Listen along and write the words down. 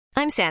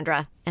I'm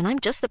Sandra, and I'm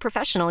just the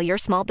professional your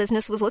small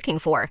business was looking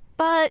for.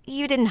 But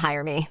you didn't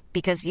hire me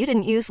because you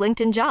didn't use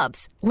LinkedIn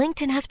Jobs.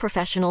 LinkedIn has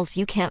professionals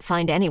you can't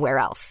find anywhere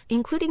else,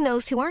 including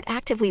those who aren't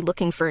actively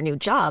looking for a new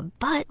job,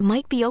 but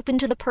might be open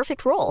to the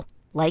perfect role,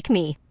 like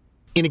me.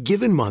 In a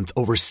given month,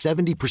 over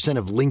 70%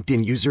 of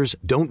LinkedIn users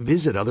don't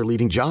visit other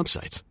leading job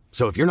sites.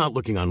 So if you're not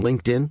looking on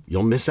LinkedIn,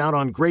 you'll miss out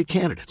on great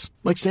candidates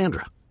like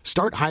Sandra.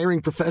 Start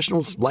hiring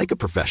professionals like a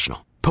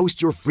professional.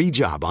 Post your free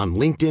job on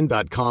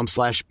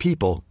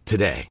linkedin.com/people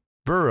today.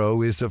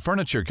 Burrow is a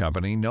furniture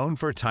company known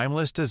for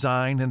timeless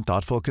design and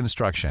thoughtful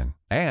construction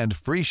and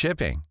free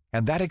shipping,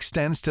 and that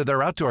extends to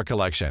their outdoor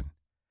collection.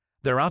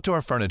 Their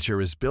outdoor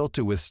furniture is built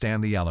to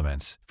withstand the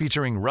elements,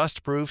 featuring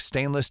rust-proof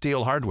stainless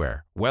steel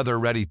hardware,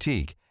 weather-ready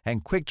teak,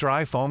 and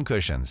quick-dry foam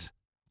cushions.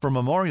 For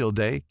Memorial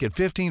Day, get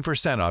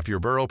 15% off your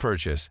Burrow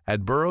purchase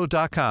at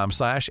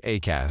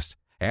burrow.com/ACAST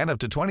and up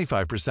to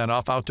 25%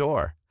 off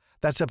outdoor.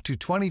 That's up to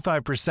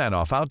 25%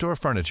 off outdoor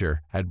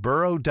furniture at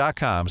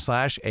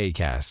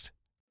burrow.com/ACAST.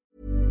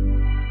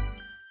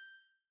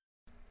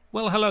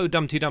 Well, hello,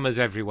 Dumpty Dummers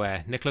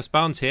everywhere. Nicholas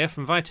Barnes here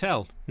from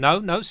Vitel.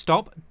 No,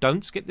 stop.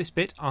 Don't skip this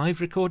bit.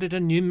 I've recorded a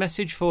new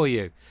message for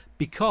you.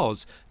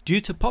 Because, due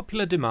to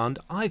popular demand,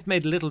 I've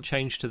made a little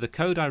change to the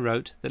code I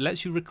wrote that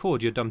lets you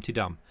record your Dumpty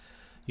Dum.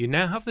 You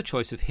now have the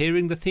choice of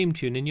hearing the theme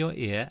tune in your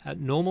ear at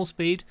normal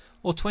speed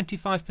or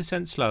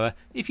 25% slower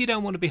if you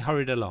don't want to be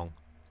hurried along.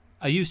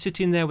 Are you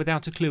sitting there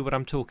without a clue what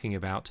I'm talking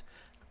about?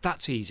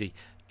 That's easy.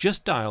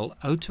 Just dial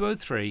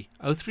 0203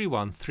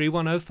 031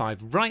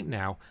 3105 right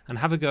now and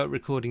have a go at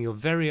recording your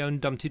very own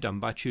Dumpty Dum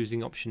by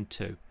choosing option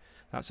 2.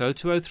 That's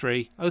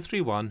 0203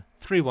 031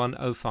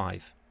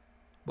 3105.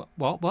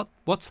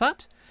 What's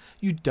that?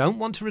 You don't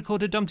want to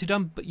record a Dumpty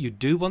Dum, but you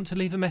do want to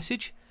leave a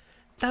message?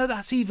 No,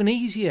 that's even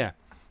easier.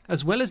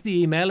 As well as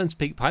the email and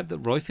SpeakPipe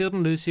that Royfield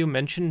and Lucille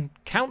mentioned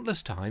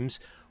countless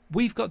times,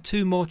 we've got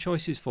 2 more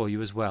choices for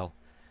you as well.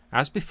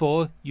 As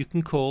before, you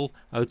can call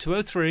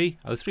 0203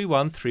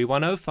 031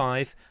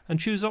 3105 and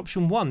choose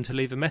option 1 to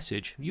leave a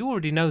message. You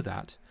already know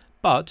that.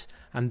 But,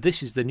 and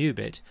this is the new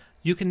bit,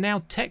 you can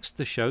now text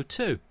the show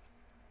too.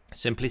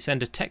 Simply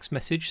send a text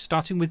message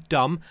starting with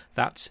DUM,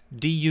 that's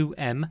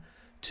D-U-M,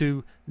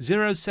 to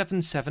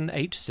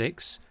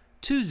 07786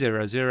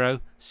 200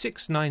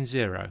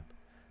 690.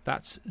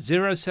 That's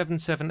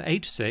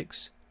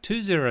 07786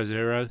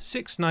 200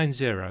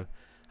 690.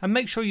 And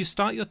make sure you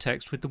start your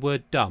text with the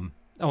word DUM.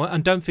 Oh,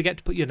 and don't forget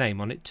to put your name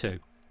on it too.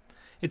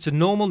 It's a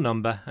normal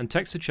number and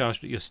texts are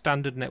charged at your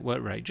standard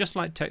network rate, just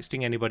like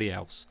texting anybody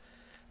else.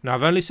 Now,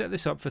 I've only set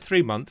this up for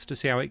 3 months to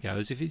see how it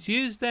goes. If it's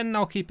used, then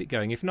I'll keep it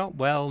going. If not,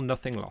 well,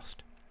 nothing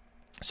lost.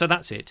 So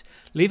that's it.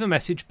 Leave a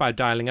message by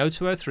dialing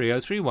 0203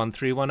 031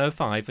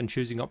 3105 and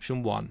choosing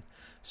option 1.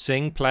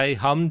 Sing, play,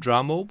 hum,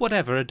 drum, or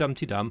whatever a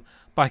Dumpty Dum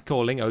by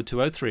calling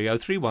 0203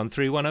 031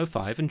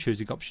 3105 and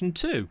choosing option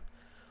 2.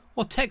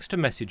 Or text a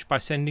message by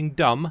sending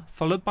DUM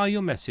followed by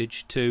your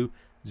message to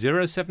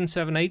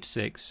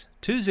 07786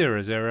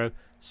 200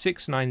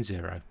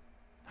 690.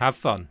 Have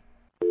fun.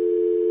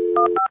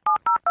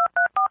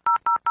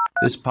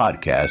 This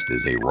podcast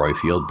is a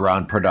Royfield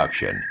Brown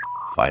production.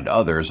 Find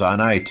others on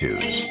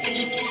iTunes.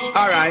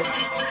 All right.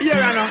 Here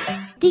I know.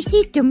 This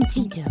is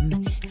Dumpty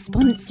Dum,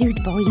 sponsored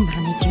by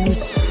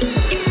managers.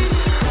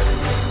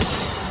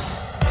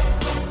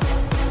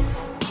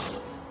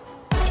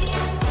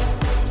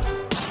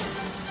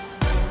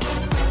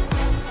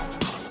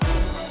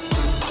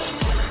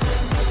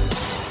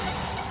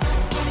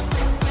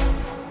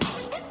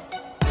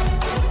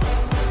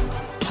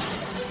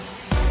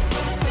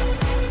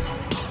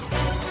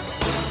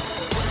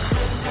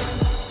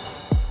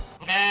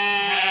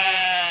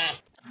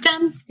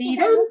 Dumpty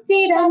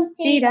Dumpty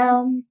Dumpty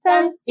Dum,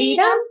 Dumpty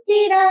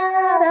Dumpty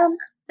Dum,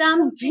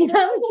 Dumpty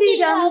Dumpty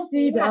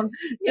Dumpty Dum,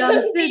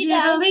 Dumpty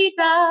Diddly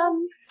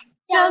Dum,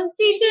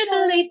 Dumpty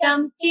Diddly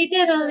Dumpty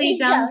Diddly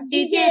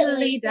Dumpty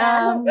Diddly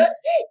Dum,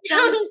 Dumpty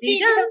Dumpty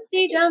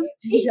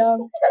Dumpty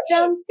Dum,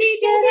 Dumpty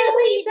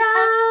Diddly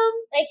Dum.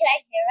 Wait, can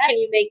I hear it? Can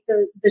you make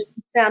the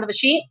sound of a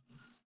sheep?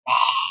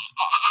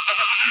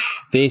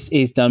 This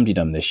is Dumpty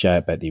Dum, the show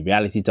about the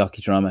reality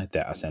docudrama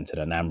that are centred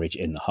on Ambridge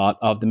in the heart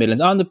of the Midlands.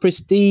 On the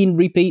pristine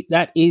repeat,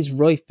 that is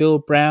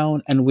Royfield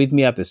Brown, and with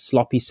me I have the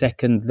sloppy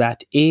second,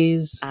 that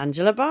is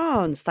Angela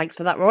Barnes. Thanks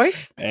for that, Roy.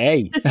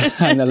 Hey,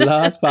 and the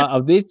last part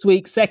of this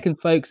week's second,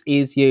 folks,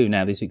 is you.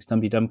 Now, this week's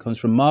Dumpty Dum comes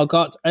from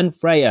Margot and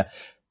Freya,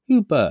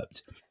 who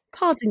burped.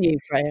 Pardon you,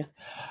 Freya.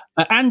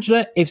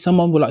 Angela, if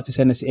someone would like to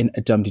send us in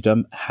a Dumpty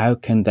Dum, how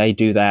can they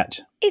do that?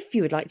 If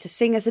you would like to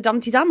sing us a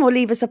Dumpty Dum or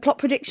leave us a plot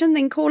prediction,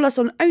 then call us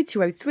on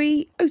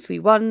 0203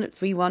 031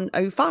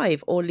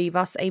 3105 or leave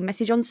us a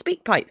message on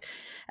SpeakPipe.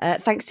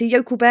 Thanks to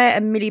Yokel Bear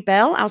and Millie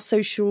Bell, our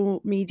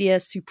social media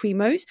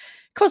supremos,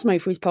 Cosmo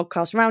for his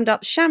podcast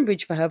Roundup,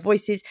 Shambridge for her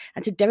voices,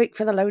 and to Derek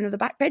for the loan of the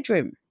back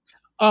bedroom.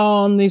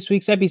 On this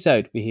week's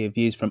episode, we hear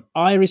views from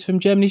Iris from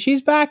Germany.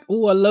 She's back.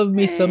 Oh, I love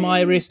me some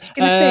Iris.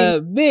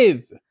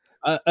 Viv.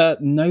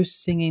 No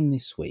singing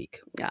this week,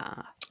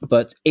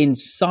 but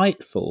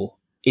insightful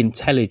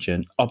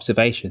intelligent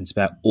observations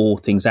about all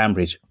things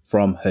Ambridge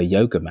from her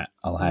yoga mat,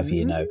 I'll have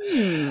you know.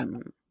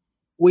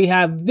 We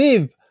have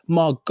Viv,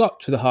 Margot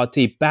with a hard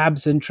T,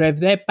 Babs and Trev,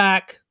 they're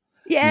back.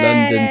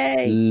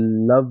 Yay!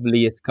 London's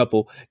loveliest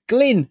couple.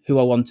 Glyn, who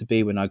I want to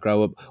be when I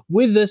grow up.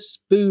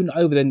 Witherspoon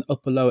over there in the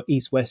upper, lower,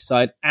 east, west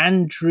side.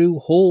 Andrew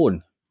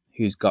Horn,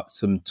 who's got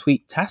some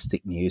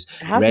tweet-tastic news.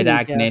 Red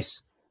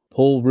Agnes,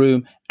 Paul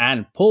Room,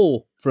 and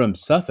Paul from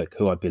Suffolk,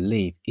 who I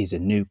believe is a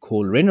new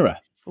caller-innerer.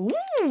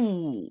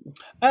 Ooh.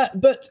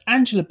 But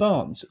Angela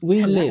Barnes,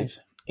 we live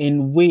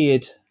in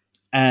weird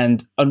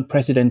and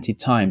unprecedented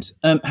times.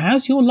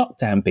 How's your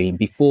lockdown been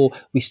before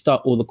we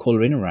start all the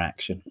caller-innerer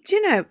action? Do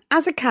you know,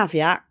 as a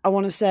caveat, I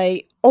want to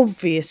say,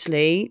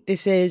 obviously,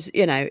 this is,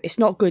 it's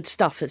not good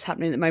stuff that's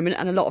happening at the moment,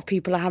 and a lot of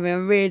people are having a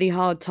really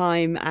hard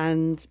time,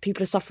 and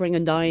people are suffering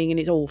and dying, and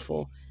it's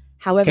awful.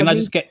 However, can I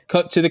just get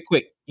cut to the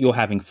quick? You're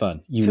having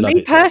fun. You love it. For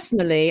me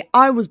personally,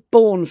 I was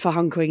born for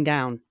hunkering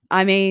down.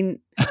 I mean,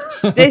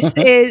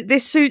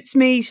 this suits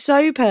me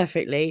so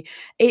perfectly.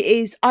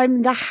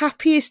 I'm the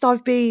happiest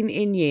I've been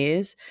in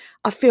years.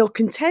 I feel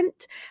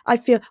content. I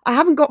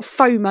haven't got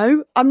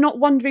FOMO. I'm not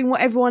wondering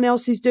what everyone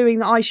else is doing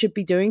that I should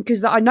be doing,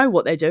 because I know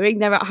what they're doing.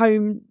 They're at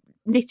home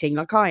knitting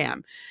like I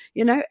am.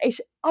 I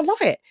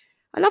love it.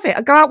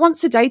 I go out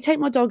once a day, take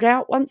my dog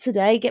out once a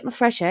day, get my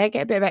fresh air,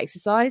 get a bit of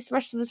exercise. The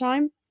rest of the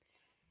time,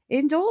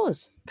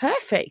 indoors.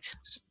 Perfect.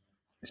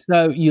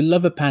 So you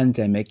love a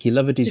pandemic, you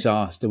love a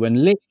disaster when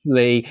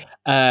literally,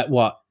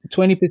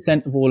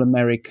 20% of all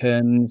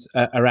Americans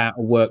are out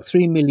of work,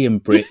 3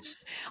 million Brits.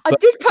 I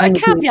did put a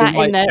caveat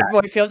in there,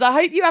 Roy Fields. I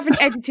hope you haven't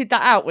edited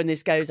that out when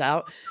this goes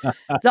out.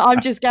 That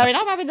I'm just going,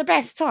 I'm having the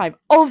best time.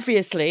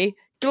 Obviously,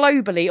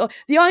 globally,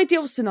 the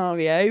ideal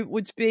scenario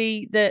would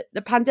be that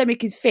the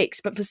pandemic is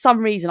fixed, but for some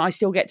reason I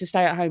still get to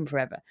stay at home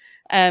forever.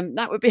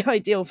 That would be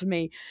ideal for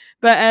me.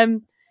 But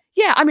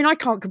yeah, I mean, I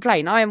can't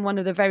complain. I am one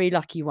of the very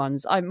lucky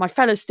ones. My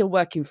fella's still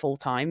working full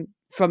time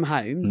from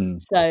home.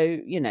 So,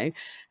 although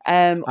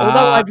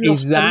I've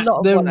lost a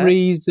lot of work.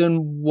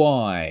 Reason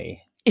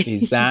why?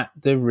 Is that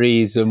the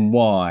reason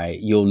why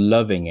you're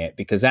loving it?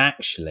 Because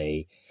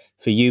actually,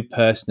 for you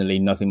personally,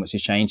 nothing much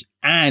has changed,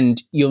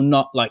 and you're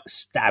not like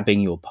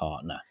stabbing your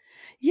partner.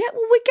 Yeah,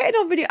 well, we're getting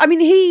on really. I mean,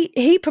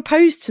 he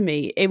proposed to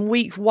me in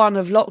week 1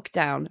 of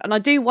lockdown, and I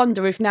do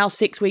wonder if now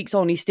 6 weeks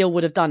on, he still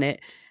would have done it.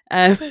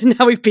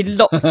 Now we've been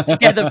locked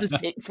together for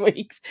 6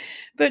 weeks,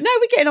 but no,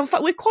 we're getting on.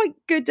 We're quite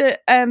good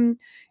at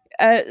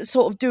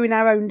sort of doing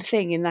our own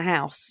thing in the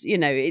house.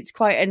 It's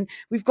quite, and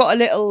we've got a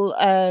little.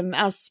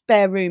 Our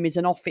spare room is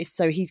an office,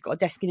 so he's got a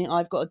desk in it.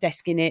 I've got a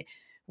desk in it.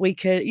 We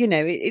could,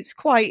 it's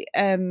quite.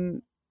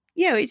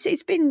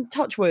 It's been,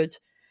 touch wood,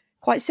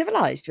 quite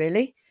civilized,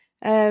 really.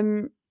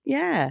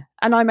 Yeah,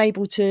 and I'm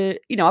able to,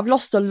 I've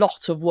lost a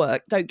lot of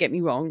work. Don't get me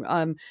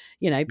wrong.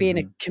 Being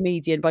a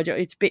comedian,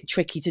 it's a bit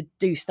tricky to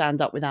do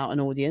stand up without an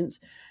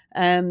audience.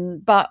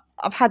 But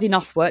I've had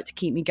enough work to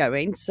keep me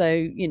going. So,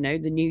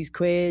 the news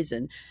quiz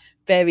and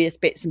various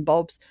bits and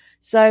bobs.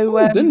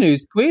 So the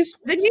news quiz,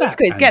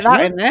 get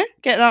that in there.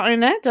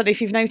 Don't know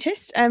if you've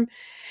noticed. It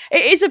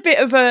is a bit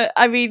of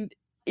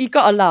you've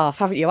got to laugh,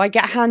 haven't you? I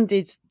get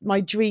handed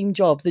my dream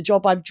job, the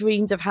job I've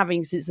dreamed of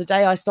having since the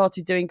day I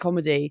started doing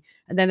comedy.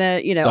 And then,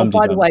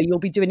 by the way, you'll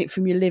be doing it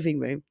from your living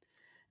room.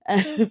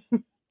 But,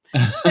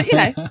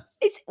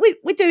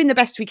 we're doing the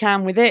best we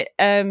can with it.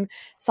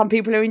 Some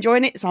people are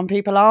enjoying it. Some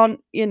people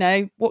aren't.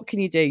 What can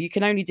you do? You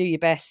can only do your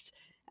best.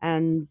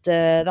 And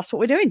that's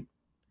what we're doing.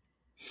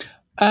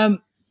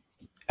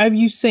 Have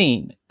you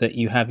seen that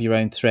you have your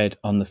own thread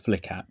on the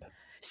Flick app?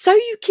 So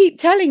you keep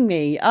telling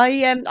me.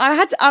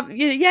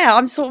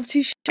 I'm sort of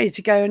too shy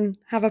to go and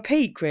have a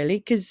peek, really,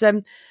 because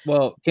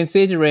well,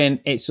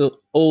 considering it's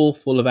all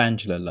full of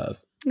Angela love,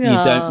 you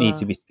don't need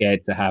to be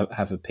scared to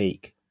have a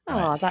peek.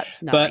 Oh,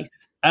 that's nice.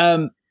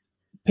 But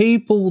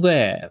people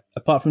there,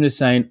 apart from just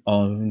saying,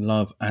 "I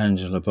love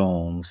Angela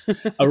Barnes,"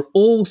 are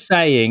all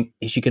saying,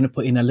 "Is she going to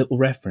put in a little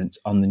reference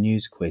on the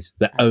news quiz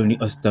that only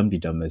us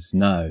Dum-de-Dummers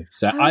know?"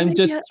 So I'm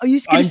just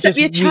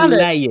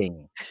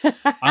relaying.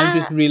 I'm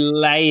just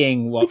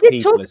relaying what people are saying. We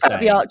did talk about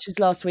the Archers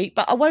last week,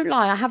 but I won't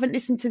lie, I haven't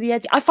listened to the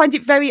edit. I find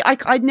it very.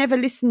 I never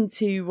listen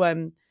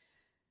to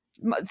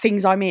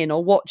things I'm in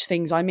or watch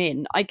things I'm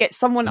in. I get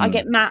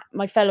Matt,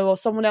 my fellow, or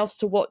someone else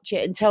to watch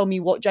it and tell me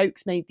what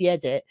jokes made the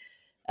edit.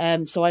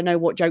 So I know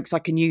what jokes I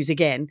can use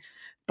again,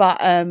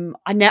 but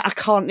I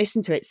can't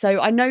listen to it.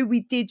 So I know we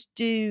did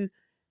do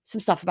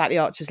some stuff about the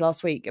Archers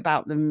last week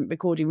about them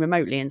recording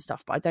remotely and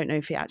stuff, but I don't know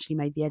if it actually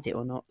made the edit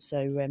or not.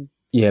 So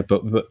yeah,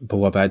 but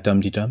what about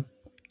Dum-de-Dum?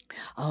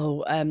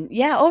 Oh,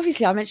 yeah,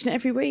 obviously I mention it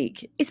every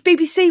week. It's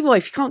BBC, Roy,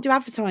 if you can't do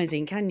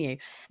advertising, can you?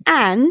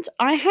 And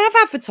I have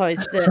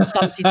advertised the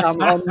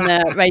Dum-de-Dum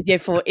on Radio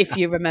 4, if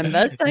you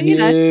remember. So,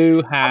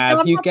 you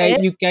have. You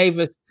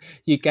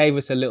gave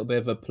us a little bit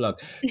of a plug.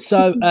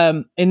 So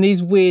in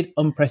these weird,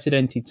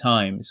 unprecedented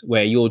times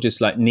where you're just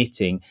like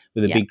knitting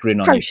with a big grin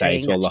on your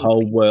face while the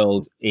whole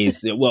world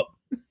is, well,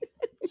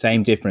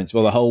 Same difference.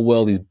 Well, the whole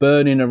world is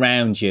burning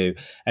around you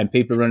and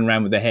people are running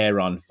around with their hair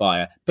on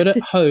fire, but at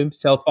home,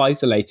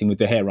 self-isolating with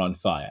their hair on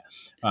fire.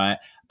 All right.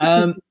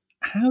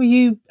 How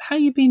you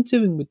been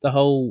doing with the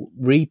whole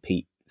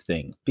repeat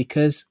thing?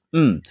 Because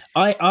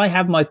I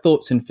have my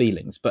thoughts and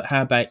feelings, but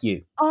how about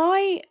you?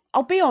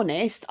 I'll be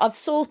honest, I've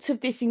sort of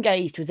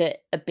disengaged with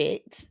it a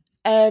bit.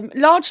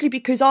 Largely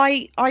because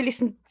I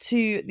listen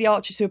to the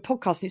Archers through a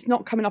podcast and it's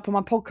not coming up on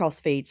my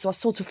podcast feed, so I've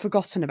sort of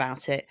forgotten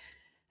about it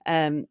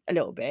a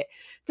little bit.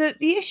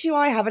 The issue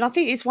I have, and I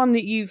think it's one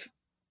that you've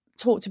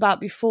talked about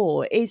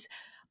before, is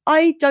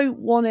I don't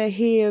want to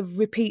hear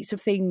repeats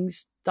of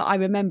things that I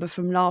remember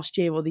from last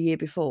year or the year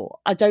before.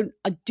 I do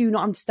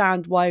not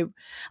understand why.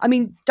 I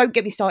mean, don't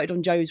get me started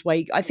on Joe's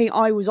Wake. I think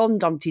I was on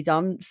Dumpty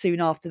Dum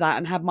soon after that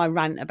and had my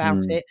rant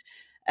about it.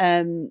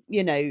 At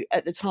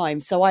the time.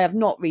 So I have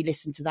not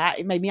re-listened to that.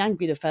 It made me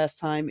angry the first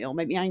time. It'll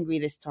make me angry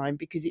this time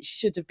because it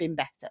should have been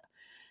better.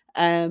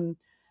 And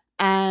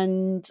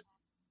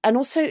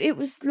also it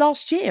was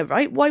last year,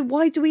 right?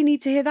 Why do we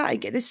need to hear that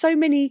again? There's so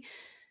many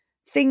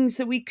things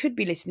that we could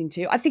be listening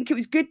to. I think it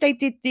was good they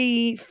did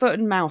the foot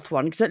and mouth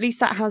one because at least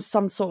that has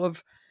some sort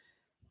of,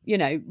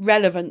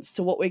 relevance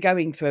to what we're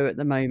going through at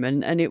the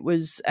moment. And it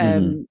was,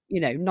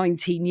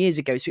 19 years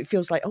ago. So it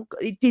feels like, oh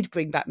God, it did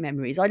bring back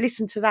memories. I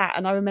listened to that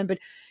and I remembered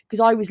because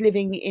I was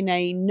living in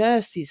a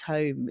nurse's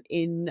home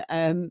in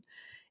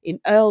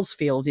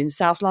Earlsfield in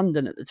South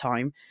London at the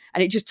time.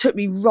 And it just took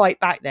me right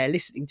back there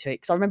listening to it.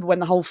 Because I remember when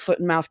the whole foot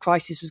and mouth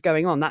crisis was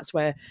going on, that's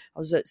where I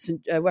was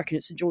working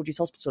at St. George's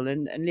Hospital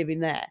and living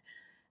there.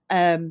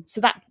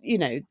 So that,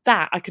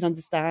 that I can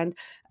understand.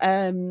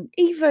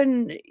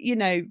 Even,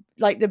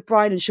 like the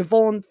Brian and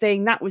Siobhan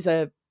thing, that was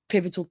a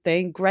pivotal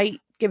thing. Great,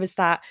 give us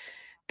that.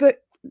 But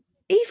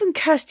even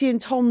Kirsty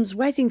and Tom's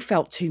wedding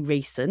felt too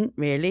recent,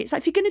 really. It's like,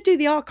 if you're going to do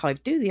the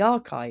archive,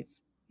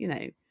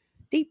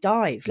 deep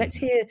dive. Let's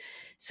hear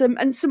some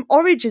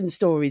origin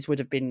stories would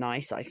have been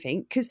nice, I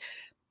think. Because,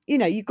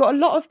 you've got a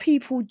lot of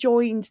people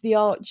joined the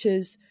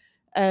Archers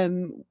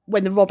when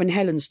the Rob and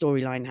Helen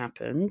storyline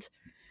happened.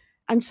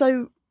 And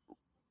so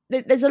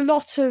there's a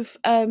lot of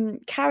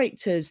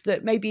characters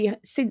that maybe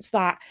since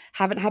that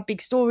haven't had big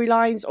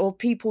storylines, or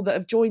people that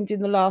have joined in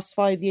the last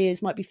 5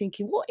 years might be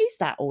thinking, what is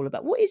that all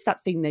about? What is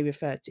that thing they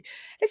refer to?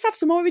 Let's have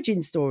some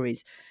origin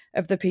stories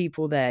of the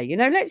people there.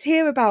 Let's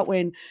hear about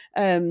when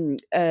Susan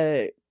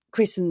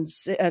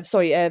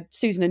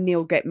and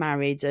Neil get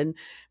married and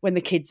when the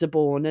kids are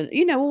born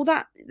and, all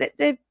that.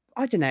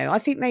 I don't know. I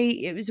think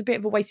it was a bit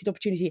of a wasted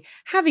opportunity.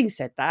 Having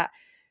said that,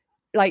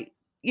 like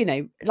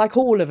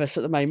all of us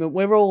at the moment,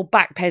 we're all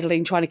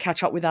backpedaling, trying to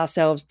catch up with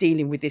ourselves,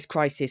 dealing with this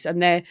crisis.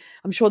 And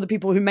I'm sure the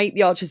people who make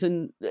the Archers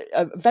are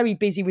very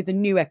busy with the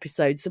new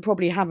episodes. So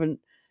probably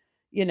haven't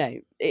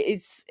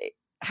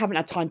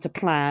had time to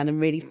plan and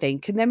really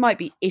think. And there might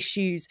be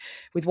issues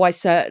with why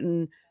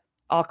certain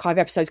archive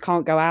episodes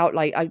can't go out.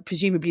 Like,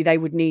 presumably they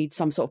would need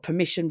some sort of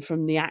permission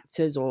from the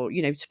actors or,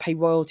 to pay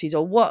royalties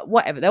or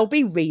whatever. There'll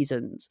be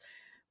reasons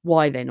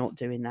why they're not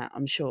doing that,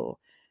 I'm sure.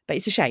 But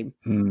it's a shame.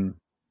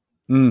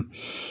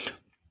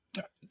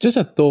 Just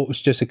a thought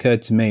which just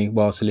occurred to me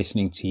whilst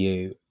listening to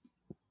you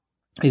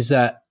is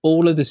that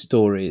all of the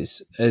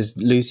stories, as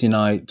Lucy and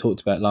I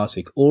talked about last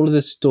week, all of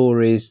the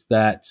stories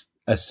that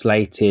are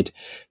slated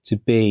to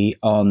be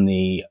on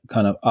the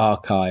kind of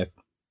archive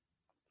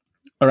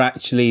are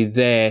actually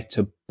there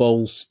to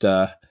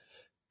bolster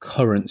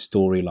current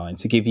storyline,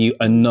 to give you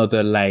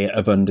another layer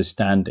of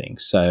understanding.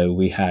 So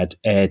we had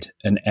Ed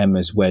and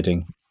Emma's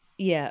wedding.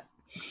 Yeah.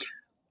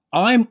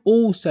 I'm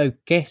also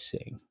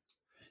guessing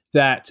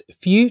that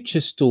future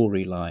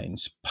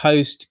storylines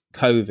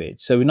post-COVID,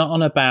 so we're not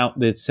on about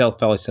the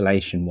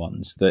self-isolation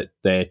ones that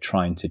they're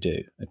trying to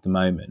do at the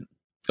moment,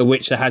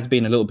 which there has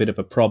been a little bit of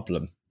a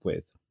problem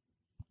with.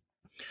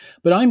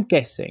 But I'm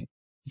guessing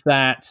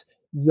that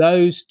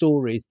those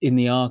stories in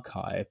the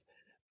archive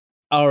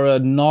are a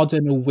nod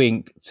and a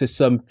wink to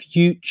some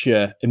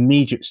future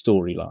immediate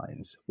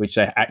storylines, which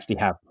they actually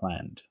have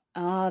planned.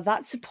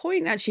 That's a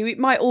point, actually. It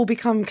might all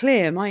become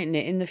clear, mightn't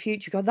it, in the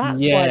future? God,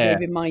 that's why they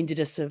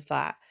reminded us of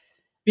that.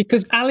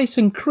 Because Alice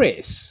and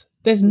Chris,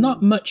 there's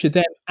not much of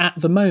them at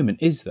the moment,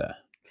 is there?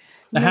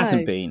 There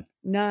hasn't been.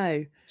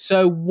 No.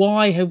 So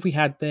why have we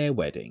had their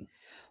wedding?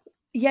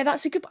 Yeah,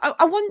 that's a good...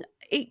 I want...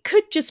 It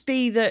could just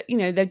be that,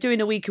 they're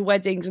doing a week of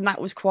weddings and that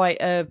was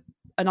quite an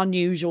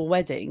unusual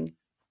wedding.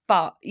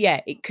 But, yeah,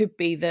 it could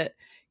be that...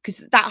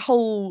 Because that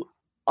whole...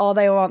 Are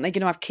they or aren't they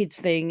going to have kids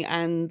thing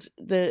and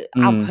the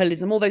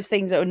alcoholism, all those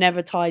things that are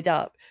never tied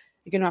up,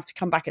 you're going to have to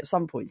come back at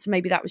some point. So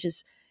maybe that was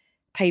just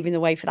paving the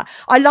way for that.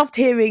 I loved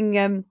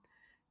hearing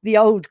the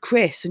old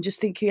Chris and just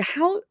thinking,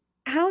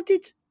 how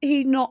did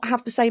he not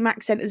have the same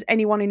accent as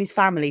anyone in his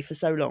family for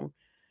so long?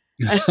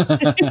 So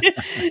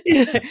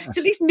at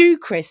least new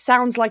Chris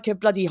sounds like a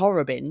bloody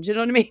horror bin. Do you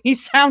know what I mean? He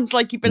sounds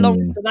like he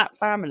belongs to that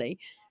family.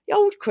 The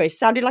old Chris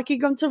sounded like he'd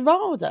gone to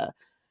RADA.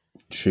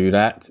 True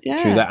that.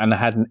 And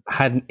I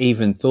hadn't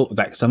even thought of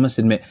that, because I must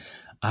admit,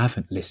 I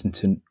haven't listened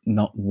to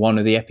not one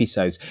of the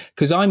episodes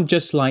because I'm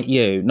just like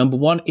you. Number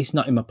one, it's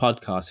not in my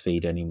podcast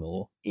feed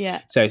anymore.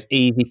 Yeah. So it's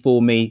easy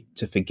for me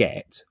to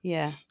forget.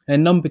 Yeah.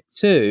 And number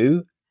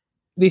two,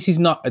 this is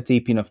not a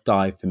deep enough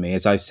dive for me,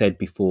 as I said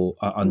before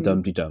on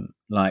Dum Dee Dum.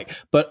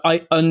 But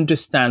I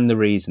understand the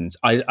reasons.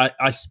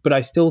 But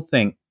I still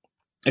think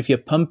if you're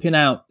pumping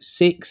out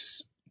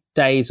 6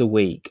 days a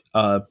week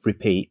of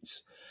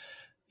repeats,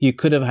 you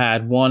could have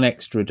had one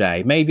extra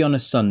day, maybe on a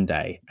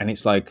Sunday, and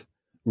it's like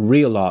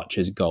real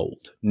Archer's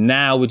gold.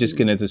 Now we're just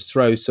going to just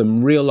throw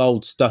some real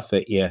old stuff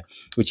at you,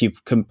 which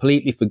you've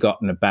completely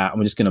forgotten about, and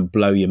we're just going to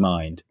blow your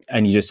mind.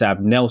 And you just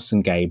have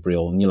Nelson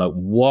Gabriel, and you're like,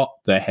 what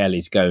the hell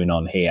is going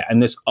on here?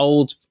 And this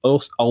old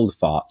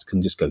farts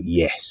can just go,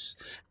 yes.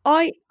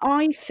 I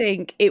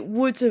think it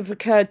would have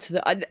occurred to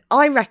them.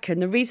 I reckon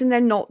the reason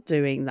they're not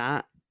doing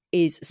that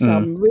is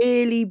some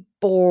really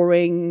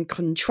boring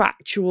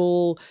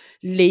contractual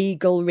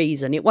legal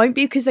reason. It won't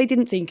be because they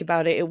didn't think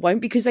about it. It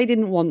won't be because they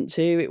didn't want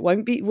to. It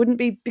wouldn't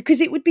be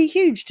because it would be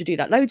huge to do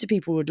that. Loads of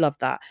people would love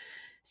that.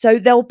 So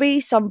there'll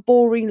be some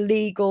boring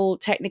legal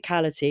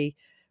technicality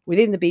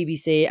within the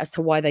BBC as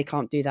to why they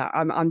can't do that.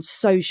 I'm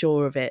so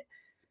sure of it.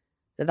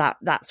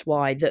 That's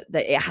why that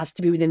it has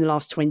to be within the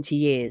last 20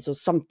 years or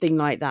something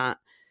like that.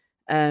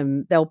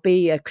 There'll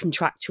be a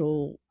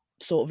contractual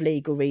sort of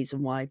legal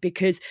reason why,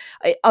 because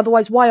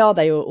otherwise why are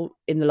they all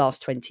in the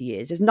last 20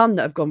 years? There's none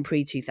that have gone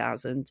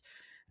pre-2000,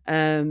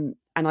 and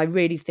I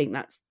really think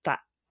that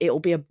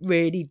it'll be a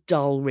really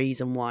dull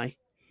reason why.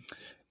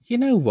 You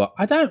know what?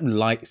 I don't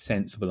like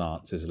sensible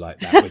answers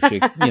like that,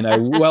 which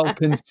are, well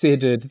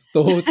considered,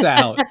 thought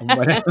out, and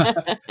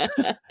whatever.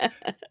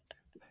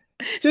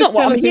 It's not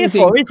what I'm here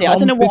for, is it? I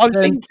don't know what I'm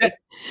thinking.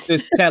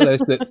 Just tell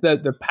us that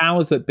the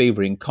powers that be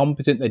were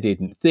incompetent, they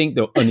didn't think,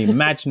 they were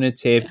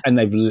unimaginative, and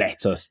they've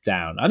let us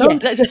down. I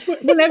don't.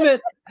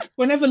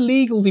 Whenever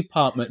legal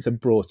departments are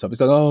brought up, it's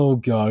like, oh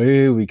God,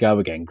 here we go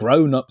again,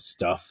 grown-up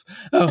stuff.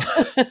 Oh.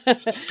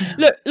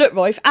 Look,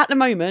 Roy, at the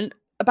moment,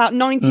 about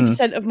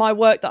 90% of my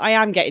work that I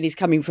am getting is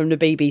coming from the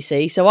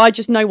BBC, so I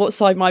just know what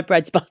side my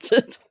bread's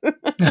buttered.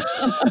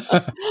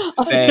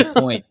 Fair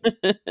point.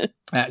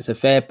 That's a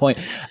fair point.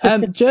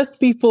 Just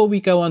before we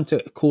go on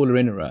to caller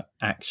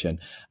interaction,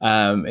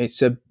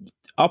 it's an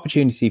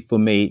opportunity for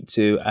me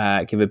to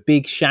give a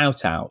big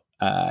shout out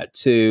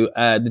to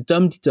the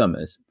Dum Dee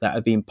Dummers that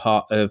have been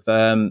part of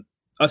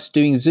us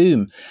doing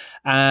Zoom.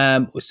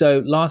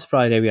 So last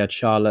Friday we had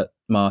Charlotte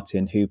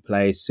Martin, who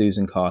plays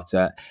Susan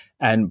Carter,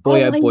 and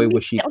boy oh boy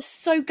was she. I was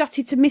so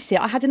gutted to miss it.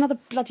 I had another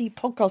bloody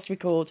podcast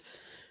record.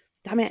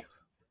 Damn it.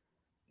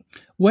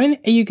 When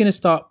are you going to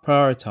start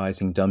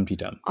prioritising Dum Dee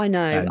Dum? I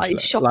know. Angela?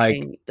 It's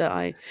shocking that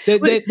I...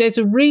 There's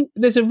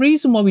a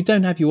reason why we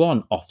don't have you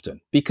on often,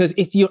 because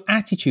your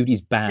attitude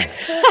is bad.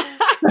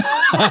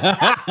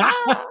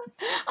 I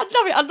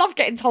love it. I love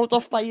getting told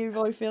off by you,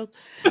 Royfield.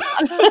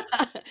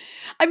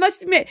 I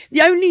must admit,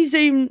 the only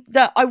Zoom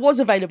that I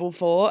was available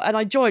for and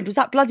I joined was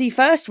that bloody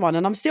first one,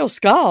 and I'm still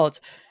scarred.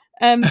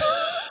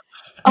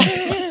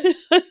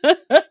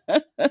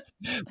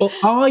 Well,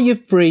 are you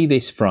free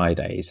this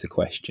Friday is the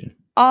question.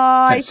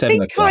 I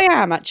think I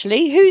am,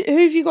 actually. Who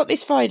have you got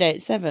this Friday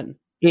at 7?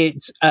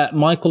 It's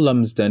Michael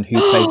Lumsden, who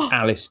plays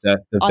Alistair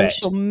the vet. I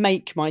shall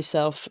make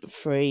myself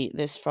free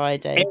this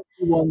Friday.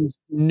 Everyone's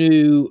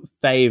new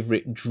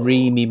favourite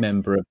dreamy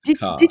member of the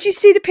cast. Did you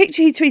see the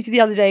picture he tweeted the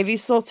other day of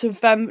his sort of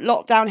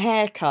lockdown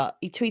haircut?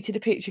 He tweeted a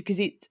picture because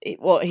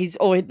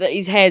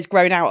his hair's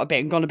grown out a bit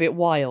and gone a bit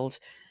wild.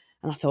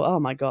 And I thought, oh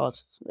my God,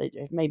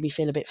 it made me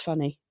feel a bit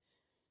funny.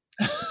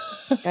 Go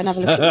and have a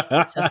look at this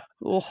picture.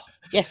 Oh,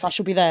 yes, I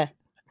shall be there.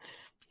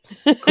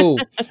 Cool.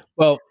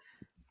 Well,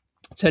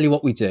 I'll tell you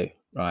what we do,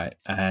 right?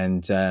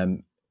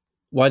 And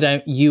why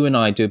don't you and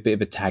I do a bit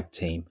of a tag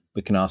team?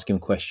 We can ask him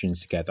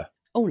questions together.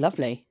 Oh,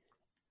 lovely.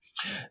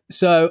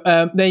 So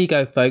there you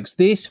go, folks.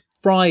 This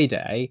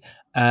Friday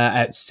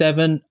at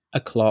 7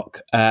 o'clock,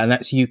 and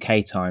that's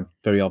UK time,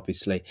 very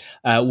obviously,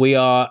 we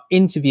are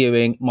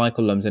interviewing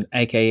Michael Lumsden,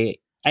 aka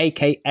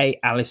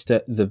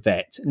Alistair the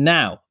vet.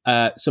 Now,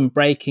 some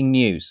breaking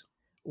news.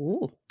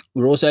 Ooh.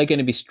 We're also going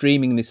to be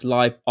streaming this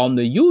live on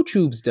the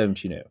YouTubes,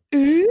 don't you know?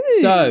 Ooh.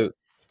 So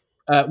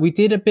we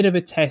did a bit of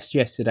a test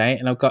yesterday,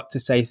 and I've got to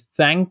say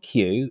thank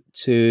you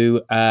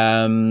to,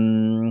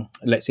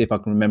 let's see if I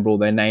can remember all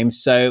their names.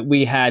 So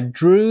we had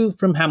Drew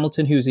from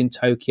Hamilton, who's in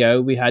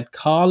Tokyo. We had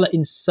Carla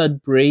in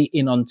Sudbury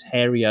in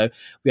Ontario.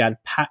 We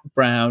had Pat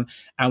Brown,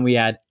 and we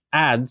had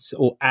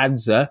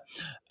Adza,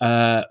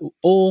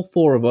 all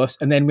four of us.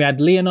 And then we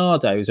had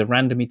Leonardo, who's a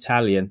random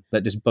Italian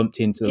that just bumped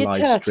into the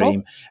live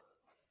stream.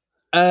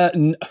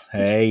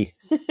 Hey,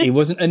 he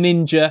wasn't a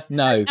ninja,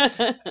 no.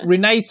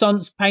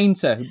 Renaissance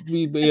painter.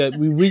 We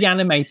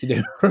reanimated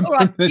him. All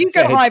right, you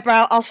go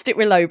highbrow, I'll stick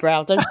with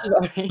lowbrow, don't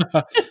you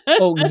worry.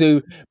 Or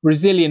do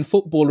Brazilian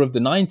footballer of the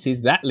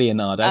 90s, that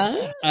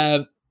Leonardo.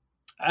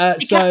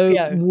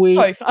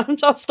 Sorry,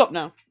 I'll stop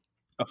now.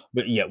 Oh,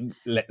 but yeah,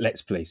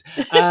 let's please.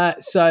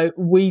 So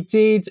we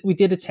did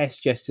a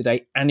test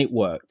yesterday and it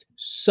worked.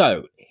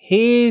 So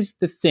here's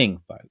the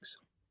thing, folks.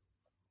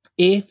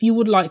 if you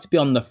would like to be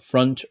on the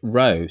front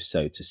row,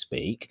 so to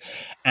speak,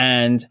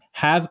 and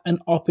have an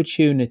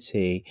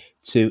opportunity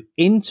to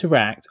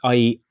interact,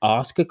 i.e.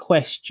 ask a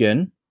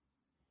question,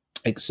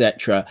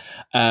 etc.,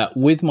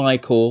 with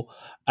Michael,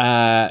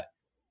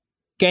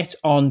 get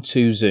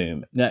onto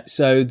Zoom. Now,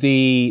 so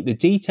the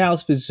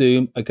details for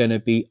Zoom are going to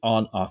be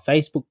on our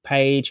Facebook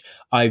page.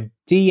 I've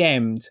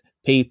DM'd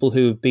people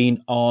who have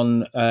been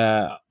on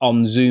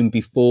Zoom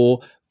before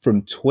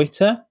from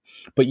Twitter,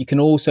 but you can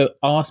also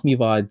ask me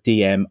via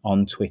DM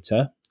on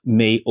Twitter,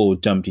 me or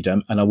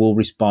Dum-de-Dum, and I will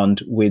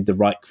respond with the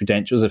right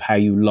credentials of how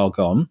you log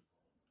on.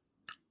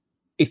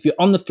 If you're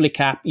on the Flick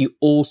app, you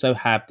also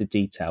have the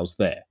details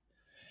there.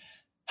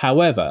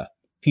 However,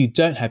 if you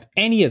don't have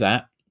any of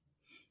that,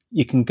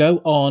 you can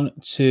go on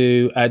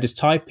to just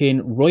type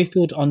in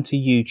Roifield onto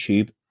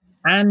YouTube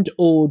and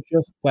or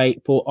just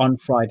wait for on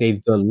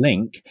Friday the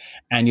link,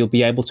 and you'll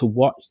be able to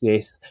watch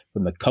this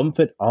from the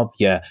comfort of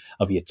your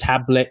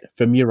tablet,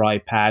 from your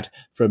iPad,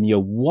 from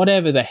your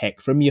whatever the heck,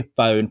 from your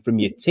phone, from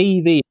your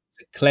TV,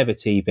 clever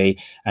TV,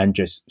 and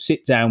just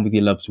sit down with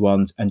your loved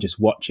ones and just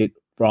watch it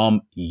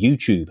from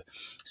YouTube.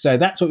 So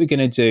that's what we're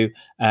going to do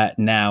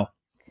now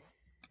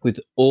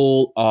with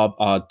all of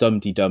our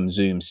Dum-de-Dum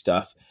Zoom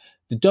stuff.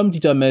 The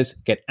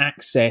Dum-de-Dummers get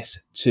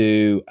access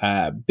to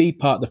be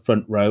part of the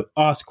front row,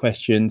 ask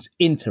questions,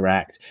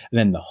 interact, and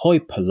then the hoi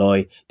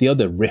polloi, the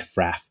other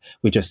riffraff,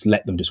 we just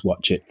let them just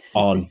watch it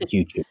on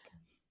YouTube.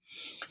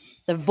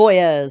 The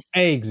voyeurs.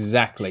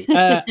 Exactly.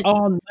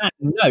 On that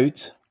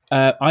note,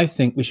 I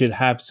think we should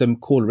have some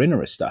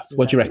caller-inner stuff.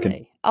 What do you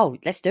reckon? Oh,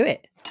 let's do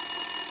it.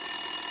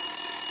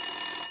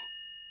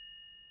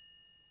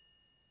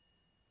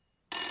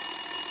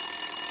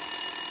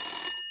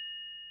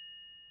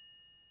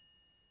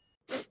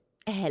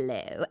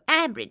 Hello,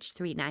 Ambridge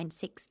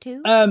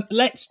 3962.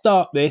 Let's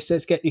start this.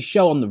 Let's get this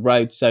show on the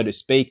road, so to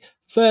speak.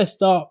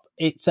 First up,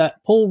 it's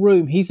Paul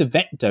Room. He's a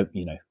vet, don't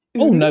you know?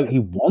 Oh, no, he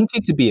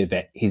wanted to be a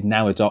vet. He's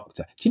now a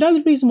doctor. Do you know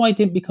the reason why he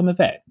didn't become a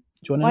vet?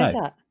 Do you want to know? Why is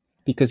that?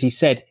 Because he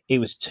said it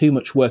was too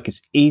much work.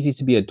 It's easier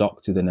to be a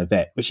doctor than a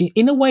vet, which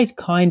in a way is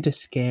kind of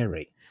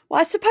scary. Well,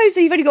 I suppose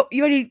you've only got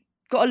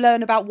to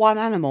learn about one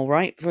animal,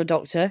 right? For a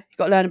doctor, you've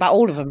got to learn about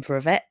all of them for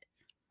a vet.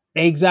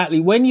 Exactly.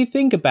 When you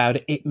think about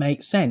it, it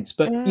makes sense.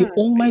 But you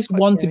almost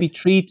want to be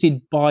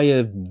treated by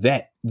a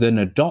vet than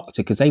a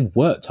doctor because they've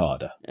worked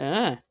harder.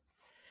 Yeah.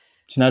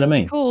 Do you know what I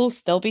mean?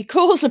 There'll be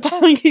calls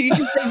about you.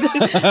 Just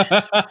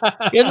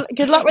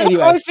good luck with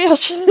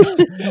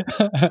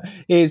Roifield.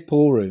 Here's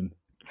Paul Room.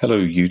 Hello,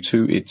 you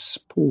two. It's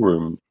Paul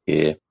Room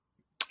here.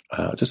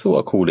 Just thought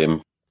I'd call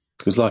him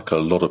because, like a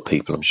lot of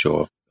people, I'm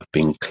sure, I've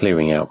been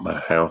clearing out my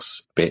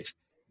house a bit,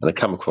 and I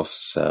come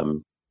across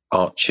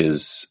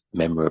Archer's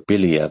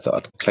memorabilia that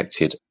I'd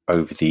collected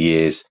over the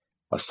years.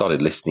 I started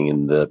listening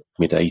in the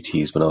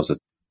mid-'80s when I was a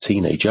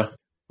teenager.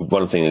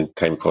 One thing I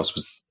came across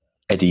was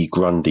Eddie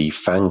Grundy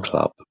fan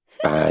club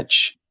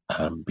badge,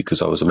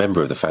 because I was a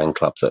member of the fan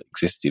club that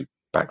existed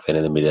back then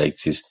in the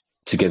mid-'80s,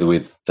 together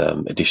with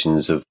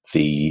editions of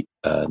the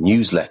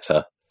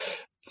newsletter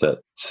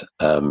that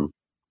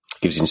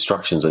gives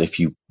instructions on if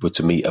you were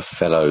to meet a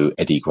fellow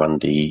Eddie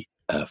Grundy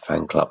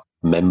fan club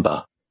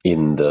member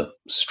in the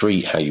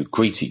street, how you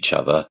greet each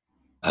other.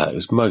 It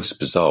was most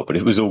bizarre, but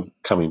it was all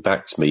coming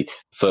back to me. The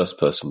first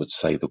person would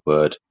say the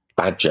word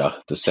badger.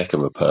 The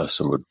second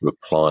person would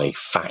reply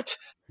fat.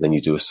 Then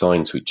you do a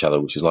sign to each other,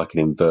 which is like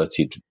an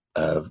inverted,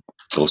 or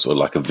sort of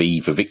like a V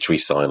for victory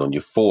sign on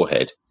your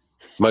forehead.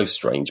 Most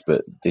strange,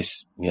 but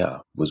this,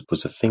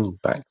 was a thing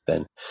back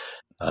then.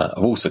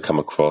 I've also come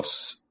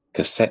across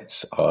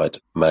cassettes I'd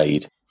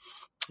made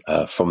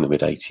from the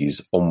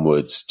mid-'80s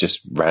onwards,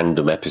 just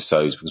random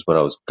episodes, because when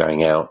I was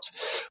going out,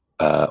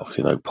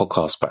 obviously no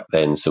podcast back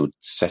then, so I'd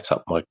set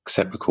up my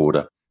cassette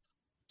recorder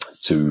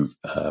to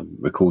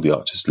record the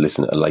Archers to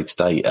listen at a later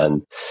date,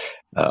 and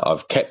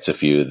I've kept a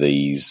few of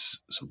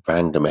these sort of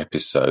random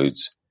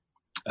episodes,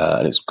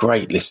 and it's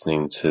great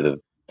listening to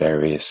the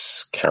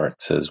various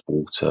characters: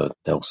 Walter,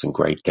 Nelson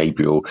Gray,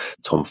 Gabriel,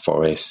 Tom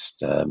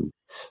Forrest,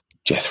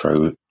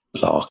 Jethro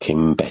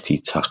Larkin, Betty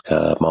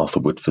Tucker, Martha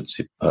Woodford,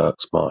 Sid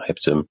Perks, Mark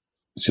Hepton.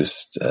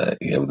 Just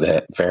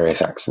their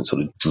various accents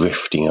sort of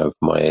drifting over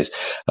my ears,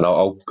 and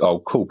I'll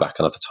call back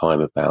another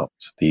time about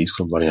these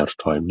because I'm running out of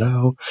time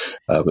now.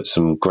 But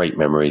some great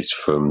memories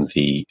from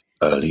the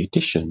early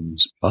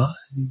editions. Bye.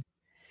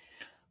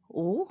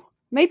 Oh,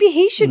 maybe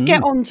he should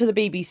get on to the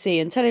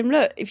BBC and tell him,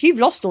 look, if you've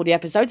lost all the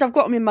episodes, I've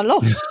got them in my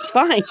loft. It's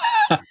fine.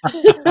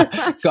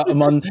 Got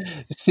them on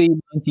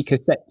C90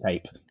 cassette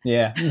tape.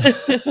 Yeah. And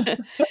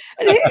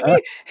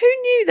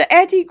who knew that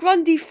Eddie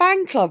Grundy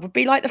fan club would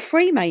be like the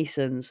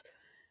Freemasons?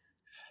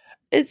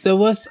 There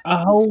was a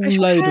whole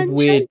load of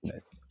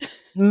weirdness.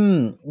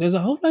 There's a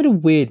whole load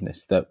of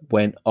weirdness that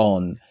went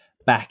on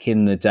back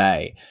in the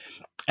day.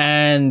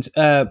 And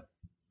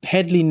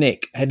Hedley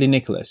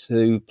Nicholas,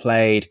 who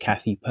played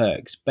Kathy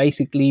Perks,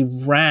 basically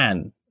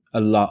ran a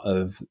lot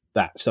of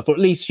that stuff, or at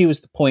least she was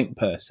the point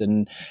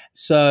person.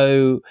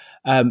 So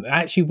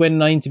actually,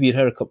 when I interviewed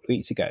her a couple of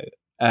weeks ago,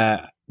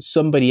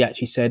 somebody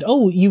actually said,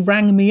 "Oh, you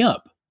rang me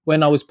up."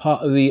 when I was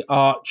part of the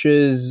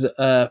Archers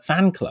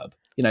fan club.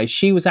 You know,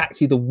 she was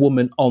actually the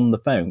woman on the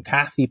phone.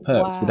 Kathy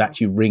Perks would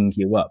actually ring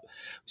you up.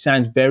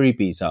 Sounds very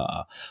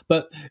bizarre.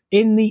 But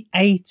in the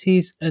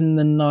 80s and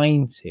the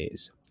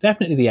 90s,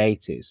 definitely the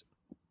 80s,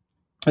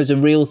 there was a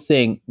real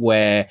thing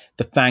where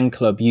the fan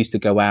club used to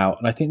go out,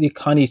 and I think they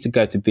kind of used to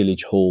go to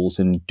village halls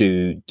and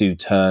do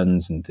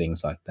turns and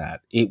things like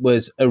that. It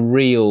was a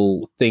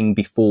real thing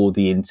before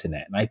the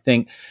internet. And I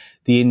think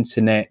the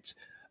internet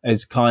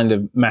has kind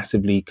of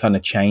massively kind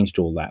of changed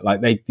all that.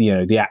 Like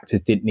the actors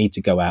didn't need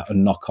to go out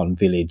and knock on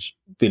village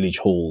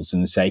halls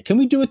and say, "Can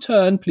we do a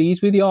turn, please,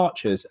 with the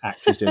Archers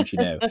actors?" Don't you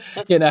know,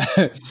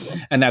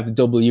 and have the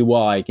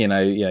WI,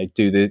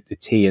 do the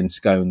tea and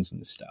scones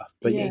and stuff.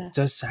 But it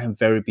does sound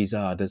very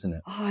bizarre, doesn't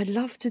it? Oh, I'd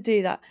love to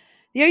do that.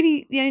 The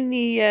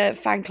only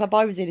fan club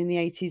I was in the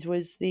 80s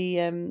was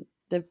the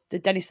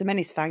Dennis the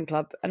Menace fan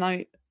club, and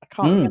I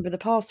can't remember the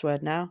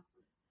password now.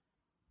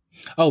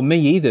 Oh, me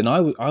either. And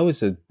I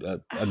was a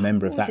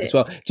member of that as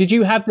well. Did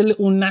you have the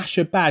little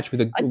Nasher badge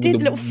with the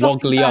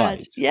woggly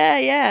eyes?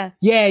 Yeah.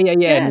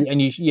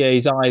 And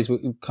his eyes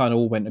kind of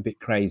all went a bit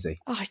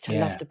crazy. Oh, I used to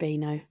love the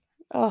Beano.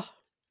 Oh,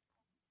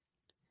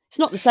 it's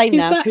not the same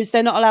now because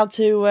they're not allowed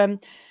to.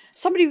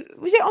 Somebody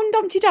was it on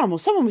Dumpty Dum or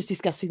someone was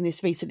discussing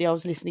this recently. I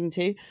was listening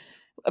to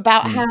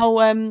about how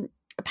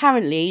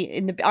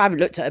apparently I haven't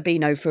looked at a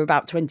Beano for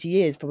about 20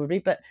 years probably,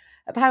 but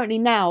apparently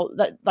now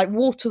that like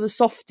Walter the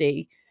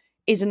Softie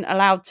isn't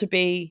allowed to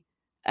be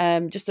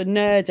just a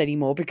nerd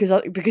anymore because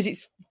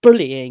it's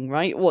bullying,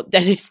 right? What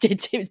Dennis did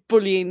to him was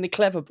bullying the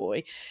clever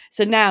boy.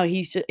 So now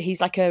he's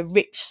like a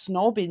rich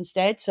snob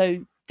instead.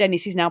 So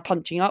Dennis is now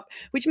punching up,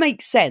 which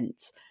makes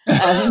sense.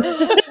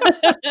 It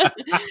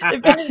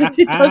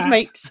does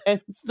make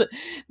sense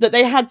that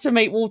they had to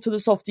make Walter the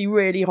Softie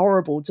really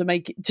horrible to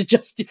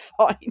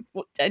justify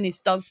what Dennis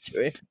does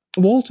to him.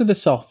 Walter the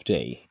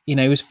Softie, he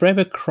was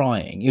forever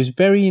crying. He was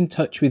very in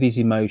touch with his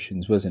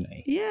emotions, wasn't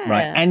he? Yeah.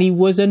 Right. And he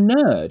was a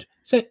nerd.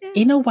 So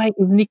in a way,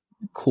 isn't he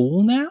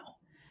cool now?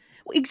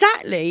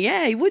 Exactly.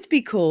 Yeah, he would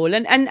be cool.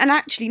 And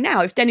actually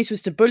now, if Dennis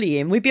was to bully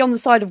him, we'd be on the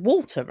side of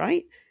Walter,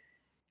 right?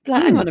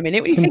 Like, hang on a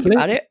minute, when you think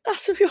about it,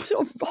 that's a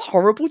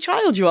horrible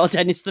child you are,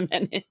 Dennis the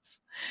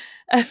Menace.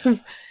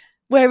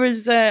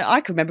 Whereas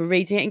I can remember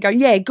reading it and going,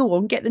 yeah, go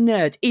on, get the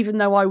nerd, even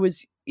though I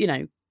was,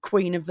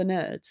 queen of the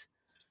nerds.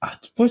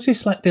 Was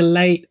this like the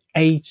late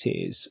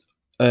 80s,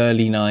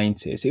 early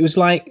 90s? It was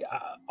like,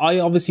 I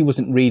obviously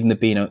wasn't reading the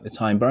Beano at the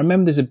time, but I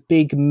remember there's a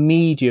big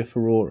media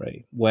furore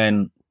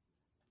when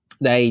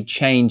they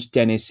changed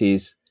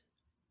Dennis's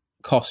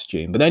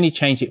costume, but they only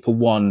changed it for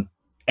one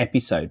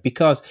episode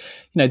because,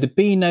 the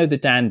Beano, the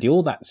dandy,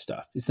 all that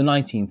stuff is the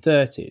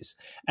 1930s.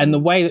 And the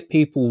way that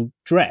people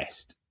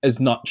dressed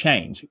has not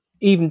changed.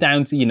 Even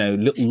down to,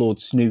 little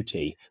Lord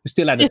Snooty, who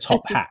still had a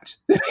top hat.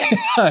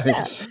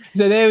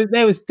 So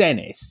there was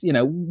Dennis.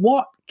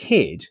 What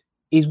kid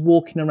is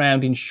walking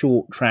around in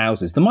short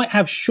trousers? They might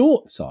have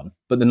shorts on,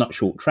 but they're not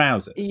short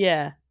trousers.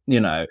 Yeah.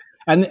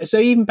 And so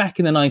even back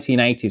in the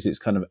 1980s, it's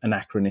kind of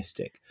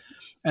anachronistic.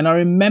 And I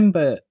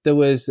remember there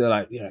was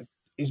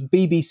it was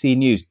BBC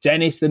News.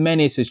 Dennis the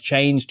Menace has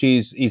changed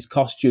his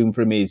costume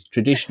from his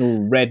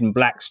traditional red and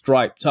black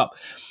striped top.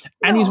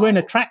 And he's wearing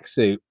a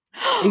tracksuit.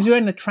 He's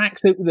wearing a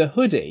tracksuit with a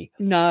hoodie.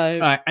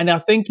 No. And I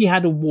think he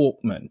had a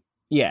Walkman.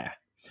 Yeah.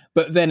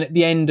 But then at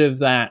the end of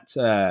that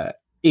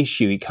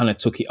issue, he kind of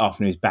took it off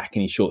and he was back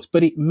in his shorts.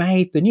 But it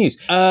made the news.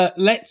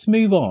 Let's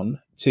move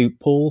on to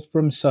Paul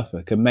from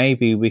Suffolk. And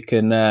maybe we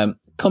can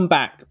come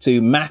back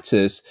to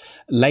matters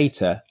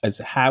later as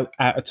how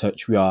out of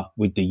touch we are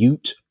with the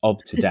youth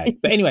of today.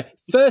 But anyway,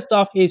 first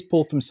off, here's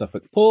Paul from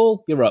Suffolk.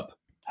 Paul, you're up.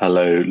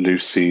 Hello,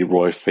 Lucy,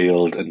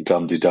 Royfield and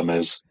Dum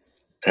Dummers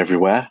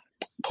everywhere.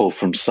 Paul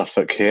from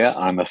Suffolk here.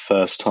 I'm a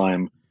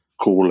first-time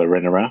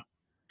caller-innerer.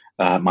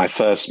 My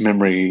first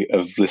memory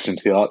of listening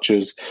to the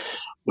Archers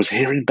was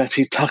hearing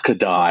Betty Tucker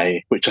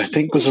die, which I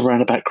think was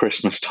around about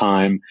Christmas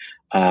time.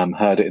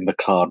 Heard it in the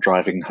car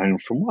driving home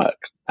from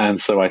work. And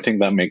so I think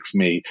that makes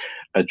me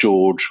a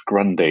George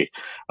Grundy.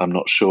 I'm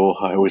not sure.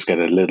 I always get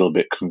a little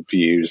bit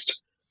confused.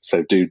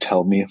 So do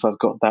tell me if I've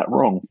got that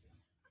wrong.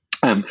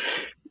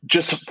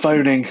 Just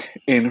phoning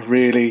in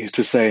really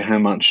to say how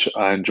much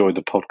I enjoyed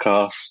the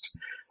podcast.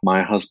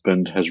 My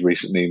husband has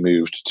recently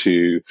moved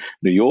to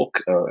New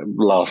York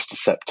last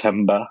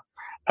September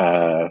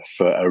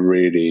for a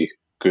really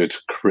good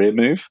career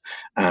move.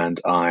 And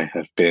I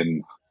have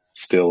been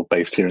still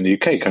based here in the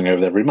UK, coming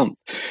over every month.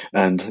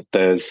 And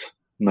there's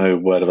no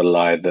word of a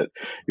lie that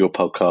your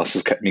podcast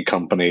has kept me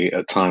company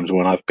at times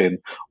when I've been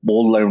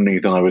more lonely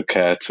than I would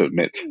care to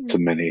admit to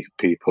many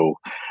people.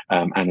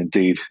 And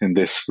indeed, in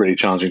this really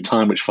challenging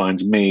time, which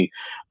finds me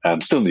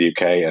still in the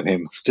UK and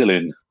him still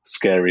in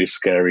scary,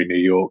 scary New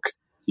York,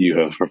 you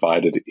have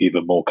provided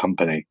even more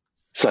company.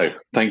 So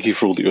thank you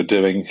for all that you're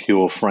doing.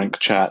 Your frank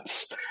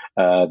chats,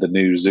 the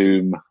new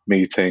Zoom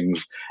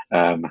meetings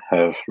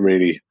have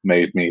really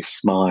made me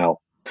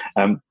smile.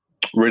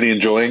 Really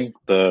enjoying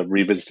the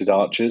revisited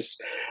Archers,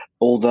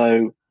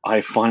 although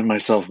I find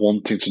myself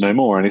wanting to know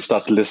more. And he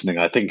started listening,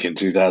 I think, in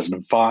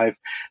 2005.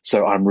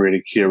 So I'm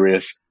really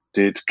curious.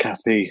 Did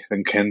Kathy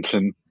and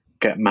Kenton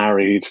get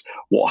married?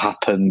 What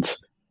happened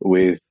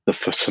with the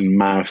foot and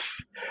mouth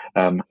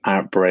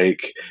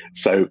outbreak?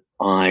 So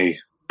I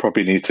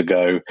probably need to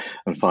go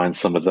and find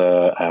some of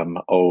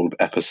the old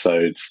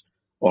episodes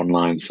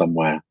online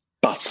somewhere.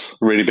 But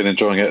really been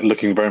enjoying it.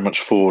 Looking very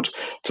much forward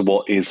to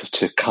what is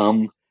to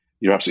come.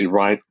 You're absolutely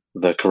right.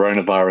 The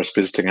coronavirus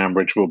visiting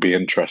Ambridge will be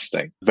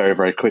interesting. Very,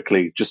 very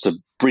quickly, just a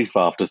brief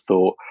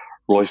afterthought.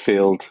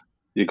 Roifield,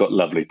 you've got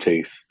lovely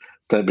teeth.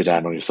 Don't be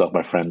down on yourself,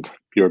 my friend.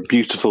 You're a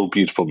beautiful,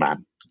 beautiful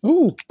man.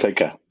 Ooh. Take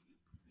care.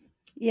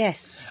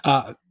 Yes.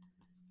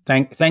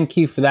 Thank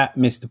you for that,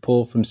 Mr.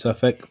 Paul from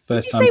Suffolk.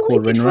 First Did you say time what he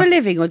caller did for a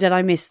living, or did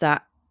I miss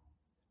that?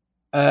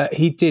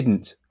 He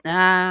didn't.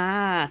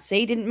 So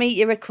he didn't meet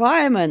your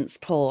requirements,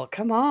 Paul.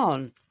 Come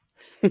on.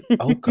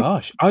 Oh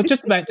gosh, I was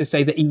just about to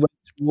say that he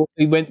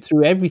went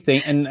through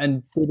everything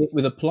and did it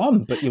with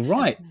aplomb. But you're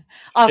right.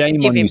 I'll Shame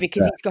forgive on him you,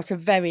 because sir. he's got a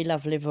very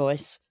lovely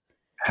voice.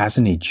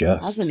 Hasn't he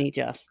just? Hasn't he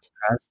just?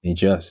 Hasn't he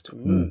just?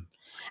 Mm.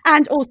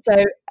 And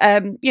also,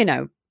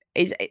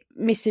 is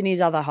missing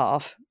his other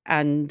half,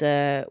 and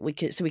we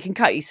can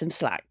cut you some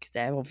slack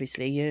there.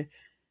 Obviously, you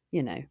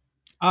know.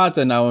 I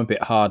don't know. I'm a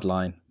bit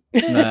hardline.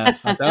 No,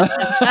 I don't.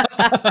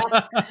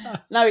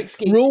 No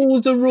excuse.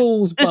 Rules are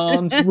rules,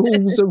 Barnes.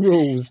 Rules are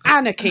rules.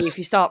 Anarchy if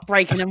you start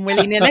breaking them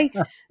willy-nilly.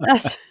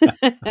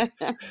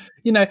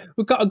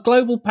 We've got a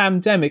global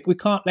pandemic. We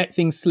can't let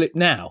things slip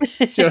now.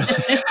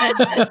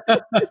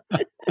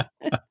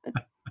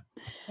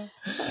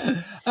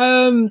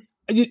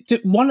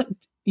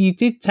 You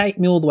did take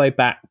me all the way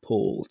back,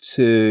 Paul,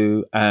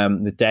 to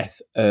the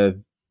death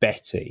of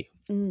Betty.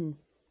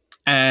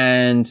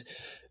 And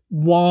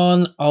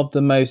one of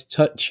the most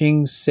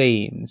touching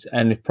scenes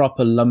and a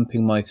proper lump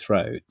in my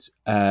throat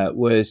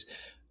was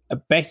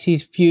at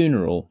Betty's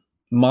funeral.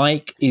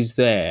 Mike is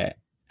there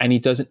and he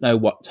doesn't know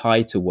what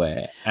tie to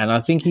wear. And I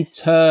think he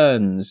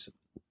turns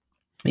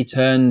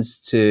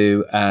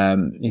to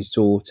his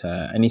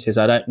daughter and he says,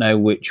 I don't know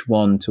which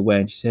one to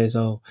wear. And she says,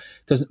 oh,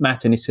 it doesn't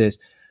matter. And he says,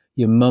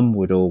 your mum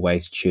would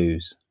always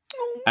choose.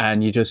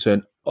 And you just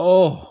went,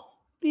 oh.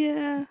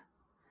 Yeah.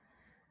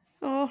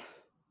 Oh.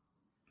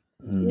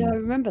 Yeah, I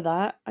remember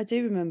that. I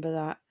do remember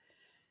that.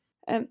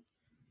 When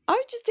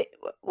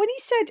he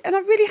said, and I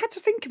really had to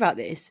think about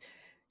this,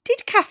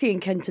 did Kathy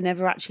and Kenton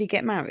ever actually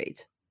get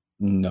married?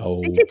 No.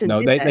 They didn't,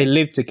 no, did they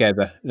lived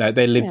together. No,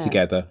 they lived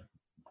together.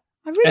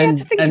 I really had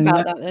to think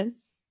about that then.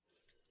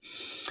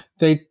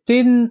 They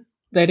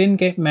didn't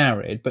get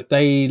married, but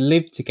they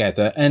lived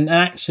together. And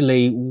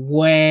actually,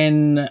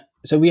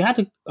 so we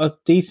had a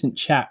decent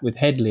chat with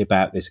Headley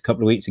about this a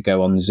couple of weeks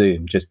ago on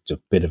Zoom. Just a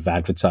bit of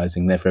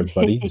advertising there for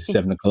everybody.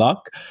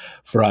 7:00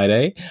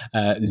 Friday,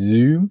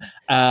 Zoom.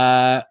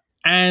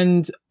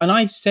 And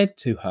I said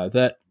to her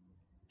that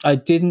I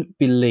didn't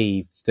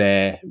believe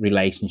their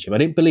relationship. I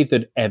didn't believe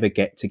they'd ever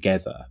get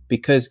together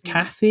because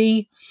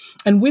Kathy,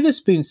 and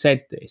Witherspoon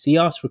said this. He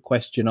asked her a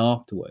question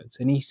afterwards,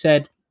 and he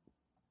said,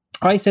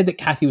 I said that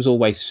Kathy was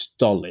always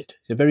stolid,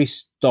 a very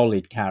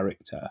stolid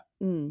character.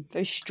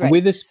 Very straight.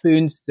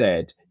 Witherspoon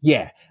said,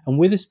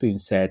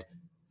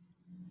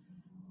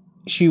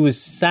 she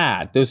was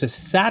sad. There was a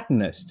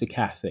sadness to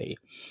Kathy.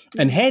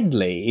 And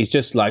Headley is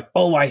just like,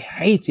 oh, I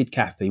hated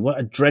Kathy. What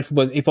a dreadful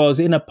person. If I was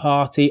in a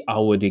party, I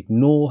would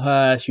ignore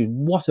her.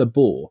 What a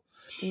bore.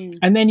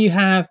 And then you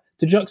have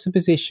the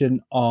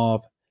juxtaposition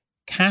of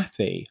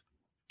Kathy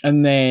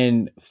and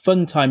then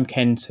Funtime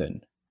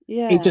Kenton.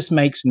 Yeah. It just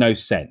makes no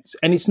sense.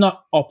 And it's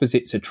not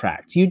opposites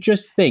attract. You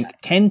just think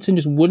Kenton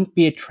just wouldn't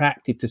be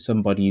attracted to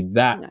somebody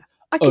that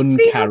I can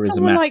see how uncharismatic.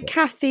 someone like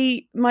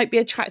Kathy might be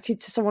attracted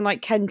to someone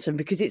like Kenton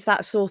because it's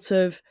that sort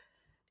of,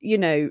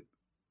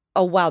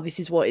 oh, wow, this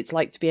is what it's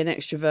like to be an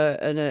extrovert.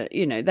 And,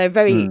 they're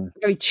very,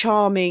 very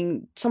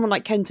charming. Someone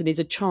like Kenton is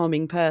a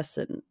charming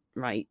person,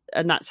 right?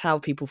 And that's how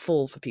people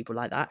fall for people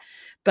like that.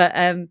 But,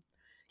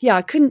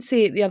 I couldn't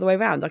see it the other way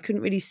around. I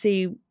couldn't really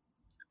see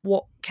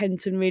what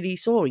Kenton really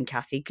saw in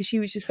Kathy because she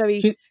was just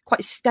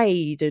quite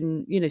staid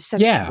and,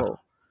 sensible. Yeah.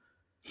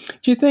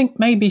 Do you think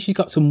maybe she's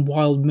got some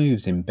wild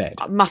moves in bed?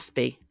 Must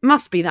be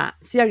that.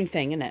 It's the only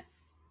thing, isn't it?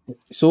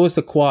 It's always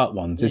the quiet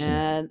ones, isn't it?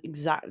 Yeah,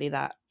 exactly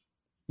that.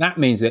 That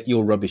means that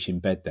you're rubbish in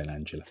bed then,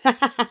 Angela.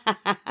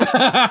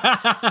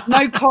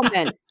 No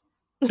comment.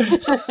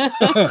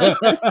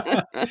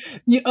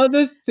 The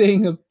other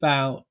thing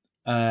about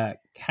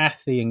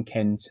Kathy and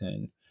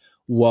Kenton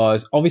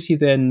was obviously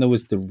then there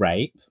was the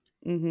rape.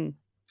 Mm-hmm.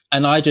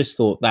 And I just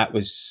thought that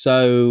was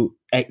so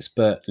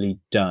expertly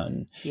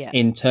done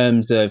in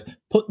terms of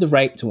put the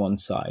rape to one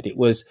side. It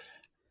was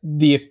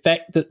the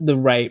effect that the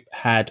rape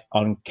had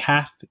on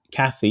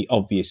Kathy,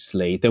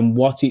 obviously, then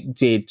what it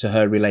did to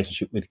her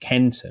relationship with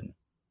Kenton.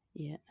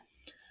 Yeah.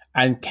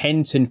 And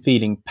Kenton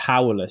feeling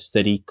powerless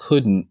that he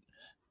couldn't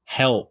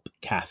help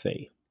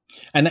Kathy.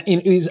 And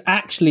it was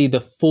actually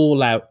the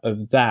fallout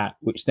of that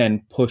which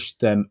then pushed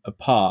them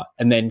apart.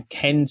 And then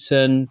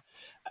Kenton...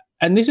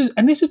 And this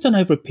was done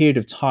over a period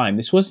of time.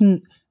 This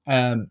wasn't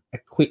a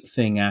quick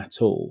thing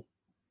at all.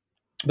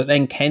 But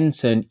then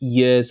Kenton,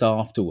 years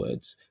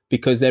afterwards,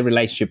 because their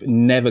relationship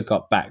never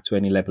got back to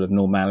any level of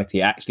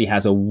normality, actually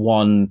has a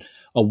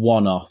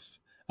one-off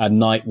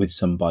night with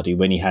somebody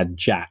when he had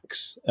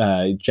Jack's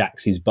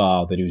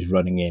bar that he was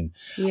running in.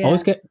 Yeah. I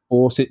always get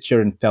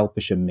Dorsetshire and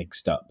Felpershire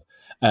mixed up.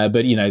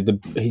 But,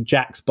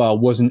 Jack's bar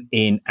wasn't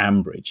in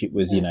Ambridge. It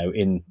was,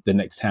 in the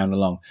next town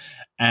along.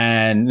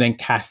 And then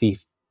Kathy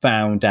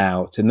found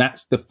out, and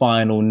that's the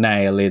final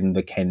nail in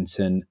the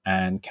Kenton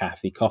and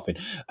Kathy coffin.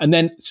 And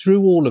then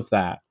through all of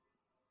that,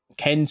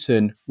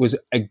 Kenton was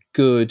it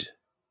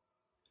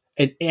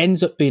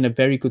ends up being a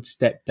very good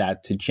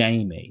stepdad to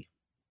Jamie.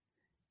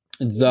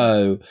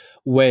 Though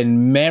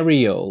when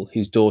Meriel,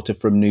 his daughter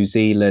from New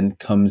Zealand,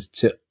 comes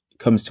to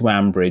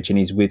Ambridge and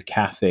he's with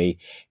Kathy,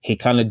 he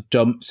kind of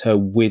dumps her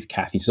with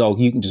Kathy. So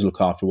you can just look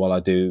after her while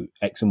I do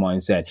X and Y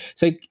and Z.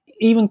 So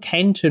even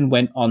Kenton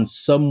went on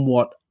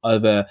somewhat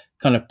of a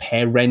kind of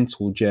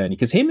parental journey,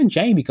 because him and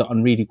Jamie got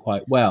on really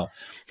quite well.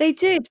 They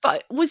did,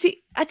 but was it?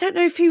 I don't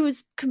know if he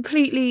was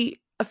completely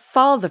a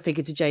father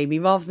figure to Jamie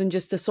rather than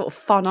just a sort of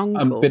fun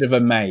uncle. A bit of a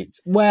mate.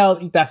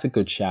 Well, that's a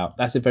good shout.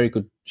 That's a very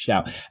good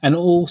shout. And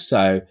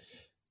also,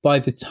 by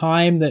the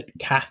time that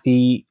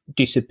Kathy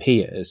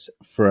disappears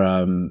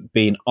from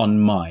being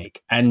on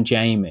mic and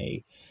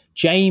Jamie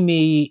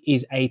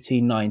is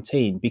 18,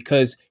 19,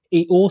 because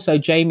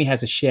Jamie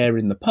has a share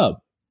in the pub,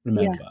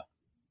 remember? Yeah.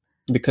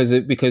 Because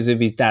of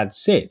his dad,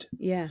 Sid.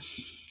 Yeah.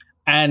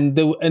 And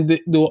they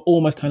were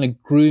almost kind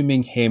of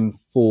grooming him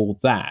for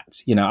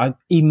that.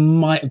 He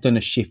might have done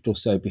a shift or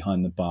so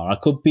behind the bar. I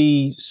could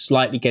be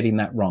slightly getting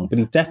that wrong, but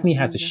he definitely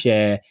has a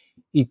share.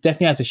 He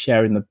definitely has a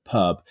share in the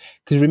pub,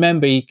 because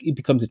remember, he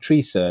becomes a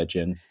tree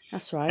surgeon.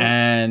 That's right.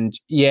 And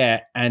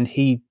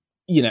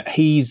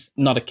he's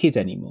not a kid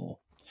anymore.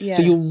 Yeah.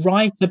 So you're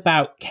right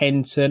about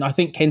Kenton. I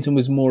think Kenton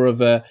was more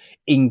of a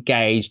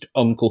engaged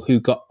uncle who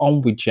got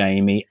on with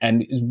Jamie,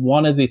 and is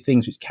one of the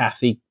things which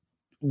Kathy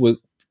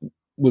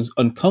was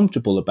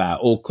uncomfortable about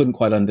or couldn't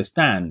quite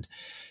understand.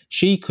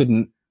 She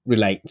couldn't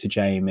relate to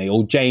Jamie,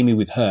 or Jamie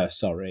with her,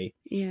 sorry.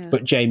 Yeah.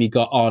 But Jamie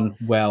got on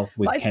well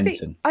with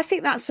Kenton. I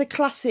think that's a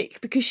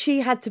classic, because she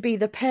had to be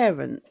the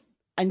parent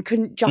and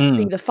couldn't just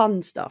be the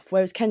fun stuff,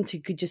 whereas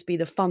Kenton could just be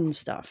the fun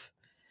stuff.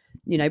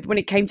 But when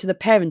it came to the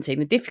parenting,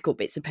 the difficult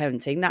bits of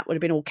parenting, that would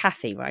have been all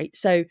Kathy, right?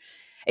 So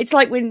it's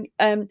like when,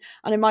 I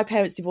know my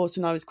parents divorced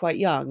when I was quite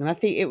young, and I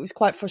think it was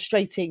quite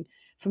frustrating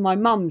for my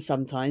mum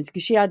sometimes,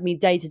 because she had me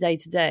day to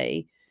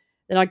day.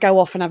 Then I'd go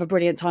off and have a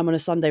brilliant time on a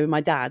Sunday with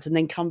my dad, and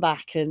then come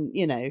back and,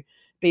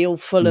 be all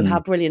full of how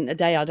brilliant a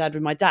day I'd had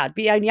with my dad.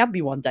 But he only had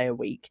me one day a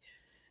week.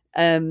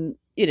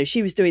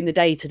 She was doing the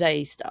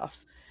day-to-day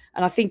stuff.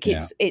 And I think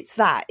it's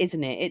that,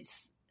 isn't it?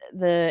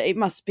 It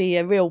must be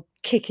a real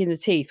kick in the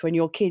teeth when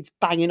your kid's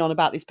banging on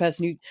about this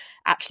person who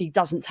actually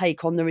doesn't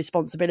take on the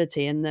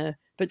responsibility,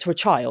 but to a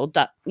child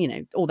that,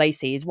 all they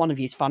see is one of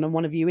you is fun and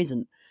one of you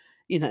isn't,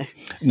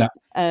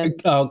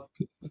 No,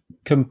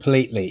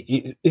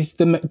 completely. It's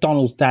the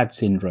McDonald's dad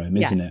syndrome,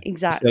 isn't it?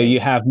 Exactly. So you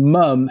have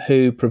mum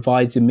who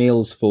provides the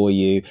meals for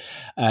you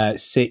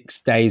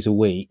 6 days a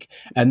week,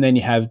 and then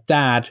you have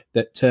dad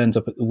that turns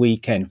up at the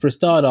weekend. For a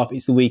start off,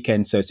 it's the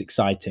weekend, so it's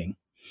exciting.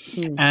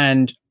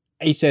 And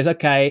he says,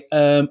 okay,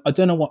 I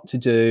don't know what to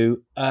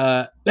do.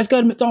 Let's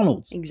go to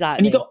McDonald's. Exactly.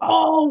 And you go,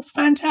 oh,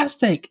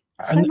 fantastic.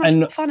 So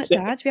much fun at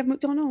Dad's. We have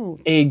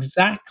McDonald's.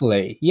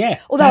 Exactly.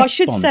 Yeah. Although I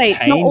should say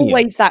it's not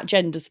always that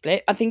gender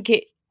split. I think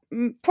it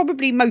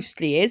probably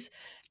mostly is,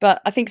 but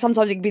I think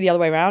sometimes it can be the other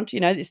way around.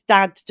 It's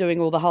dad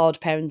doing all the hard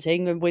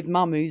parenting, and with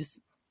mum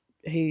who's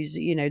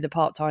the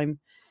part-time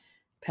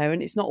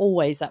parent. It's not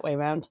always that way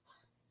around.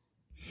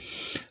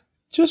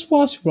 Just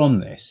whilst we're on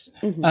this,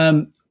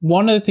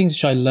 one of the things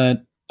which I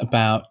learned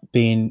about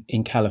being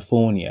in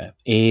California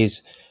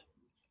is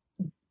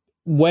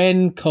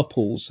when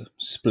couples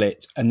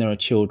split and there are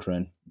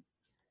children,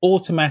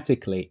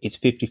 automatically it's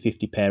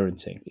 50-50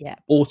 parenting. Yeah.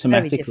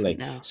 Automatically.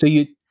 So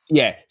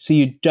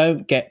you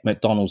don't get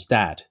McDonald's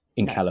dad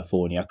in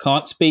California. I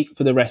can't speak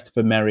for the rest of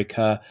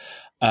America,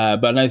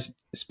 but I know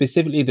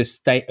specifically the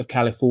state of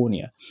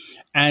California.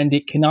 And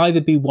it can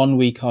either be 1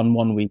 week on,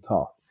 1 week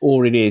off,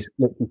 or it is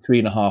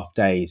 3.5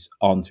 days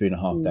on,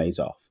 3.5 days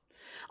off.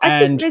 I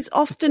think there's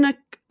often a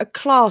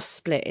class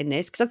split in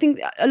this, because I think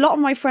a lot of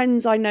my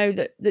friends I know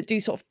that do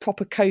sort of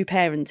proper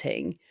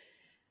co-parenting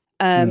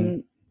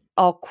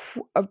are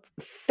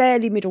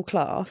fairly middle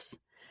class,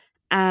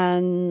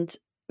 and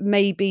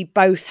maybe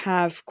both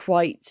have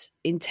quite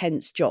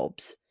intense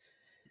jobs.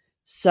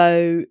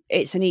 So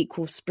it's an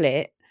equal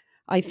split.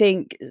 I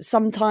think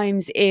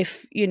sometimes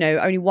if,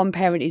 only one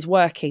parent is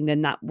working,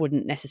 then that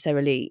wouldn't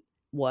necessarily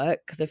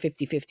work, the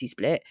 50-50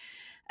 split.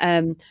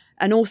 And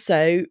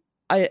also,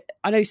 I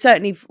know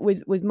certainly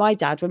with my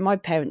dad, when my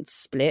parents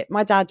split,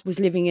 my dad was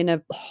living in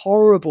a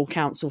horrible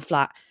council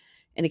flat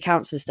in a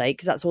council estate,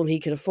 because that's all he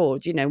could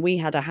afford. We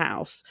had a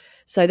house.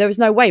 So there was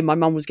no way my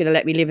mum was going to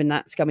let me live in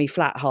that scummy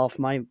flat half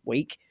my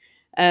week.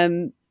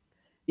 So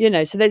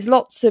there's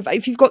lots of,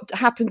 if you've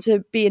happen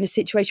to be in a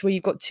situation where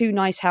you've got two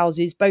nice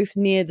houses, both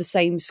near the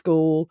same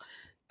school,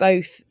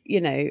 both,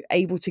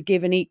 able to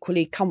give an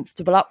equally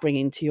comfortable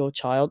upbringing to your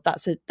child,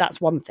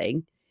 that's one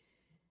thing.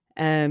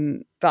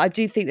 But I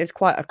do think there's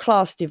quite a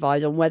class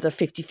divide on whether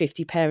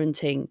 50-50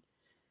 parenting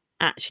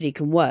actually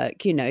can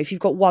work. If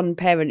you've got one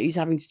parent who's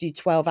having to do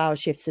 12-hour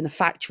shifts in a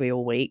factory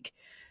all week,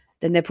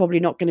 then they're probably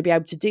not going to be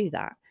able to do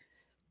that.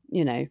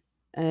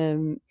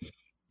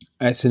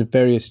 It's a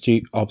very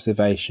astute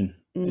observation.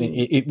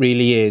 It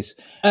really is.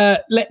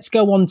 Let's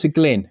go on to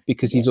Glyn,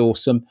 because he's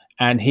awesome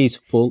and he's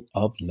full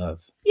of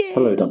love. Yay.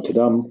 Hello, Dr.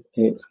 Dum.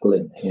 It's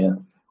Glyn here.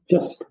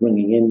 Just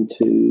ringing in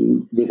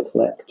to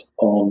reflect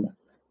on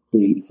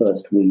the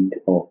first week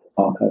of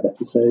archive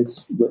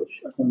episodes,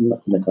 which I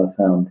must admit I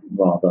found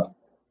rather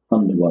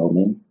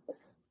underwhelming.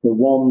 The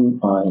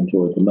one I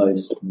enjoyed the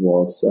most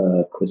was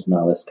Chris and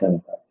Alice coming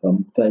back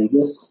from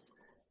Vegas.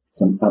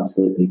 Some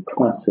absolutely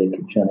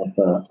classic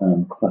Jennifer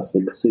and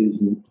classic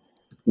Susan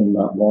in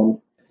that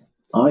one.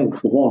 I,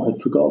 for one,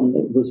 had forgotten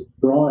it was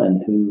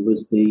Brian who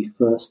was the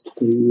first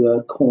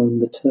to coin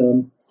the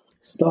term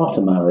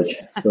starter marriage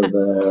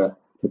for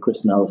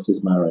Chris and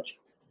Alice's marriage.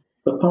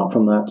 But apart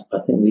from that, I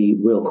think the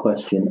real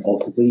question of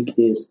the week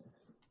is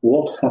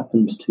what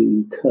happened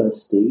to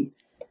Kirsty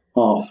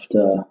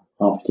after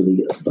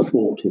the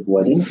abortive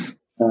wedding?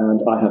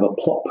 And I have a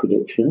plot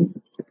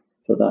prediction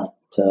for that,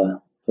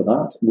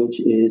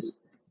 which is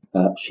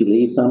she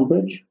leaves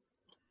Ambridge,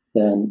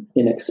 then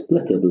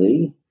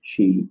inexplicably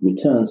she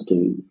returns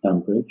to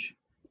Ambridge.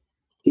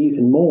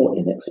 Even more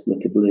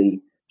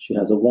inexplicably, she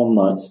has a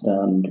one-night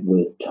stand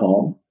with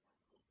Tom.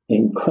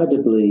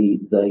 Incredibly,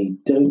 they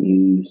don't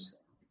use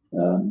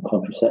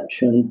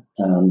contraception,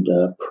 and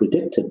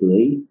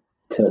predictably,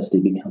 Kirsty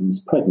becomes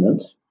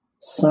pregnant.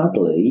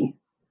 Sadly,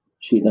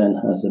 she then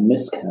has a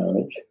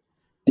miscarriage.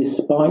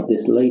 Despite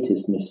this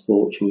latest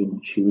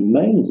misfortune, she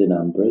remains in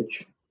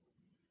Ambridge,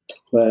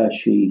 where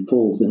she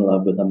falls in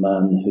love with a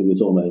man who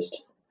is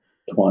almost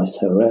twice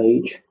her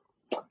age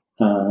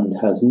and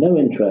has no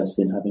interest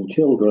in having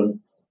children,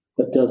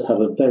 but does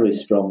have a very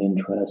strong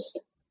interest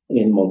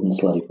in modern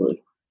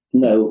slavery.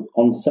 No,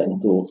 on second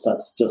thoughts,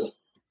 that's just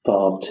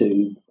far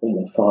too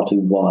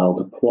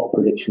wild a plot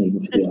prediction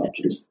even for the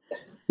Archers.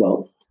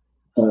 Well,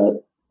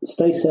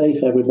 stay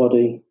safe,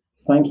 everybody.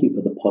 Thank you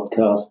for the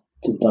podcast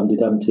to the Dum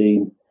Dum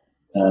team,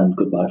 and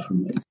goodbye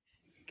from me.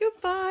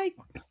 Goodbye.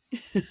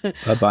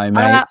 Bye-bye,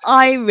 mate.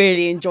 I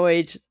really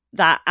enjoyed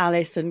that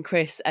Alice and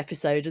Chris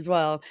episode as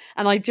well,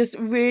 and I just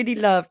really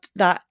loved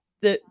that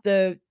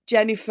the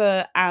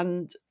Jennifer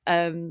and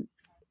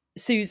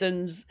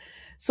Susan's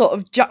sort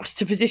of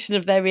juxtaposition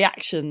of their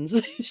reactions.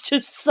 It's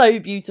just so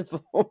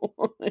beautiful.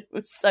 It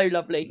was so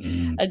lovely.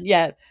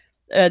 And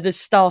the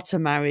starter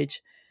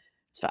marriage,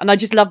 and I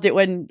just loved it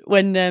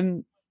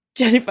when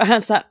Jennifer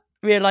has that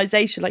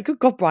realization, like, good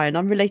God, Brian,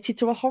 I'm related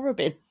to a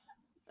Horrobin.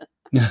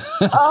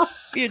 Oh,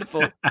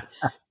 beautiful.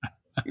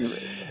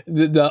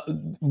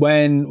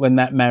 When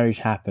that marriage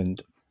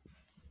happened,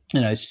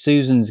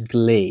 Susan's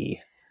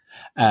glee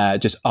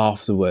just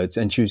afterwards,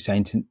 and she was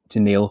saying to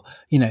Neil,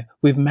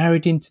 we've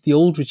married into the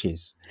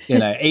Aldridges.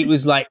 It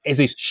was like as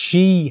if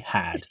she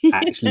had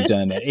actually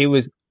done it. It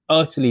was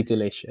utterly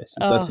delicious.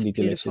 It's utterly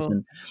delicious.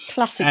 And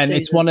classic and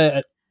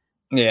Susan.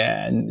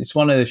 It's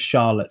one of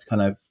Charlotte's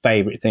kind of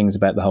favourite things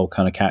about the whole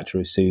kind of character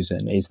of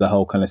Susan is the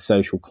whole kind of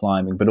social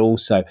climbing, but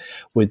also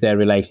with their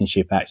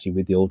relationship actually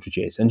with the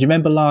Aldridges. And do you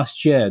remember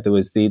last year there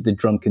was the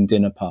drunken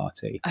dinner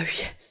party? Oh,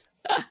 yes.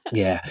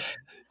 Yeah.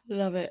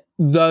 Love it.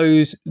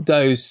 Those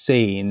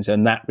scenes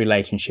and that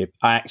relationship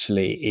I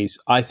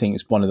think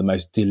is one of the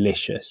most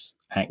delicious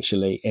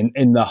actually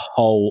in the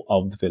whole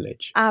of the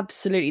village.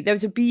 Absolutely. There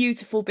was a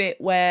beautiful bit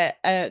where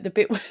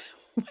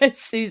where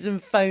Susan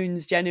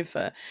phones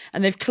Jennifer,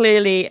 and they've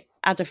clearly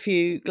had a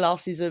few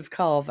glasses of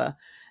Carver,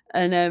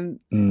 and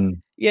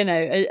and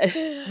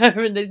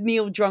there's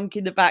Neil drunk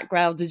in the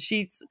background, and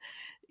she's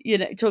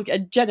talking,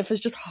 and Jennifer's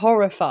just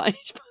horrified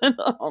by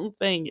the whole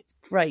thing. It's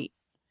great.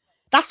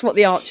 That's what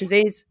the Archers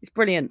is. It's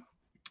brilliant.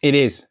 It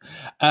is.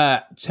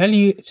 Tell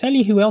you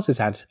who else has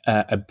had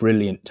a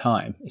brilliant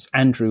time. It's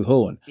Andrew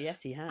Horn.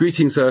 Yes, he has.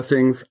 Greetings,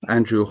 Earthlings.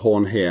 Andrew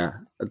Horn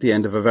here at the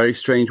end of a very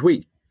strange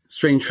week.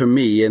 Strange for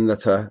me in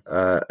that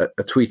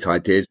a tweet I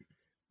did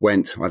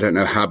went, I don't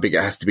know how big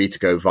it has to be to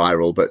go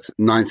viral, but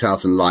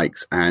 9,000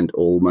 likes and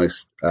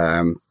almost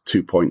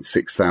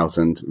 2.6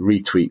 thousand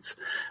retweets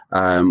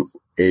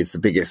is the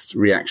biggest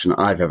reaction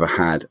I've ever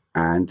had.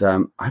 And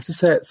I have to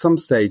say at some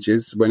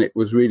stages when it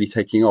was really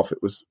taking off,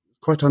 it was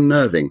quite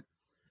unnerving.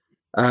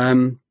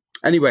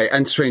 Anyway,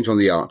 and strange on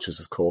the Archers,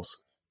 of course.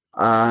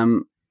 I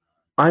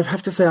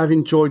have to say I've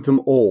enjoyed them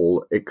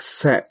all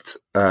except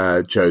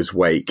Joe's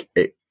Wake.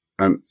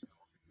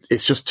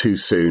 It's just too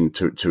soon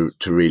to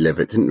relive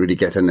it. Didn't really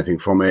get anything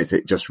from it.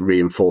 It just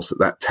reinforced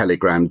that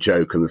telegram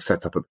joke and the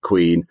setup of the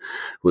Queen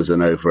was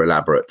an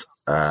over-elaborate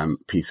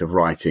piece of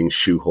writing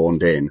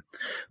shoehorned in.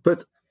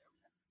 But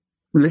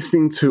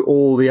listening to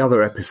all the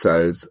other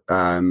episodes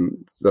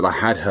that I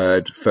had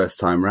heard first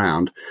time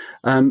round,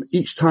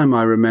 each time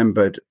I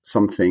remembered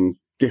something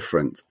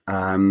different.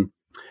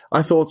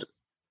 I thought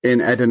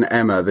in Ed and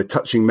Emma, the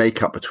touching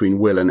makeup between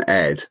Will and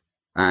Ed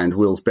and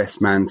Will's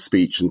best man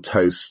speech and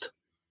toast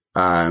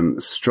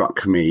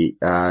struck me.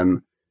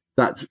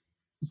 That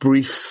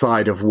brief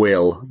side of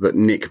Will that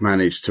Nick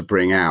managed to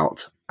bring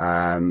out,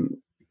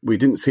 we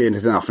didn't see it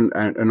enough,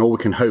 and all we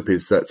can hope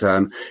is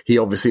that he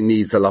obviously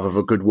needs the love of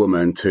a good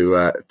woman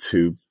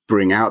to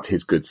bring out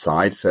his good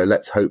side. So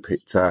let's hope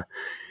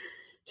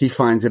he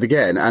finds it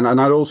again. And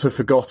I'd also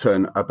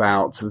forgotten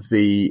about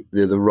the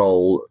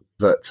role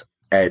that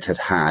Ed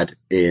had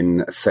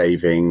in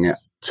saving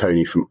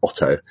Tony from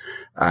Otto,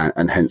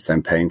 and hence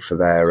them paying for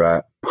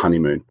their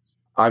honeymoon.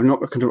 I'm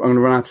going to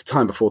run out of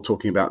time before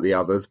talking about the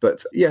others,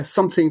 but yes,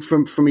 something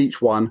from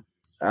each one.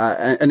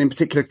 And in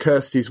particular,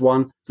 Kirsty's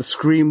one, the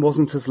scream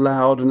wasn't as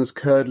loud and as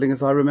curdling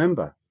as I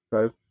remember.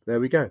 So there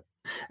we go.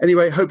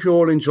 Anyway, hope you're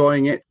all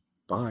enjoying it.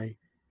 Bye.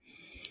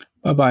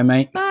 Bye-bye,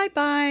 mate.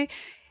 Bye-bye.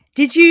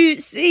 Did you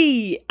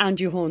see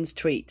Andrew Horn's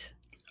tweet?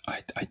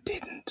 I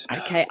didn't.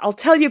 Okay, I'll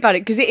tell you about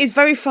it because it is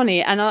very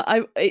funny, and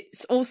I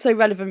it's also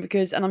relevant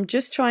because, and I'm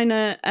just trying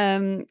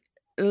to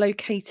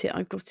locate it.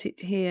 I've got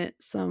it here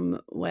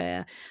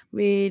somewhere.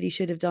 Really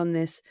should have done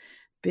this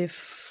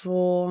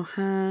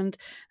beforehand.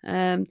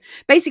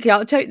 Basically,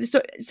 I'll tell you the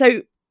story.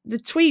 So the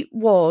tweet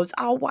was,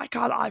 oh, why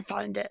can't I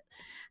find it?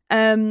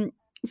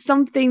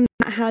 Something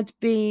that had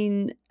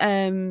been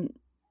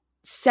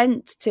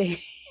sent to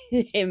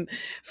him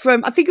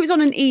from, I think it was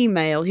on an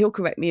email, he'll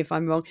correct me if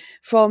I'm wrong,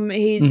 from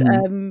his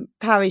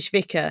parish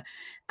vicar,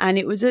 and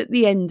it was at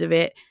the end of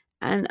it.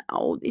 And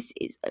this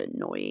is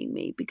annoying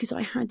me because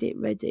I had it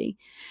ready.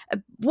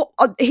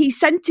 He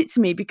sent it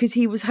to me because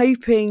he was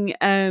hoping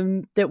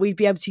that we'd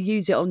be able to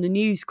use it on the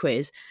news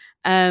quiz,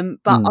 but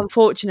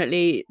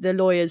unfortunately the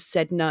lawyers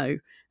said no,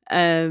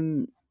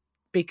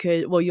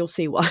 because, well, you'll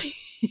see why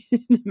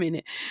in a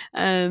minute.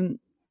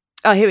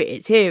 Here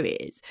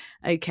it is.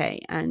 Okay,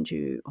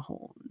 Andrew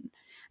Horn.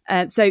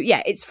 So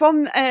yeah, it's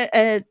from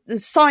the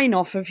sign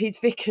off of his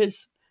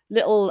vicar's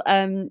little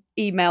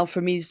email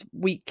from his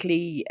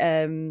weekly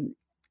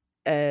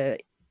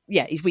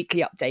his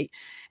weekly update.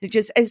 It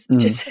just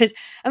says,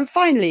 and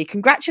finally,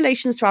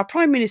 congratulations to our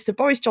Prime Minister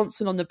Boris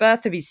Johnson on the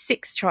birth of his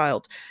 6th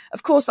child.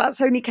 Of course,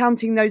 that's only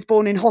counting those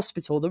born in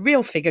hospital. The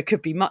real figure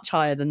could be much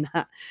higher than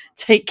that.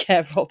 Take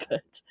care,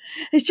 Robert.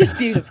 It's just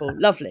beautiful.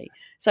 Lovely.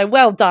 So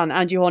well done,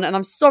 Andrew Horn. And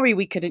I'm sorry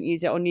we couldn't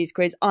use it on News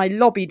Quiz. I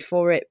lobbied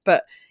for it,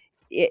 but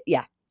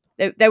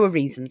there were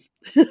reasons.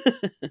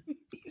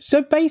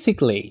 So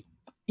basically,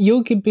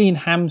 you're being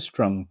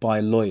hamstrung by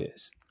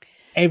lawyers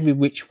every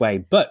which way,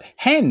 but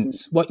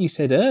hence what you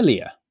said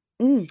earlier.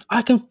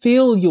 I can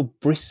feel your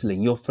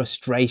bristling, your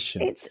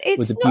frustration it's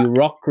with the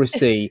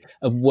bureaucracy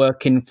of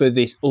working for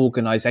this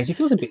organisation. It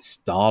feels a bit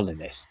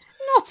Stalinist.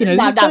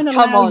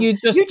 Come on. You're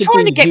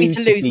trying to get me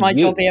to lose my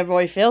job here,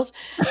 Royfield.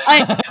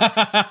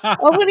 I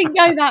wouldn't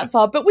go that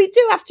far, but we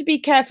do have to be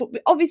careful.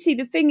 Obviously,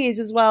 the thing is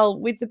as well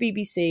with the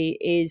BBC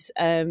is,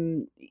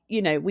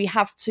 we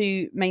have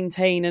to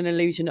maintain an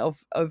illusion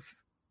of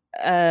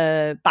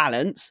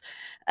balance.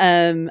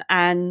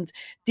 And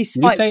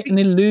despite, you say an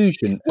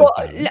illusion.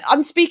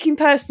 I'm speaking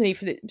personally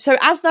for so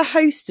as the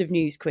host of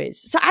News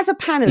Quiz, so as a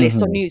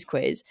panelist on News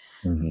Quiz,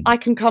 I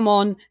can come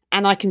on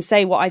and I can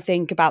say what I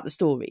think about the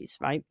stories,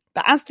 right?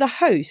 But as the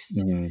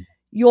host,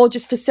 you're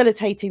just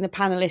facilitating the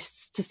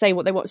panelists to say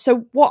what they want.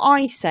 So what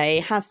I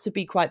say has to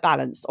be quite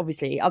balanced,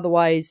 obviously.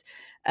 Otherwise,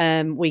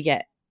 we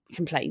get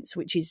complaints,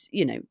 which is,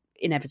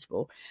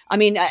 inevitable. I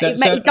mean,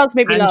 it does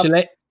make me laugh.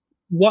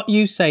 What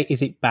you say,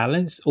 is it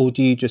balanced, or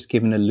do you just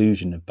give an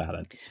illusion of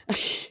balance?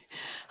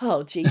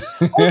 Oh, geez.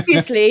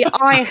 Obviously,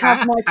 I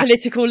have my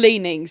political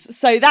leanings.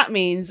 So that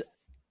means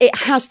it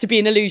has to be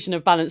an illusion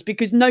of balance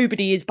because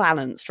nobody is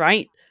balanced,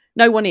 right?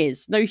 No one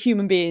is. No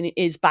human being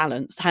is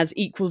balanced, has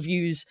equal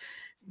views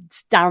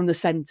down the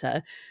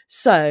centre.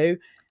 So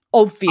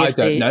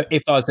obviously... I don't know.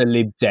 If I was a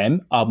Lib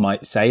Dem, I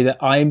might say that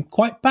I'm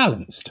quite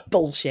balanced.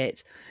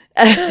 Bullshit.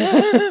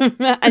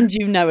 And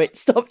you know it.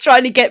 Stop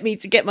trying to get me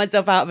to get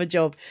myself out of a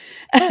job.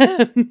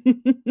 But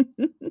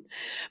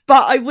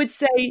I would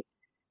say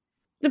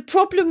the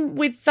problem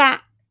with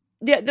that,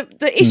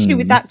 the issue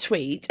with that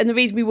tweet, and the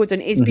reason we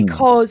wouldn't, is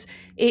because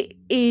it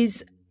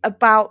is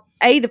about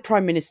the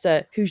Prime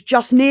Minister who's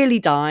just nearly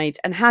died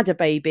and had a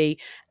baby,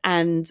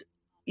 and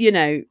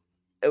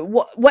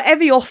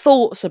whatever your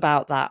thoughts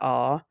about that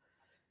are,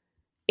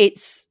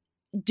 it's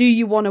do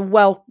you want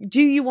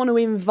to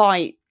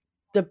invite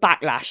the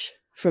backlash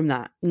from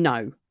that?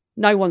 No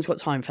one's got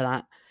time for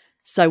that.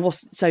 So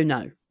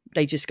no,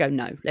 they just go,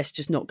 no, let's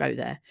just not go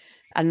there.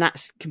 And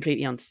that's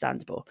completely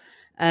understandable.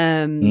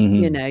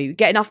 You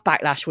get enough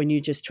backlash when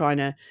you're just trying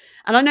to,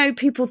 and I know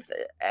people,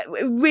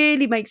 it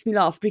really makes me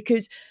laugh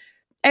because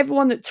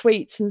everyone that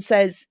tweets and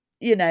says,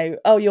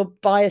 oh, you're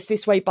biased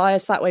this way,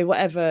 biased that way,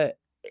 whatever,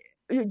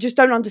 just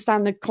don't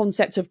understand the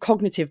concept of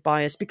cognitive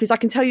bias. Because I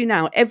can tell you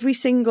now, every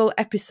single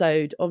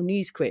episode of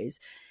News Quiz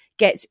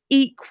gets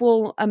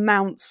equal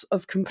amounts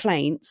of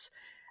complaints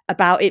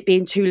about it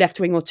being too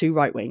left-wing or too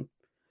right-wing.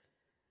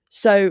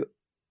 So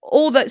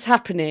all that's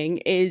happening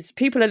is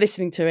people are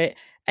listening to it,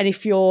 and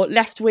if you're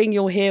left-wing,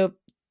 you'll hear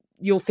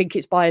you'll think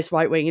it's biased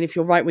right wing, and if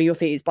you're right wing, you'll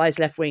think it's biased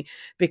left wing,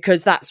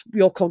 because that's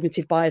your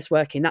cognitive bias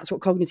working. That's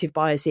what cognitive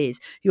bias is.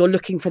 You're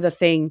looking for the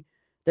thing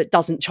that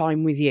doesn't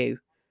chime with you,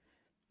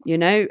 you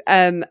know.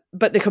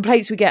 But the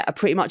complaints we get are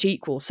pretty much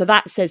equal. So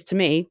that says to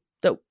me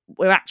that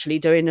we're actually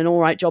doing an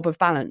all right job of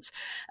balance.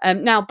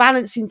 Now,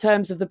 balance in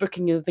terms of the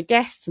booking of the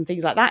guests and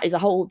things like that is a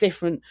whole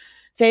different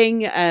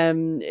thing,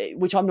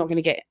 which I'm not going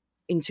to get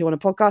into on a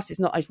podcast.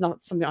 It's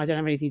not something I don't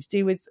have anything to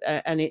do with,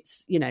 and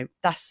it's, you know,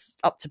 that's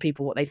up to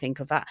people what they think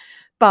of that.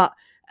 But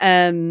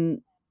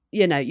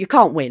you know, you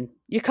can't win,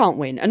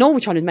 and all we're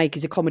trying to make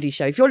is a comedy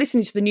show. If you're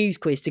listening to the news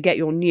quiz to get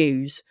your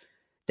news,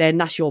 then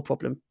that's your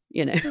problem,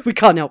 you know. We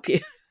can't help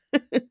you.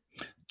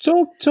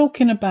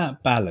 Talking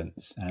about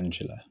balance,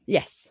 Angela.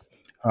 Yes.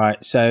 All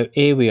right, so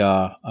here we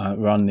are,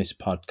 we're on this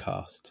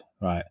podcast,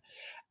 right?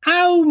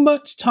 How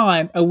much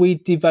time are we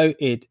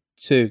devoted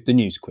to the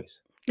news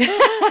quiz? You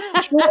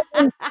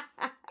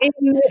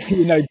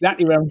know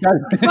exactly where I'm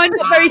going. It's not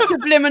very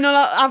subliminal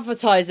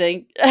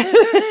advertising.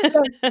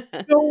 So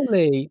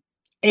surely,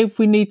 if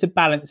we need to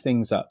balance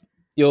things up,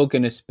 you're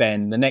going to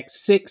spend the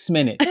next 6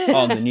 minutes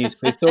on the news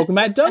quiz talking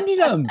about Dum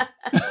Dum.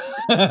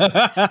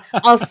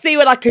 I'll see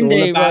what I can do.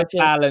 It's all about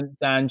balance,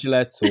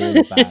 Angela. It's all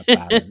about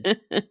balance.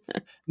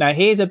 Now,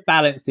 here's a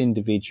balanced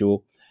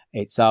individual.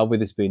 It's Al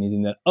Witherspoon. He's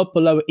in the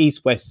upper, lower,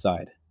 east, west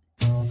side.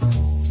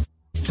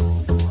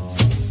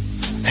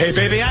 Hey,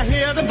 baby, I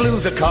hear the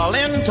blues are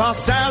calling.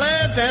 Tossed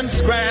salads and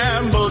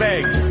scrambled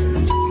eggs.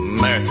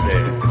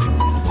 Mercy.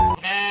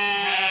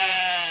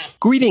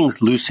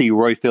 Greetings, Lucy,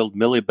 Royfield,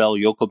 Millie Bell,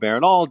 Yokel Bear,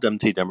 and all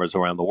Dumpty Dummers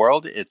around the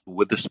world. It's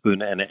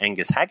Witherspoon and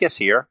Angus Haggis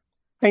here.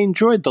 I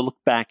enjoyed the look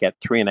back at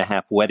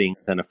 3.5 weddings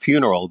and a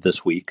funeral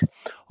this week,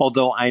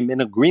 although I'm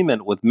in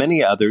agreement with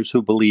many others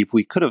who believe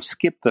we could have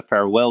skipped the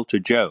farewell to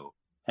Joe,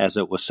 as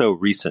it was so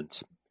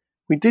recent.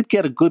 We did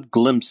get a good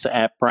glimpse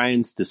at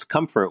Brian's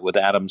discomfort with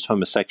Adam's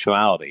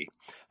homosexuality.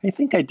 I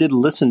think I did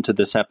listen to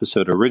this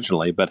episode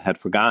originally, but had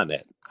forgotten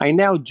it. I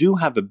now do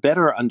have a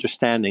better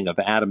understanding of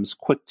Adam's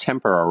quick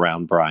temper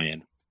around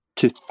Brian.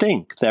 To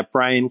think that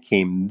Brian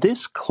came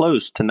this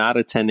close to not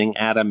attending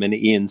Adam and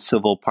Ian's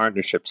civil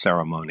partnership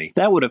ceremony,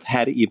 that would have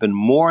had even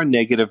more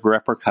negative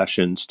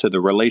repercussions to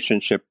the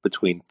relationship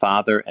between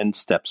father and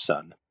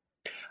stepson.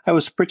 I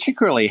was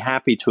particularly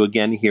happy to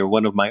again hear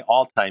one of my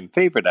all-time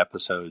favorite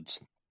episodes,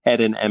 Ed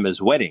and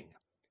Emma's wedding.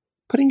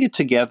 Putting it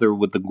together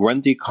with the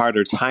Grundy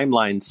Carter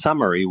timeline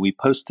summary we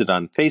posted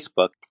on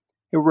Facebook,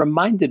 it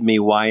reminded me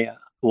why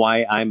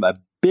I'm a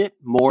bit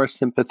more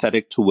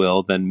sympathetic to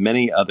Will than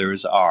many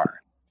others are.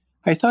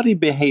 I thought he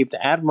behaved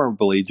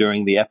admirably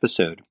during the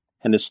episode,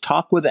 and his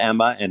talk with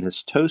Emma and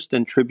his toast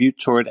and tribute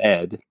toward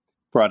Ed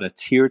brought a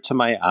tear to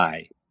my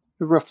eye.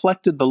 It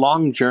reflected the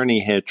long journey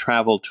he had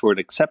traveled toward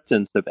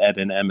acceptance of Ed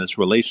and Emma's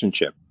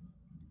relationship.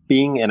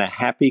 Being in a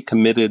happy,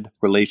 committed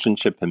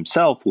relationship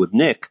himself with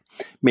Nick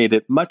made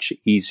it much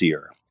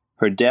easier.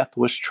 Her death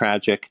was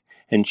tragic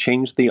and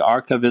changed the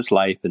arc of his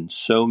life in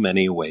so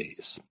many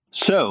ways.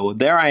 So,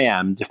 there I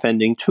am,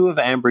 defending two of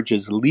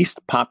Ambridge's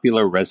least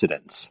popular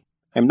residents.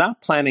 I'm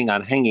not planning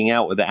on hanging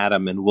out with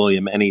Adam and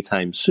William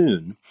anytime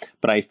soon,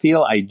 but I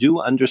feel I do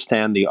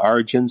understand the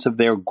origins of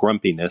their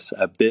grumpiness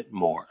a bit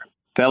more.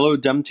 Fellow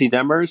Dumpty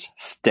Dummers,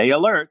 stay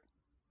alert.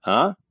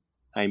 Huh?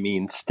 I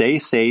mean, stay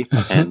safe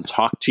and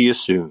talk to you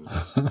soon.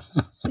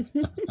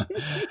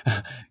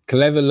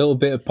 Clever little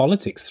bit of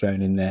politics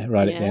thrown in there,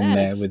 right at the end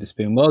there with the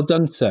spoon. Well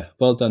done, sir.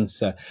 Well done,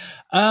 sir.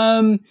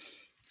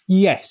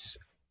 Yes.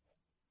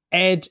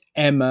 Ed,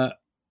 Emma,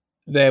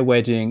 their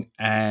wedding,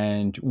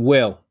 and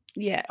Will.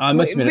 Yeah. I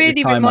must admit, it really at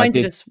the time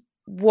reminded us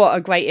what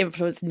a great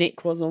influence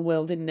Nick was on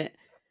Will, didn't it?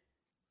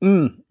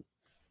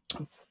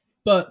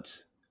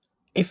 But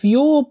if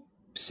your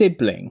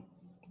sibling,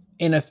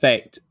 in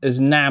effect,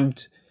 has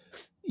nabbed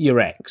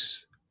your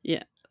ex,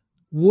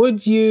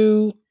 would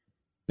you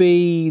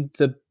be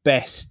the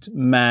best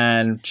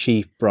man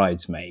chief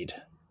bridesmaid?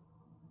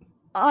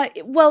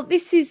 Well,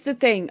 this is the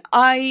thing.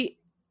 I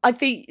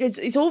think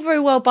it's all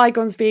very well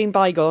bygones being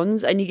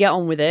bygones and you get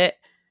on with it,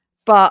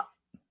 but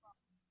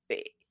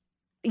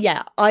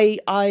yeah,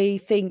 I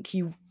think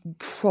you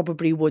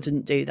probably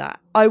wouldn't do that.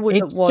 I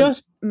wouldn't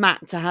want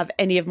Matt to have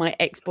any of my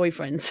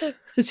ex-boyfriends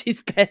as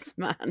his best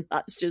man.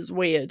 That's just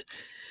weird.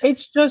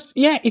 It's just,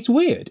 it's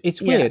weird.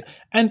 It's weird.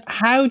 And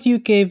how do you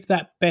give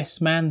that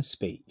best man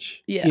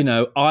speech? Yeah. You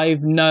know,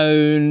 I've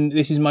known,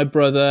 this is my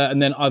brother,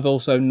 and then I've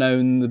also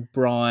known the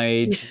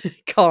bride.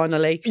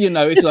 Carnally. You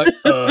know, it's like,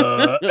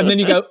 and then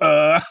you go,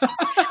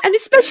 And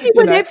especially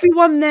when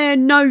everyone there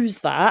knows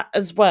that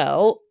as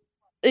well.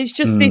 It's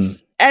just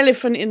this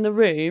elephant in the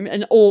room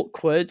and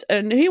awkward.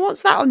 And who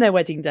wants that on their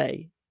wedding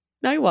day?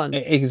 No one.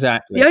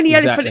 Exactly. The only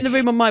elephant in the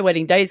room on my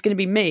wedding day is going to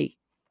be me.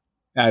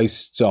 Oh,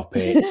 stop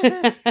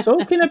it.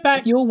 Talking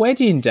about your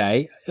wedding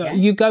day,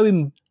 you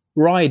going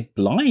bride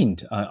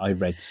blind, I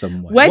read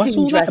somewhere.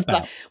 Wedding dress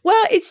blind.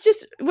 Well, it's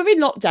just, we're in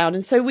lockdown.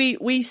 And so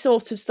we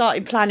sort of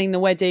started planning the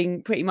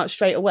wedding pretty much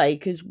straight away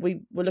because we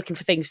were looking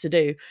for things to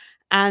do.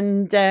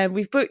 And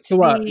we've booked. So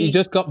what? You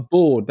just got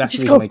bored. That's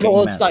just got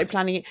bored. Started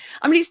planning it.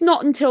 I mean, it's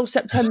not until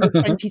September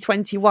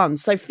 2021.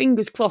 So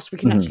fingers crossed we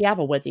can actually have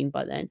a wedding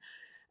by then.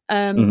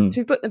 So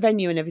we've booked the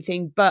venue and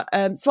everything. But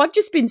so I've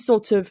just been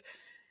sort of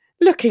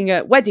looking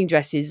at wedding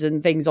dresses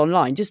and things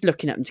online, just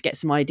looking at them to get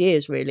some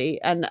ideas,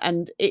 really.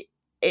 And it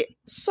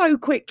so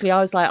quickly,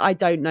 I was like, I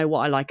don't know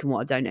what I like and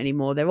what I don't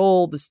anymore. They're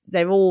all just.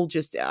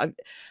 I've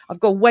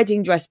got a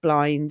wedding dress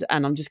blind,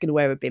 and I'm just going to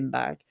wear a bin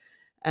bag.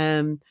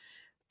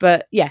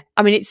 But yeah,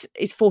 I mean,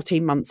 it's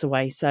 14 months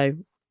away, so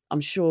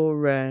I'm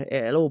sure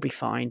it'll all be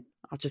fine.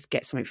 I'll just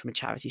get something from a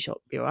charity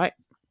shop. Be all right.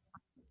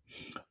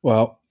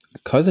 Well, a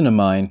cousin of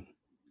mine,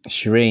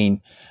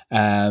 Shireen,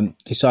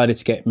 decided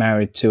to get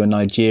married to a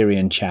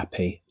Nigerian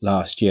chappie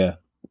last year.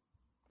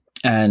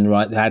 And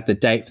they had the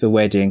date for the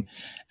wedding,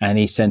 and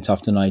he sent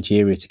off to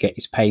Nigeria to get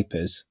his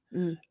papers.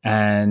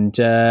 And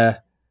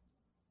there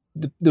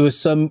was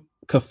some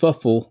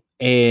kerfuffle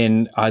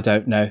in, I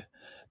don't know,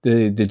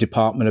 the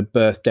Department of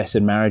Birth, Deaths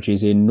and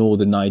Marriages in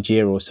northern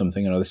Nigeria or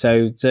something or other.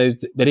 So they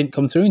didn't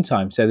come through in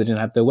time, so they didn't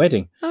have their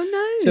wedding. Oh,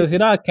 no. So they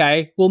said,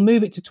 okay, we'll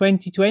move it to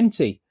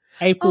 2020,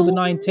 April the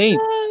 19th.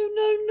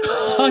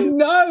 No. I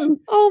know.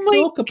 Oh, my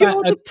Talk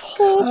about God, the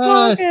poor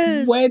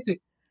buggers. wedding.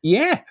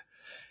 Yeah.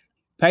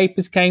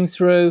 Papers came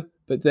through,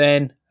 but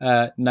then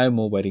no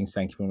more weddings,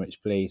 thank you very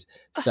much, please.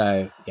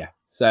 So, yeah.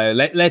 So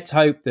let's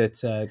hope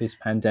that this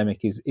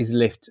pandemic is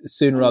lifted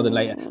sooner rather than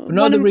later. For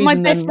no other reason my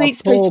than best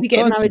mate's poor supposed to be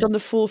getting cousin. married on the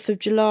 4th of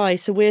July,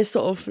 so we're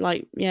sort of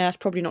like, yeah, it's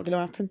probably not going to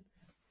happen.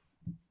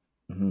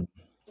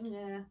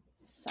 Yeah,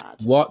 sad.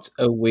 What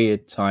a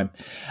weird time.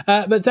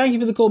 But thank you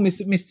for the call,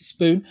 Mr.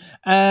 Spoon.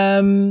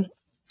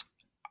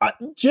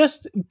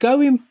 Just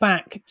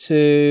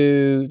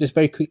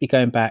very quickly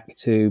going back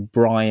to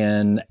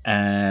Brian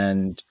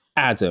and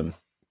Adam.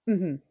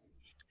 Mm-hmm.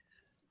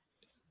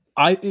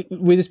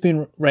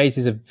 Witherspoon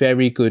raises a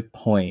very good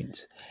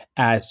point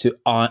as to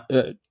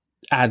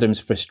Adam's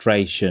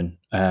frustration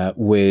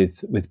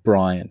with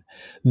Brian,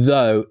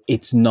 though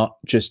it's not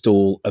just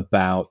all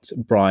about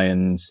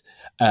Brian's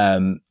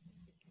homophobia,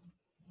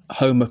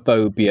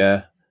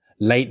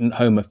 latent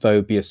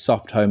homophobia,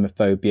 soft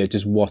homophobia,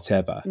 just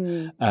whatever.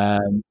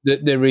 That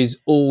there is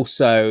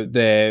also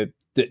their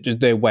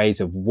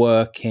ways of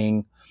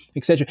working,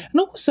 etc.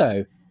 And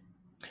also,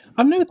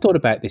 I've never thought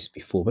about this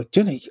before, but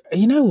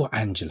you know what,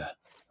 Angela?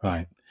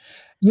 Right,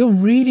 you're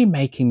really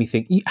making me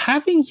think.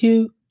 Having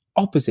you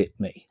opposite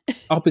me in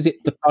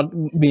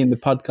the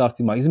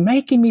podcasting mic is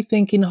making me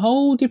think in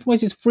whole different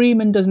ways. As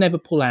Freeman does never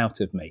pull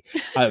out of me.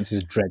 This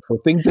is a dreadful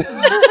thing to.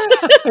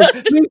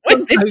 Where's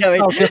this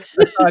going? I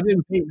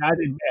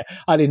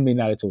didn't mean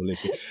that at all,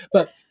 Lizzie.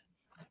 But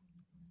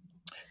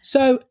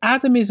so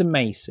Adam is a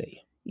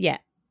Macy. Yeah.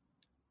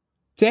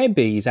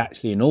 Debbie is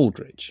actually an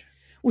Aldridge.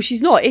 Well,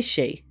 she's not, is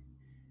she?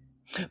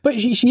 But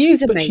she She's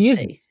is, a but Macy. she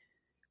isn't.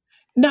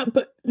 No,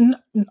 but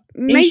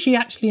Macy, is she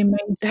actually a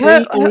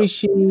Macy, or is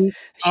she?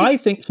 I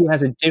think she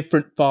has a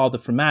different father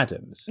from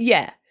Adam's.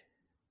 Yeah.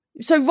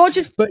 So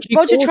Roger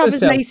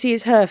Travers Macy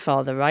is her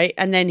father, right?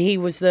 And then he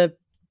was the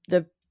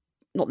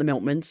not the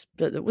Milkmans,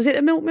 but was it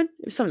the Milkman?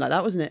 It was something like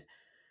that, wasn't it?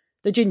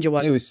 The ginger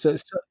one. It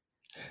was.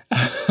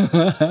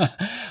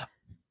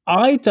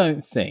 I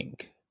don't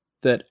think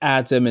that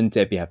Adam and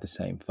Debbie have the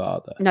same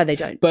father. No, they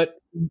don't. But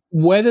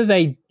whether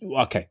they...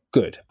 Okay,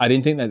 good. I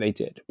didn't think that they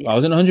did. Yeah. I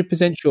wasn't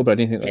 100% sure, but I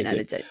didn't think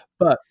they did.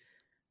 But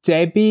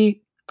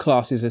Debbie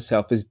classes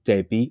herself as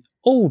Debbie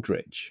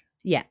Aldridge.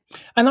 Yeah.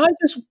 And I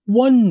just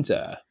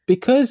wonder,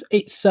 because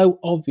it's so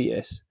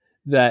obvious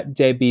that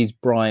Debbie's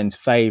Brian's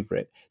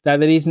favourite, that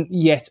there isn't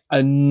yet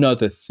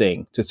another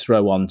thing to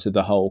throw onto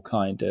the whole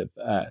kind of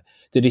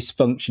the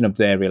dysfunction of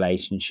their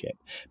relationship,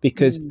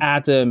 because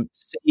Adam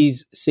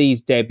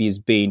sees Debbie as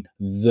being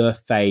the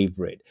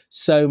favourite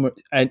so much,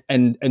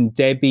 and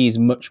Debbie is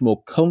much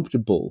more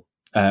comfortable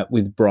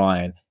with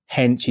Brian.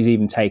 Hence, she's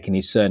even taken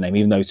his surname,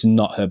 even though it's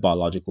not her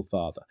biological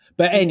father.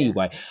 But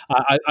anyway,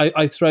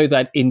 I throw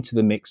that into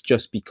the mix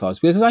just because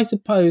I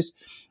suppose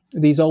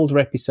these older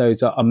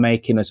episodes are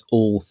making us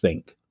all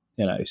think.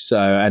 So,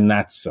 and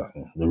that's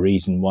the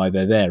reason why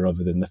they're there,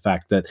 other than the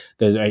fact that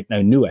there ain't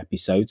no new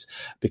episodes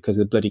because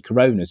of the bloody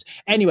coronas.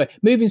 Anyway,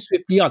 moving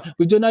swiftly on.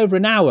 We've done over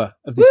an hour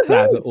of this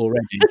blather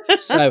already.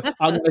 So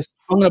I'm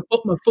going to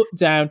put my foot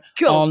down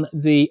on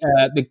the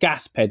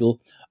gas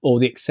pedal or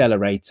the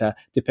accelerator,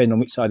 depending on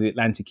which side of the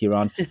Atlantic you're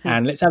on.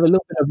 And let's have a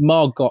look at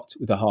Margot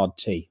with a hard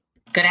T.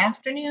 Good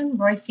afternoon,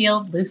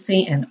 Royfield,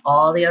 Lucy, and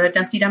all the other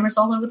Dumpty Dummers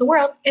all over the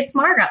world. It's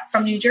Margot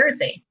from New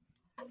Jersey.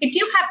 I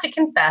do have to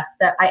confess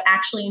that I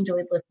actually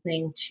enjoyed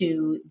listening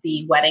to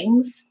the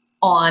weddings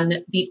on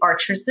the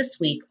Archers this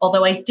week,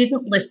 although I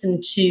didn't listen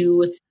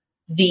to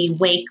the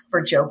wake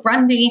for Joe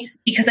Grundy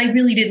because I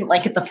really didn't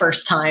like it the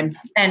first time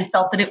and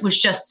felt that it was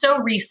just so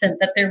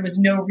recent that there was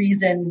no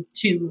reason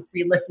to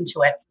re-listen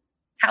to it.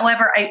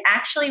 However, I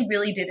actually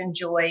really did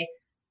enjoy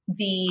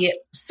the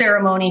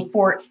ceremony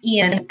for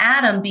Ian and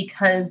Adam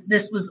because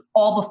this was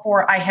all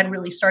before I had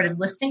really started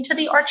listening to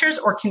the Archers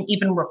or can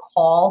even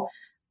recall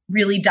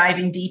really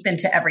diving deep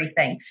into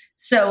everything.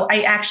 So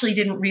I actually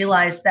didn't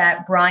realize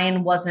that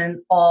Brian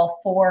wasn't all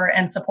for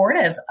and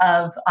supportive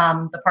of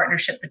the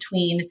partnership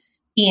between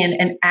Ian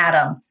and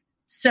Adam.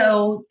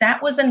 So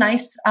that was a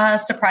nice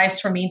surprise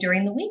for me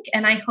during the week.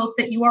 And I hope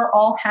that you are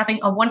all having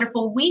a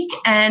wonderful week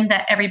and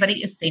that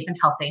everybody is safe and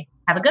healthy.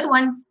 Have a good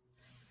one.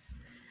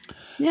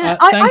 Yeah,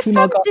 I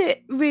found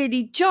it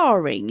really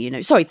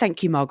jarring, Sorry,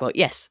 thank you, Margot.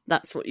 Yes,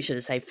 that's what you should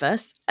have said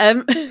first. I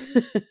found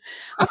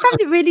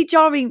it really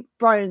jarring,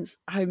 Brian's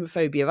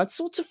homophobia. I'd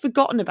sort of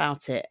forgotten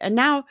about it. And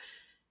now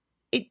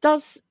it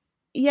does,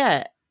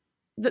 the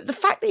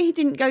fact that he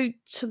didn't go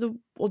to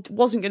or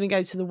wasn't going to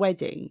go to the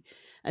wedding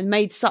and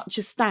made such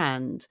a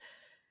stand,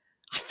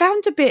 I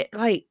found a bit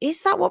like,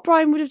 is that what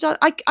Brian would have done?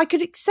 I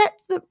could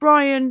accept that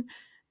Brian,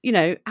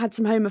 had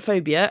some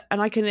homophobia,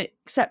 and I can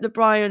accept that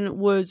Brian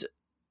would,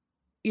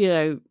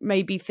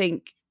 maybe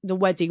think the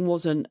wedding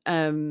wasn't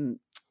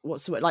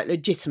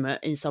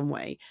legitimate in some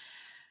way.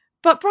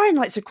 But Brian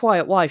likes a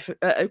quiet life,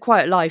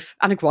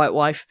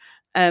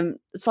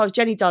 as far as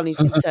Jenny Darling is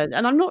concerned.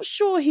 And I'm not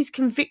sure his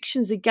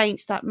convictions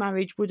against that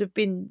marriage would have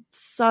been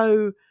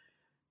so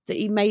that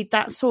he made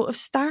that sort of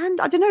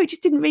stand. I don't know, it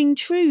just didn't ring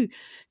true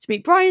to me.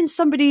 Brian's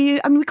somebody,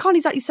 we can't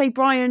exactly say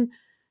Brian,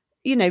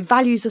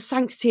 values the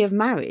sanctity of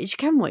marriage,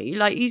 can we?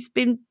 Like, he's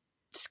been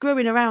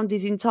screwing around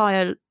his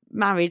entire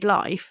married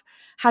life,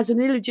 has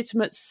an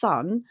illegitimate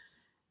son.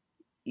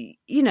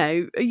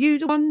 Are you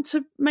the one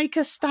to make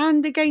a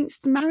stand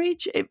against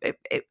marriage?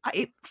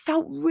 It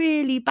felt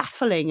really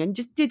baffling and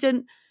just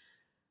didn't,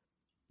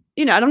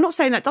 and I'm not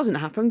saying that doesn't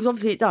happen, because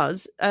obviously it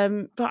does,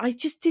 but I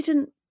just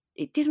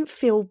it didn't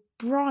feel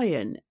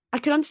Brian. I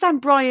can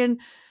understand Brian,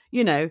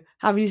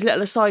 having his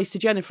little asides to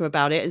Jennifer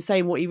about it and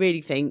saying what he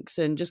really thinks,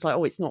 and just like,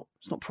 oh, it's not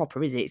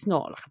proper, is it? It's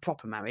not like a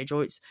proper marriage,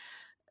 or it's,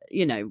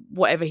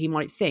 whatever he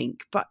might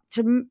think. But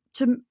to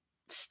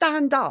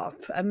stand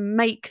up and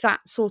make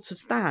that sort of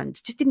stand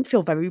just didn't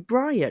feel very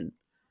Brian.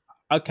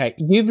 Okay,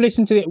 you've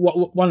listened to it.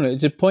 One,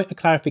 it's a point of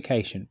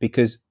clarification,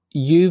 because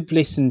you've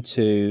listened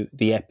to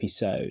the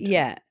episode.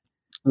 Yeah.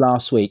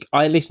 Last week.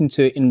 I listened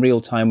to it in real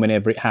time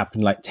whenever it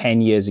happened, like 10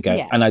 years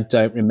ago, and I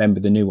don't remember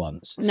the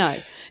nuance. No.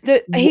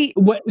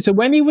 So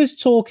when he was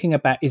talking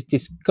about his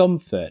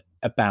discomfort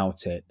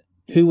about it,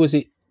 who was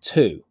it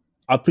to?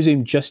 I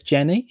presume just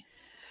Jenny?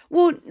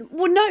 Well,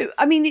 no.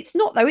 I mean, it's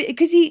not, though,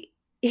 because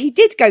he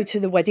did go to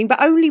the wedding,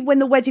 but only when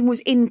the wedding was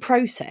in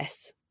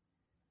process,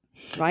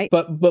 right?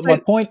 But my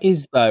point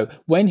is, though,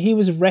 when he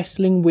was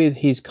wrestling with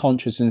his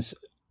consciousness,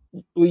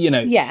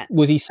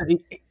 was he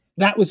saying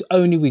that was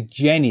only with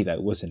Jenny,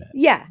 though, wasn't it?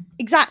 Yeah,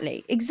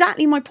 exactly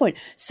my point.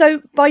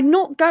 So by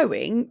not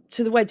going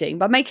to the wedding,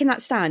 by making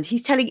that stand,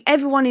 he's telling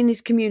everyone in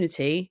his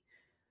community,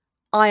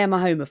 I am a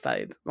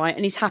homophobe, right?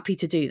 And he's happy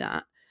to do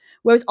that.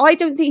 Whereas I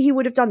don't think he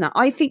would have done that.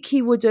 I think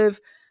he would have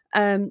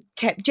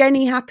kept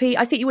Jenny happy.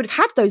 I think he would have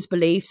had those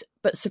beliefs,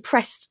 but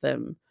suppressed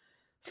them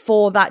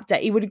for that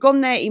day. He would have gone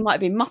there. He might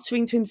have been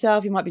muttering to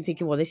himself. He might be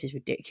thinking, well, this is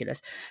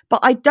ridiculous. But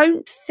I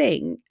don't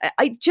think,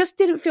 it just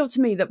didn't feel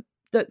to me that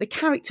the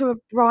character of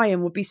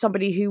Brian would be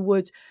somebody who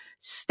would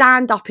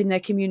stand up in their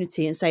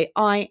community and say,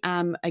 I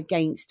am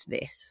against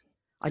this.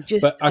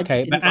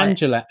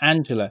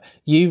 Angela,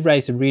 you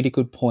raised a really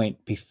good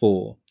point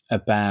before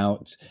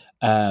about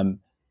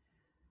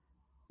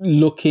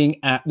looking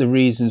at the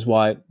reasons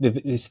why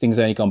this thing's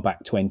only gone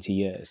back 20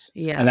 years.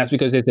 Yeah. And that's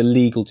because there's a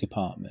legal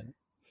department.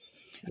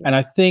 Yeah. And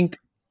I think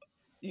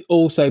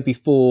also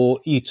before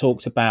you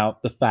talked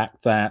about the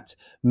fact that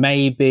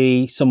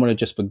maybe someone had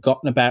just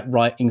forgotten about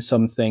writing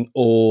something,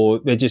 or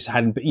they just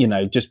hadn't,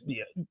 just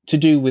to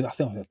do with, I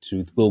think it was to do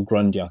with Will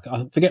Grundy.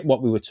 I forget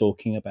what we were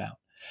talking about.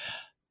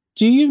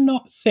 Do you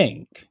not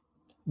think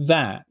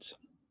that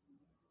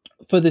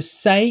for the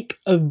sake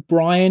of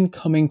Brian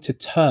coming to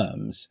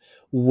terms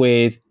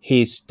with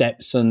his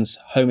stepson's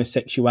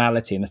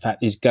homosexuality and the fact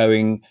he's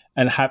going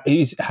and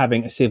he's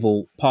having a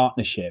civil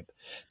partnership,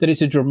 that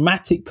it's a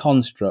dramatic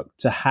construct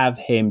to have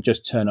him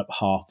just turn up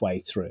halfway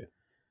through?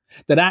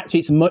 That actually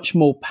it's much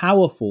more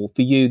powerful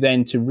for you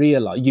then to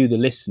realise, you the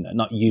listener,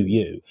 not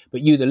you, but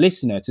you the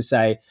listener, to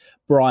say,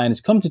 Brian has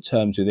come to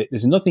terms with it,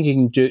 there's nothing he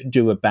can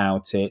do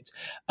about it,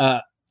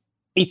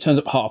 he turns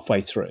up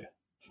halfway through,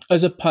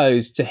 as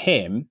opposed to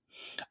him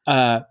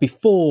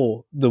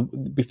before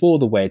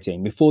the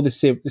wedding, before the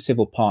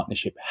civil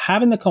partnership,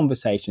 having the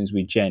conversations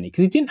with Jenny,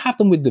 because he didn't have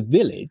them with the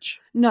village,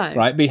 no,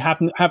 right? But he have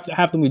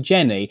them with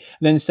Jenny,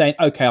 and then saying,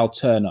 "Okay, I'll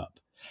turn up."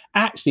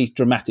 Actually, it's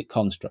dramatic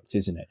construct,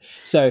 isn't it?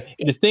 So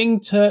the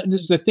thing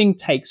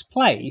takes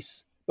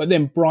place, but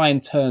then Brian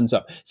turns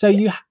up. So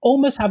you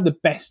almost have the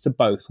best of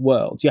both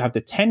worlds. You have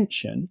the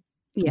tension.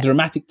 Yeah.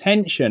 Dramatic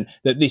tension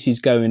that this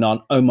is going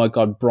on. Oh my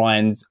God,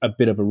 Brian's a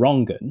bit of a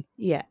wrong-un.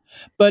 Yeah.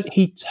 But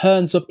he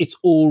turns up, it's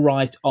all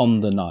right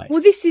on the night.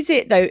 Well, this is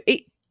it though.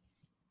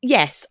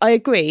 Yes, I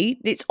agree.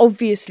 It's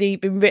obviously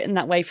been written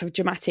that way for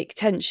dramatic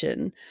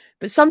tension.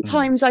 But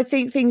sometimes I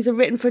think things are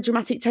written for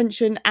dramatic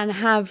tension and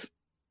have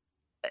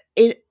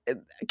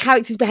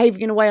characters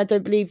behaving in a way I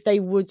don't believe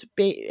they would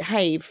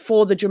behave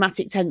for the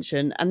dramatic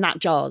tension, and that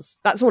jars.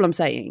 That's all I'm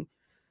saying.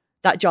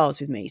 That jars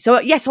with me. So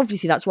yes,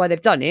 obviously that's why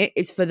they've done it.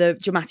 It's for the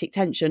dramatic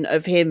tension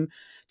of him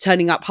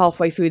turning up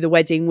halfway through the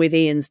wedding with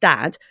Ian's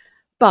dad.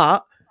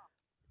 But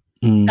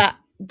that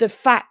the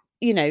fact,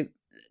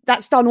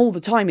 that's done all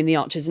the time in the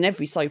Archers and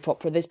every soap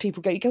opera. There's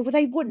people you go, well,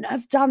 they wouldn't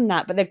have done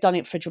that, but they've done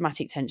it for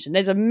dramatic tension.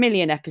 There's a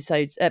million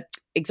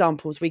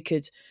examples we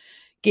could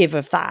give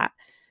of that.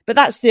 But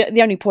that's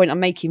the only point I'm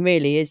making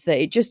really, is that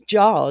it just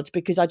jarred,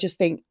 because I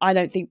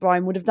don't think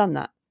Brian would have done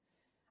that.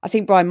 I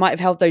think Brian might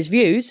have held those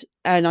views,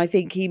 and I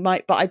think he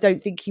might, but I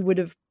don't think he would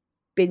have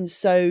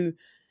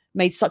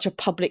made such a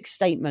public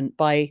statement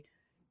by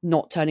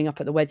not turning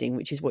up at the wedding,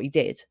 which is what he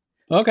did.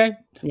 Okay.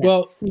 Yeah.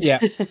 Well, yeah.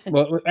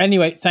 Well,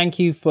 anyway, thank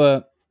you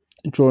for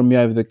drawing me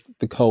over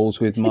the coals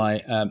with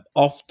my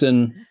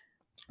often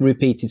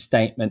repeated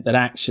statement that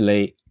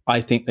actually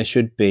I think there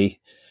should be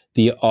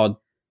the odd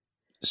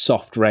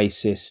soft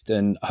racist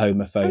and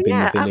homophobe in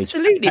the village.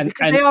 Absolutely,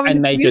 because they are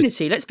in the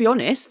community. Let's be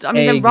honest. I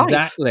mean, they're right.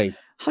 Exactly.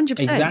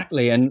 100%.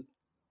 Exactly. And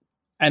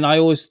I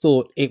always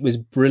thought it was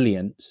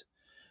brilliant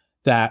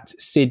that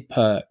Sid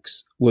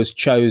Perks was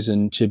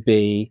chosen to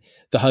be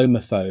the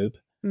homophobe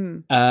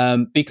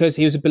because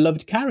he was a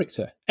beloved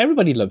character.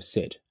 Everybody loves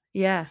Sid.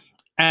 Yeah.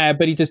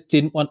 But he just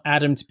didn't want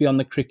Adam to be on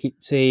the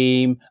cricket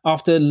team.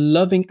 After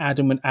loving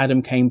Adam when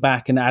Adam came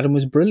back, and Adam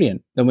was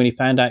brilliant, then when he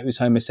found out he was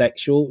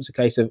homosexual, it was a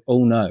case of,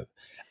 oh no.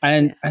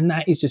 And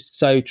that is just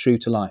so true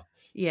to life.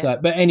 Yeah. So,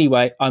 but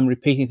anyway, I'm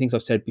repeating things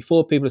I've said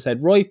before. People have said,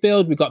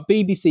 Royfield, we've got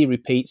BBC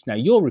repeats. Now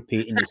you're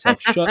repeating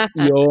yourself. Shut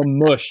your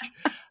mush.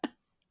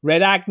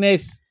 Red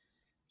Agnes,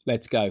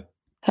 let's go.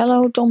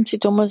 Hello, Dumpty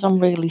Dummers. I'm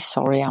really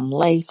sorry I'm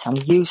late. I'm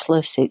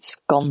useless. It's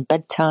gone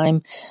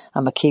bedtime.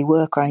 I'm a key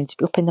worker. I need to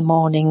be up in the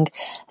morning.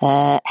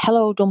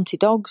 Hello, Dumpty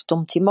Dogs,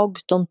 Dumpty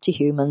Mugs, Dumpty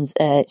Humans.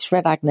 It's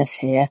Red Agnes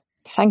here.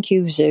 Thank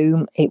you,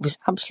 Zoom. It was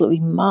absolutely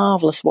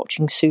marvellous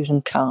watching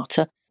Susan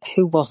Carter.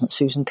 Who wasn't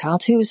Susan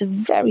Carter? Who was a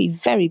very,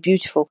 very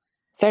beautiful,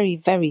 very,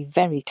 very,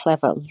 very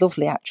clever,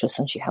 lovely actress,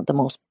 and she had the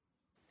most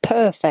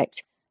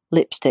perfect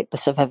lipstick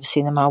that I've ever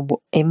seen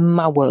in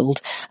my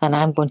world, and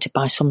I'm going to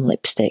buy some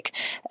lipstick.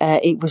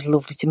 It was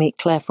lovely to meet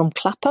Claire from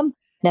Clapham.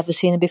 Never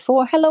seen her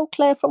before. Hello,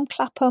 Claire from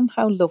Clapham.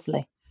 How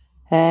lovely.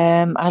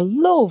 I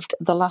loved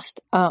The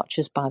Last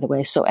Archers, by the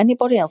way, so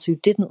anybody else who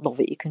didn't love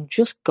it, you can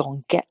just go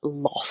and get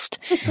lost.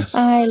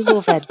 I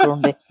love Ed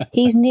Grundy.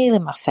 He's nearly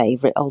my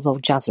favourite, although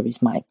Jazzer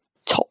is my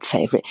top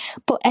favourite.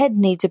 But Ed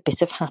needs a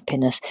bit of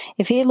happiness.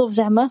 If he loves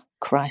Emma,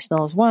 Christ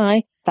knows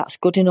why, that's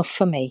good enough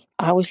for me.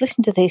 I was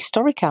listening to the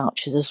Historic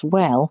Archers as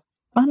well,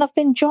 and I've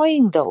been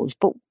enjoying those,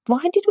 but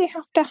why did we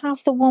have to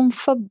have the one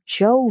for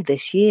Joe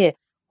this year?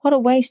 What a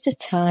waste of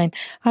time.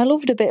 I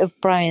loved a bit of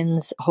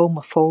Brian's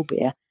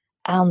homophobia,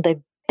 and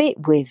the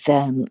bit with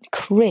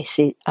Chris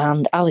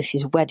and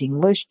Alice's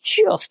wedding was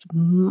just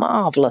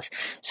marvellous.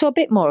 So a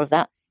bit more of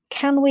that.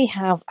 Can we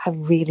have, I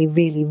really,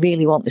 really,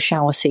 really want the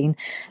shower scene.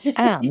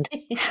 And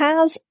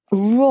has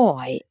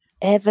Roy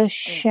ever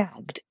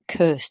shagged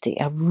Kirsty?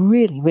 I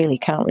really, really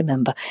can't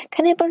remember.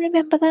 Can anybody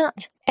remember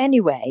that?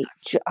 Anyway,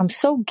 I'm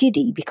so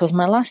giddy because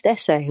my last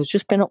essay has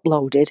just been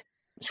uploaded,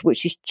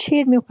 which has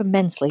cheered me up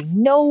immensely.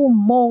 No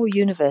more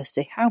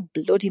university. How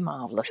bloody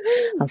marvellous.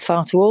 I'm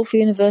far too old for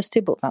university,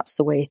 but that's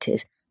the way it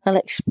is. I'll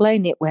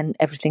explain it when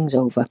everything's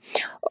over.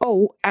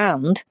 Oh,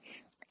 and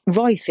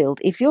Royfield,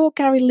 if you're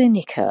Gary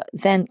Lineker,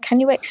 then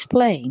can you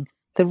explain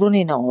the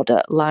running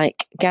order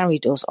like Gary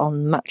does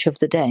on Match of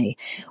the Day?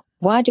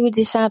 Why do we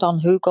decide on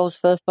who goes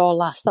first or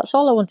last? That's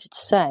all I wanted to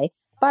say.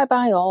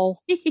 Bye-bye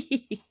all.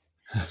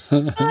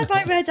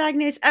 Bye-bye, Red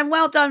Agnes. And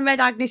well done, Red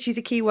Agnes. She's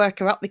a key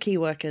worker. Up the key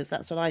workers,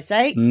 that's what I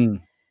say.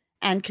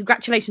 And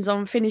congratulations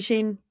on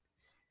finishing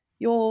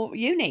your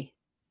uni.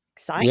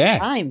 Exciting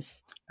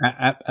times.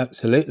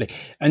 Absolutely.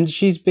 And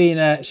she's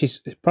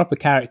a proper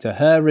character.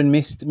 Her and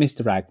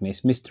Mr.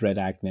 Agnes, Mr. Red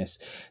Agnes,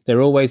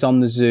 they're always on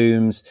the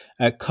Zooms,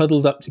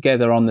 cuddled up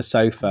together on the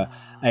sofa.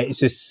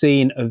 It's a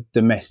scene of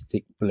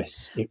domestic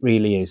bliss. It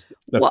really is.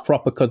 They're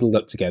proper cuddled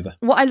up together.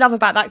 What I love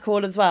about that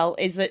call as well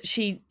is that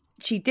she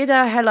did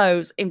her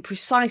hellos in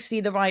precisely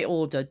the right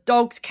order.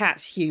 Dogs,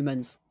 cats,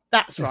 humans.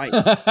 That's right.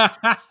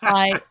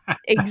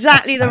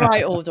 Exactly the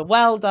right order.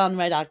 Well done,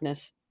 Red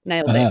Agnes.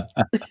 Nailed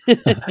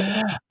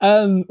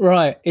it.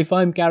 Right. If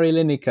I'm Gary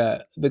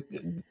Lineker,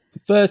 the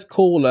first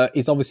caller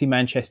is obviously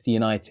Manchester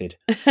United,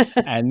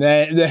 and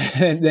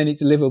then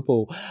it's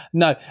Liverpool.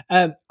 No,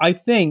 I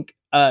think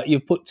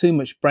you've put too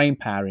much brain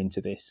power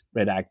into this,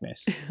 Red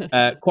Agnes.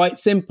 Quite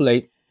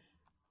simply,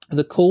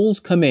 the calls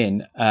come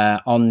in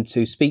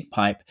onto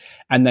SpeakPipe,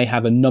 and they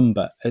have a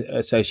number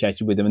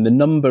associated with them, and the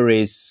number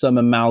is some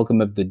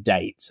amalgam of the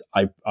dates,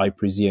 I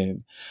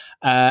presume.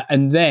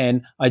 And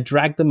then I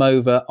drag them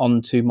over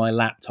onto my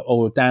laptop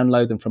or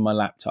download them from my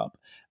laptop.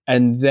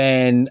 And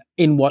then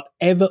in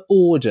whatever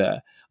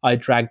order I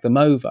drag them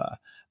over,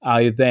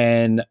 I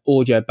then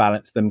audio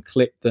balance them,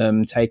 clip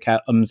them, take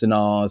out ums and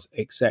ahs,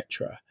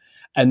 etc.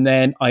 And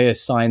then I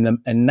assign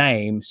them a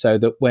name so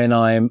that when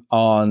I'm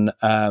on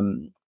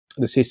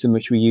the system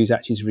which we use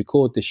actually to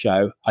record the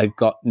show, I've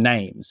got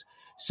names.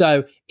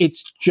 So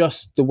it's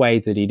just the way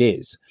that it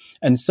is.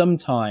 And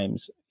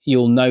sometimes,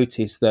 you'll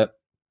notice that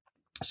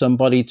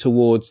somebody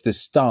towards the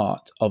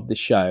start of the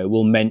show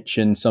will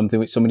mention something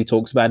which somebody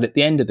talks about at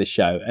the end of the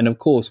show. And of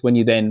course, when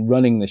you're then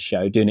running the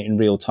show, doing it in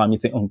real time, you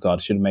think, oh God,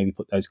 I should have maybe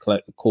put those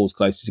calls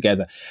closer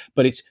together.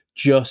 But it's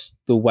just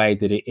the way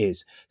that it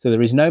is. So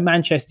there is no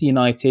Manchester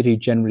United who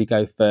generally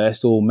go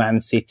first, or Man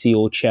City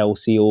or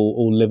Chelsea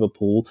or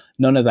Liverpool.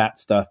 None of that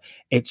stuff.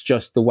 It's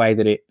just the way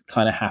that it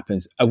kind of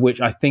happens, of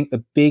which I think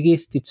the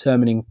biggest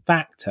determining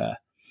factor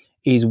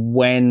is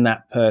when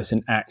that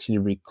person actually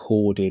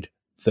recorded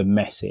the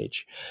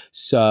message.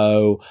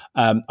 So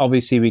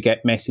obviously we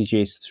get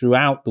messages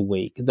throughout the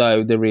week,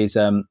 though there is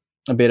a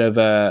bit of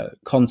a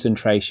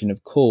concentration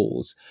of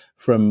calls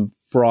from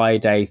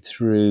Friday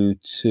through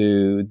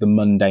to the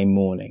Monday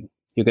morning.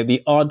 You get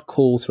the odd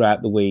call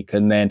throughout the week,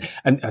 and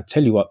I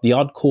tell you what, the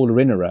odd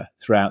caller-innerer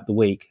throughout the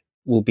week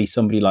will be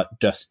somebody like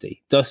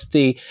Dusty.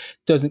 Dusty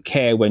doesn't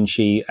care when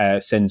she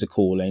sends a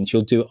call in.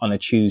 She'll do it on a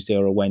Tuesday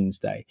or a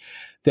Wednesday.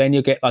 Then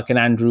you'll get like an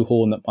Andrew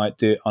Horn that might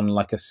do it on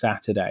like a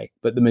Saturday.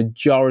 But the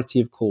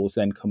majority of calls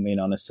then come in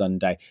on a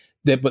Sunday.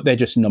 They're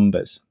just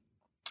numbers,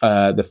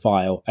 the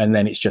file. And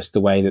then it's just the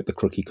way that the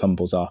crookie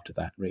crumbles after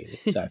that, really.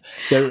 So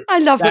I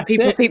love that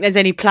people think there's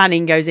any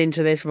planning goes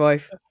into this,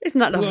 Roy. Isn't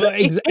that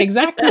lovely? Well,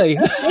 exactly.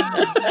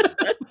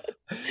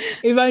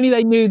 If only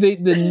they knew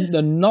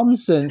the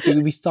nonsense. It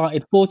would be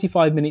started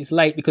 45 minutes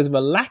late because of a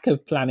lack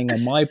of planning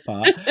on my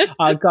part.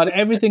 I got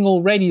everything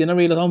all ready, then I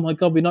realised, oh my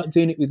God, we're not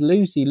doing it with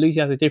Lucy. Lucy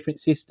has a different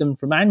system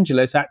from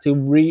Angela, so I had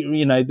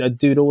to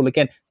do it all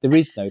again. There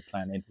is no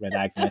planning, Red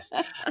Agnes.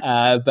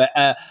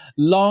 But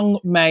long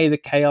may the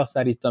chaos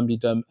that is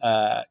Dum-de-Dum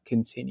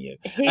continue.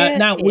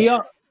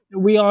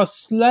 We are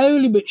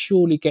slowly but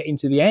surely getting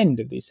to the end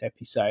of this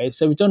episode.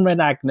 So we've done Red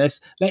Agnes.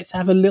 Let's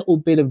have a little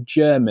bit of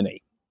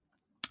Germany.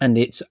 And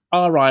it's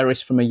our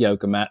Iris from a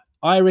yoga mat.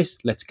 Iris,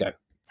 let's go.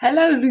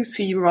 Hello,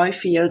 Lucy,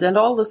 Royfield, and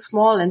all the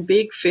small and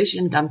big fish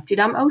in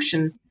Dum-de-Dum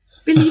Ocean.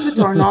 Believe it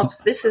or not,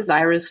 this is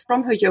Iris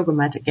from her yoga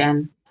mat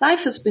again.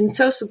 Life has been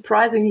so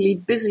surprisingly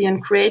busy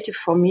and creative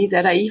for me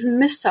that I even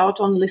missed out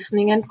on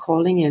listening and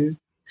calling in.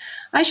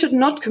 I should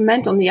not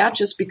comment on the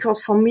Archers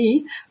because for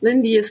me,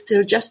 Lindy is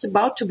still just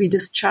about to be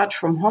discharged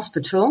from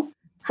hospital.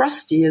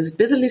 Krusty is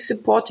busily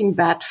supporting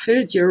Bad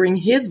Phil during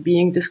his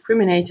being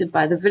discriminated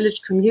by the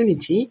village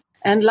community.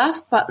 And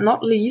last but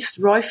not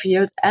least,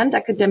 Royfield and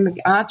Academic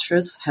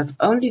Archers have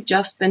only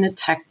just been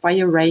attacked by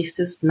a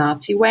racist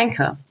Nazi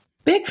wanker.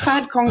 Big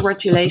fat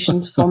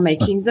congratulations for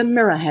making the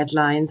Mirror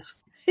headlines.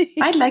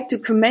 I'd like to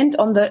comment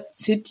on the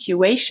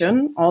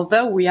situation,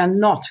 although we are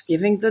not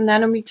giving the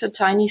nanometer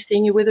tiny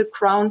thingy with a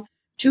crown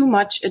too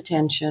much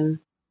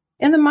attention.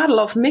 In the muddle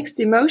of mixed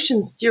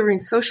emotions during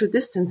social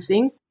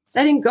distancing,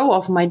 letting go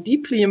of my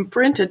deeply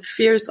imprinted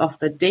fears of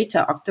the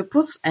data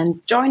octopus and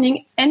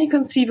joining any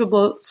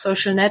conceivable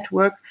social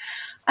network,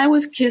 I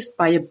was kissed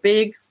by a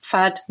big,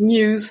 fat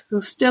muse who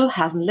still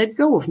hasn't let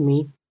go of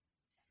me.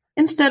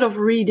 Instead of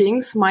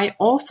readings, my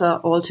author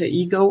alter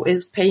ego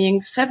is paying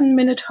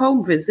 7-minute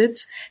home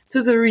visits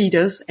to the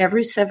readers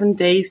every 7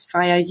 days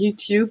via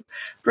YouTube,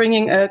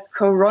 bringing a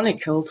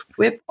chronicle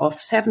squib of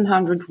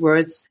 700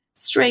 words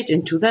straight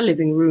into their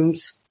living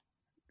rooms.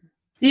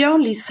 The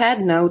only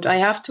sad note I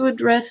have to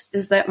address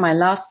is that my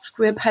last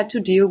squib had to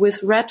deal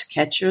with rat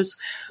catchers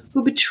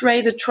who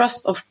betray the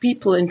trust of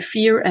people in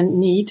fear and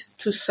need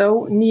to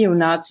sow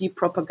neo-Nazi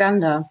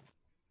propaganda.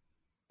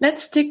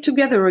 Let's stick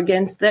together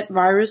against that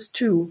virus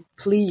too,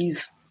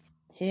 please.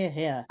 Hear,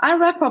 hear. I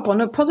wrap up on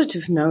a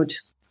positive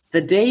note.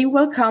 The day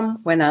will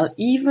come when I'll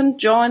even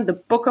join the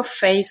Book of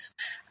Faith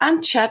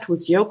and chat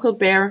with Yokel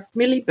Bear,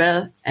 Millie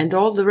Bell, and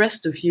all the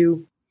rest of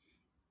you.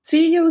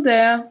 See you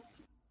there.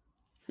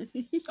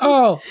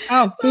 Oh,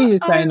 I'll see you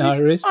saying,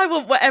 Iris. I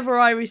want whatever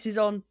Iris is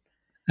on.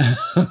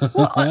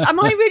 What, am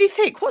I really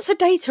thick? What's a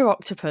data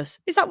octopus?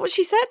 Is that what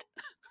she said?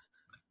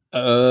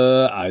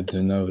 I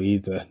don't know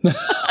either.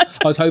 I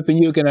was hoping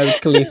you were going to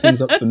clear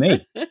things up for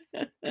me.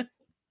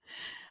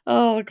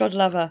 Oh, God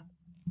love her.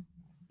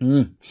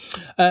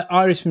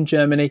 Iris from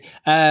Germany.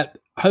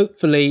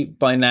 Hopefully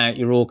by now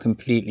you're all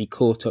completely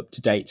caught up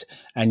to date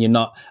and you're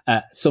not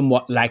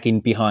somewhat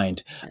lagging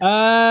behind.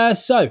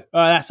 So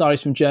that's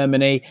Iris from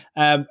Germany.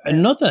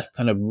 Another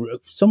kind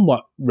of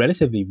somewhat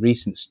relatively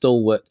recent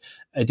stalwart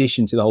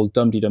addition to the whole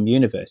Dum-de-Dum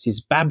universe is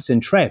Babs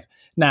and Trev.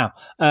 Now,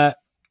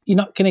 you're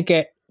not going to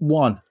get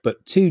one,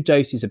 but 2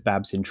 doses of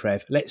Babs and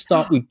Trev. Let's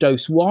start with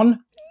dose 1.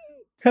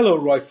 Hello,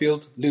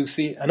 Royfield,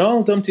 Lucy, and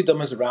all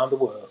Dum-de-Dummers around the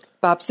world.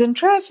 Babs and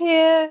Trev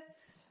here.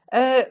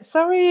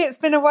 Sorry, it's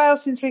been a while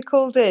since we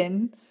called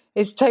in.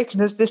 It's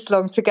taken us this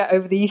long to get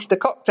over the Easter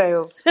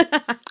cocktails.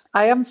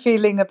 I am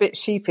feeling a bit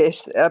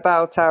sheepish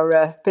about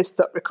our pissed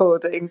up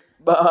recording,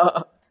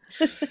 but...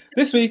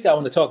 This week I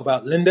want to talk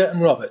about Linda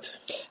and Robert.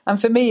 And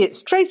for me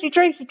it's Tracy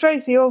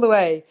all the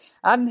way,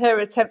 and her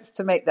attempts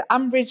to make the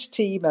Ambridge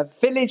team a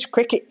village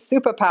cricket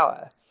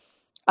superpower.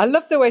 I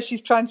love the way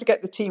she's trying to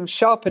get the team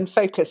sharp and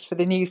focused for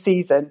the new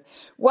season,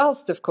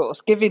 whilst, of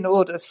course, giving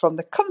orders from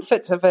the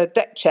comfort of her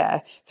deck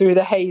chair through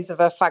the haze of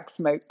her fag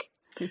smoke.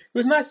 It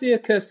was nice to hear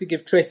Kirsty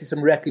give Tracy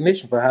some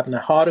recognition for having a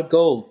heart of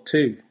gold,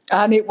 too.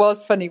 And it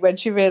was funny when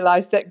she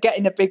realised that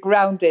getting a big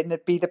round in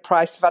would be the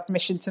price of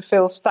admission to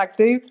Phil's stag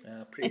do.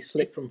 Pretty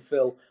slick from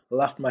Phil.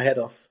 Laughed my head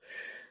off.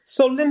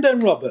 So, Linda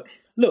and Robert,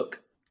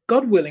 look,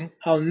 God willing,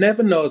 I'll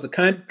never know the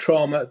kind of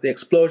trauma the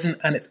explosion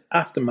and its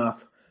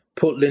aftermath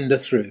put Linda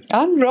through.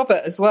 And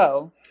Robert as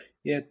well.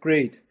 Yeah,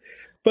 agreed.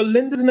 But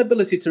Linda's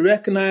inability to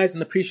recognise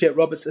and appreciate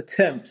Robert's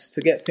attempts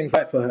to get things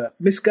right for her,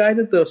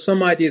 misguided though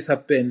some ideas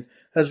have been,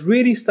 has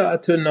really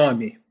started to annoy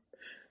me.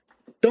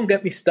 Don't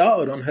get me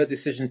started on her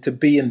decision to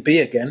B&B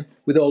again,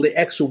 with all the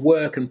extra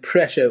work and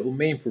pressure it will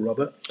mean for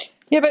Robert.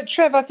 Yeah, but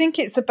Trev, I think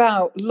it's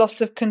about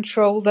loss of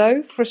control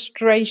though,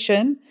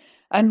 frustration,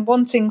 and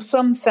wanting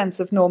some sense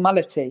of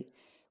normality.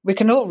 We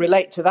can all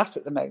relate to that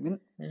at the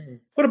moment.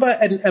 What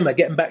about Ed and Emma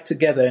getting back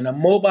together in a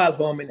mobile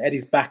home in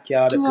Eddie's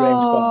backyard at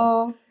Grange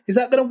Farm? Is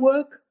that going to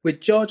work with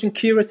George and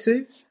Kira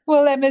too?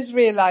 Well, Emma's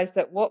realised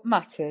that what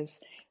matters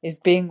is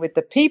being with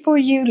the people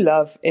you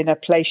love in a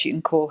place you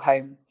can call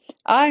home.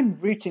 I'm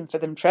rooting for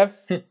them,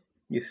 Trev.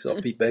 You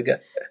soppy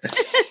beggar.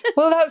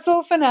 Well, that's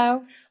all for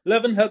now.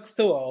 Love and hugs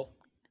to all.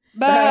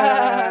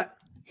 Bye.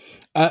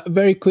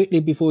 Very quickly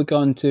before we go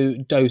on to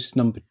dose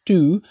number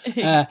 2,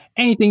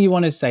 anything you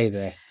want to say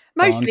there?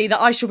 Mostly that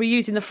I shall be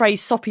using the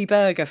phrase soppy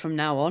burger from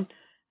now on.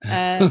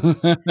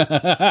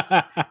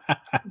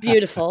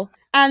 Beautiful.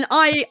 And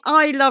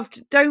I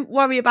loved Don't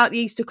Worry About the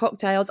Easter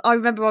Cocktails. I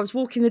remember I was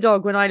walking the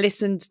dog when I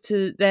listened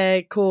to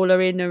their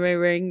caller in a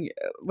ring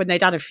when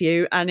they'd had a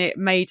few, and it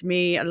made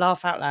me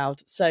laugh out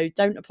loud. So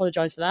don't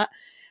apologise for that.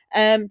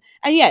 And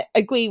yeah,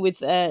 agree with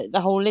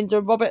the whole Linda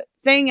and Robert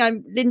thing.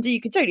 Linda,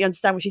 you can totally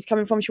understand where she's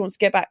coming from. She wants to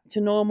get back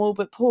to normal,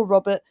 but poor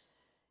Robert,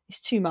 it's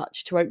too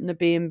much to open the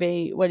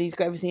B&B when he's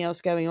got everything else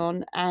going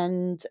on.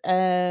 And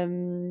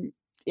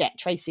yeah,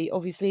 Tracy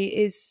obviously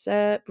is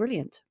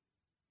brilliant.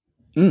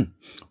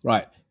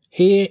 Right,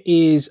 here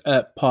is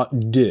part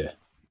 2.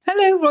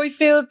 Hello,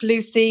 Royfield,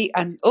 Lucy,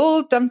 and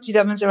all Dumpty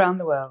Dummers around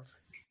the world.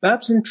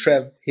 Babs and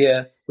Trev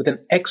here with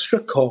an extra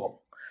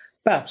call.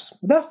 Babs,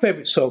 with our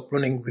favourite soap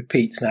running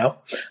repeats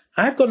now,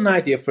 I've got an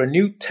idea for a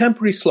new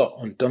temporary slot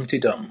on Dumpty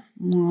Dum.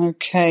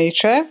 Okay,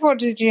 Trev, what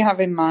did you have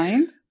in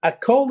mind? I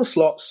call the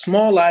slot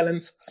Small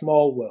Islands,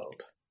 Small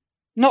World.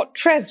 Not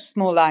Trev's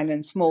Small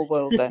Island, Small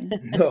World, then.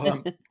 No,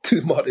 I'm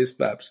too modest,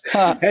 Babs.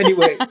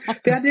 Anyway,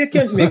 the idea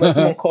came to me when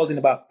someone called in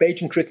about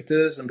Bajan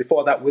cricketers, and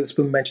before that,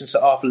 Witherspoon mentioned Sir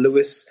Arthur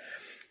Lewis.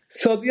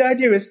 So the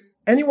idea is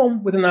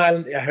anyone with an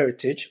island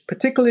heritage,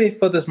 particularly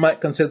if others might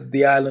consider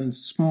the island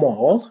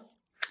small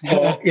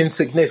or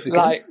insignificant,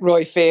 like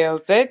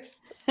Royfield did,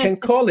 can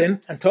call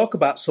in and talk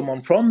about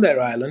someone from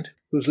their island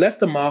who's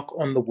left a mark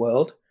on the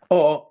world,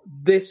 or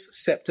this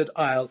sceptred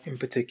isle in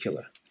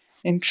particular.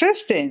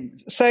 Interesting.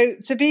 So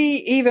to be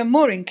even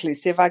more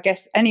inclusive, I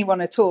guess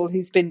anyone at all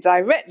who's been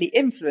directly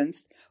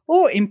influenced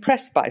or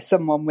impressed by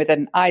someone with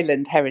an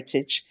island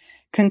heritage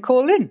can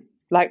call in,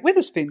 like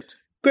Witherspoon.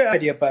 Great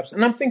idea, Babs.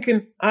 And I'm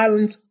thinking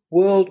islands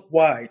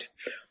worldwide.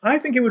 I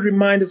think it would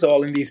remind us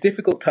all in these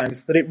difficult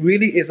times that it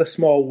really is a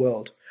small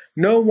world.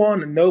 No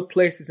one and no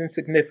place is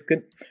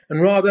insignificant,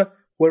 and rather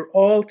we're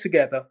all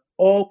together,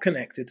 all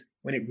connected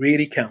when it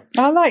really counts.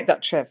 I like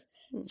that, Trev.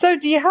 So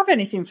do you have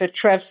anything for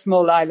Trev's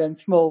Small Island,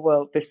 Small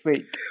World this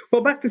week?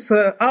 Well, back to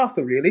Sir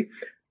Arthur, really.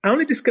 I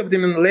only discovered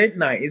him in the late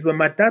 90s when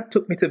my dad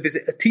took me to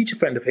visit a teacher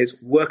friend of his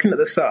working at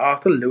the Sir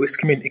Arthur Lewis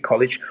Community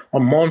College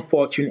on Mount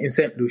Fortune in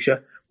St.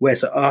 Lucia, where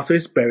Sir Arthur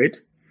is buried,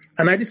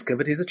 and I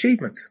discovered his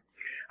achievements.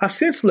 I've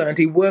since learned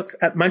he works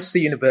at Manchester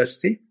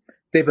University.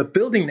 They have a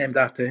building named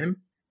after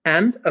him,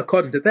 and,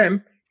 according to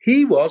them,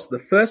 he was the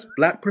first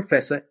black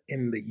professor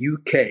in the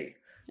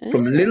UK,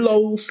 from little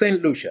old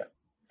St. Lucia.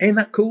 Ain't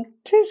that cool?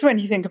 It is when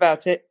you think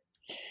about it.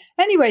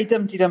 Anyway,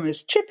 Dumpty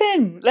Dummers, chip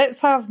in. Let's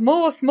have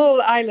more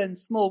Small Island,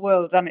 Small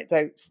World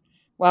anecdotes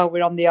while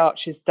we're on the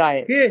Archer's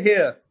diet. Hear,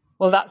 hear.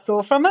 Well, that's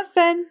all from us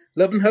then.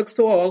 Love and hugs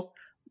to all.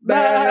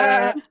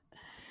 Bye.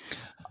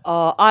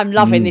 Oh, I'm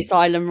loving this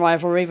island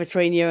rivalry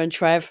between you and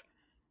Trev.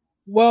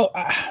 Well,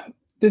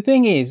 the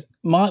thing is,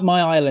 my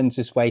island's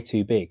just way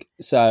too big.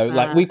 So,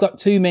 like, we've got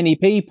too many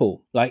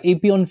people. Like,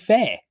 it'd be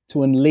unfair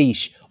to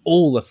unleash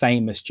all the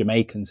famous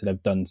Jamaicans that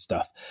have done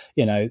stuff,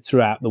 you know,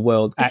 throughout the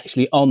world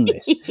actually on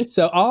this.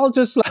 So I'll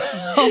just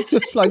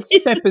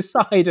step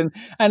aside and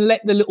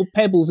let the little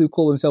pebbles who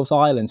call themselves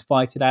islands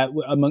fight it out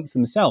amongst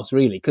themselves,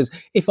 really. Because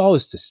if I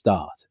was to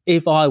start,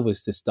 you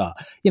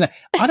know,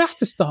 I'd have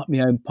to start my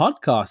own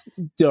podcast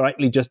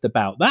directly just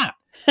about that.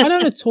 I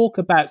don't want to talk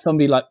about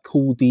somebody like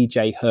Cool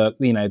DJ Herc,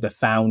 you know, the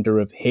founder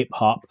of hip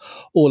hop,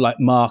 or like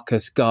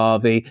Marcus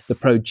Garvey, the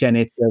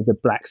progenitor of the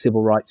Black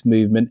Civil Rights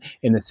Movement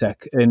in the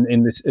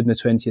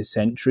 20th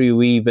century,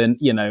 who even,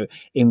 you know,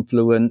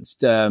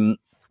 influenced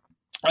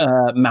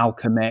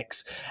Malcolm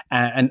X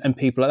and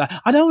people like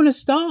that. I don't want to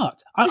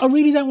start. I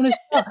really don't want to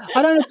start.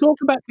 I don't want to talk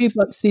about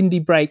people like Cindy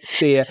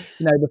Breakspear,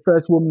 you know, the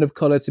first woman of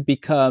colour to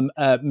become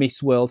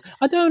Miss World.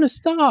 I don't want to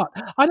start.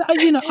 I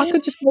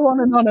could just go on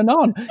and on and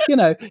on. You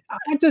know,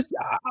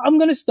 I'm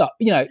going to stop.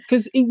 You know,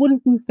 because it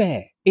wouldn't be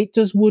fair. It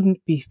just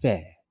wouldn't be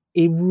fair.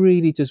 it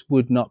really just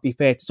would not be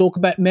fair to talk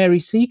about Mary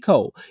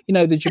Seacole,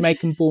 the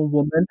Jamaican-born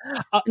woman,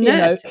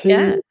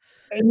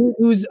 who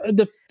was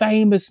the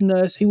famous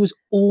nurse who was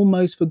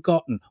almost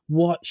forgotten.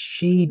 What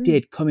she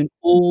did, coming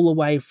all the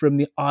way from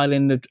the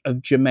island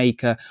of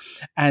Jamaica,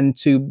 and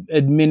to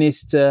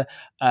administer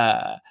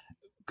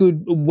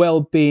good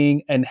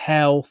well-being and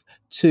health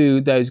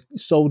to those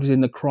soldiers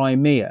in the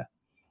Crimea.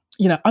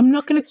 I'm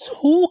not going to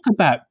talk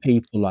about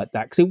people like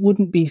that because it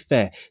wouldn't be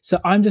fair. So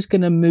I'm just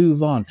going to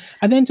move on.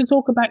 And then to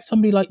talk about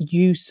somebody like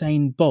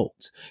Usain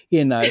Bolt,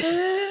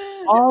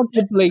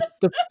 arguably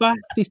the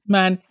fastest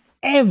man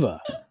ever.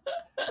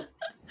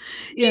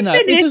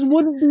 It just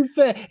wouldn't be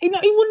fair.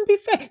 It wouldn't be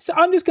fair. So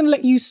I'm just going to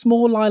let you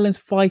small islands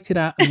fight it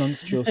out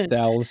amongst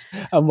yourselves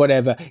and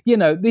whatever.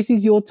 This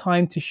is your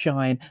time to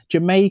shine.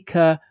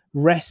 Jamaica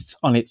rests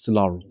on its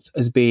laurels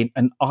as being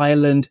an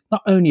island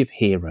not only of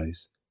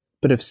heroes,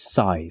 but of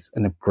size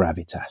and of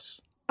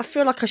gravitas. I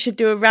feel like I should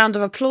do a round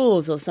of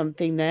applause or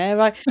something there.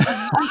 I'm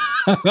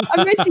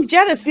mostly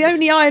jealous. The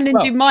only island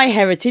in my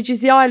heritage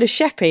is the Isle of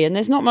Sheppey, and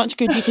there's not much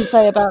good you can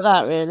say about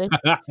that, really.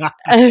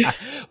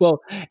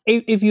 Well,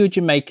 if you were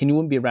Jamaican, you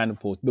wouldn't be a round of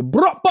applause. But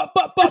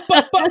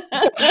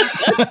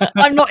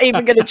I'm not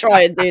even going to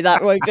try and do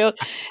that, Royfield.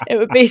 It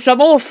would be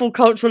some awful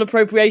cultural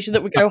appropriation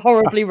that would go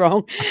horribly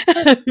wrong.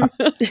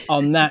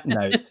 On that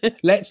note,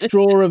 let's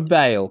draw a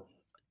veil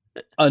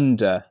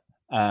under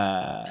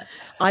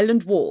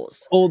Island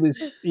Wars. All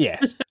this,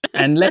 yes.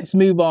 And let's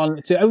move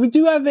on to.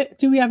 Do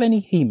we have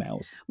any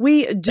emails?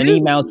 We do. And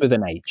emails with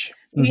an H.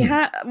 We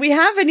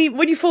have any.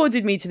 When you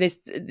forwarded me to this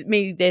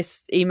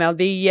email,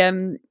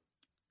 the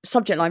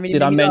subject line really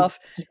made me laugh.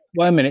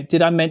 Wait a minute.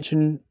 Did I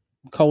mention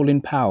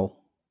Colin Powell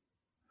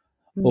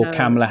or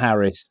Kamala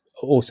Harris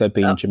also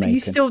being Jamaican? Are you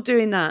still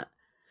doing that?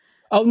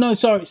 Oh no!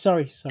 Sorry.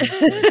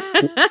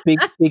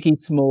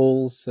 Biggie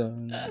Smalls.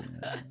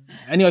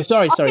 Anyway,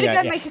 sorry. I'm going to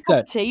go make a cup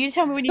of tea. You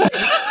tell me when you do.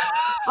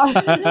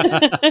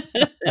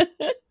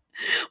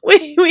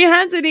 We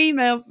had an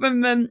email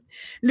from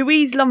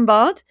Louise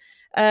Lombard,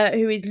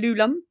 who is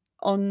Lulum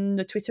on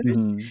the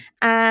Twitters,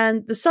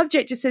 and the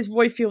subject just says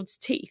Royfield's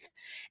teeth.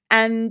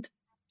 And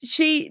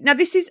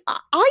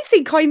I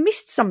think I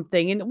missed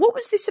something. And what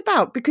was this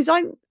about? Because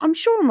I'm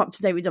sure I'm up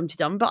to date with Dumpty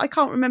Dum, but I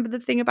can't remember the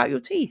thing about your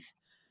teeth.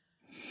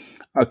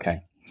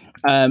 Okay.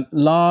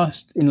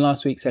 Last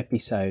week's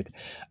episode,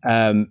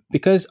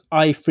 because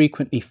I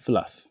frequently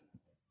fluff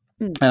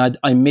and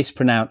I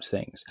mispronounce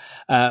things.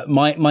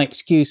 My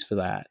excuse for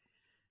that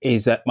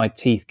is that my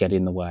teeth get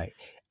in the way,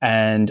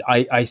 and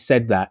I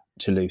said that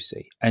to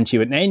Lucy, and she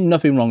went, "Ain't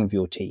nothing wrong with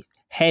your teeth."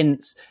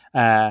 Hence,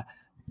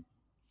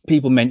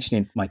 people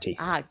mentioning my teeth.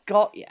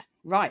 Got you.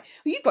 Right.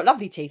 Well, you've got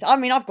lovely teeth. I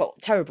mean, I've got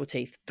terrible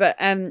teeth. But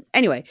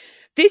anyway,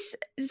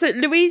 so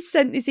Louise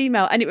sent this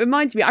email, and it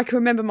reminds me, I can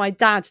remember my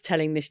dad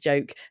telling this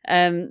joke.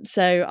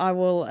 So I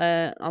will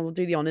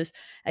do the honours.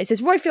 It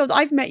says, Royfield,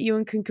 I've met you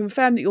and can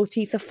confirm that your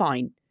teeth are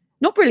fine.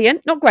 Not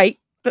brilliant, not great,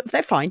 but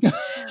they're fine.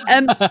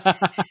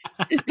 But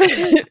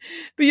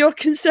your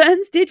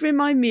concerns did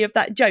remind me of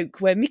that joke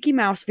where Mickey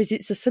Mouse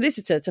visits a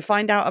solicitor to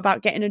find out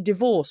about getting a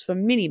divorce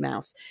from Minnie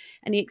Mouse.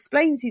 And he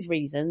explains his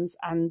reasons,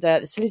 and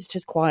the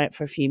solicitor's quiet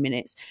for a few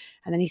minutes.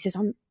 And then he says,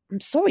 I'm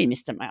sorry,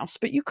 Mr. Mouse,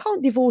 but you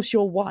can't divorce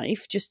your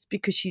wife just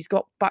because she's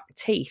got buck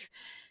teeth.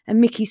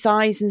 And Mickey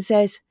sighs and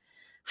says,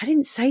 I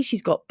didn't say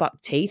she's got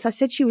buck teeth. I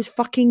said she was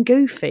fucking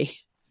goofy.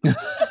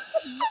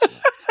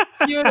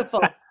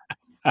 Beautiful.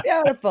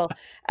 Beautiful.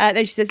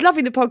 Then she says,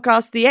 loving the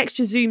podcast, the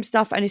extra Zoom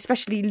stuff, and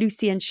especially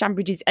Lucy and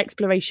Shambridge's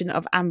exploration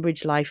of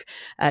Ambridge life.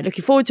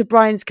 Looking forward to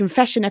Brian's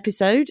confession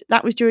episode.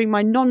 That was during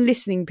my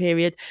non-listening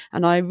period,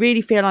 and I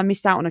really feel I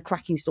missed out on a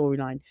cracking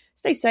storyline.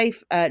 Stay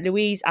safe,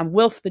 Louise and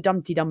Wilf the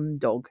Dumpty Dum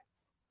dog.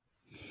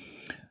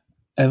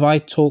 Have I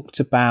talked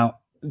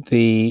about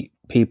the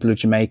people of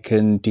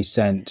Jamaican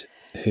descent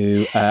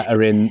who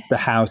are in the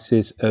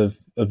Houses of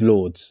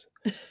Lords?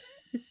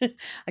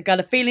 I got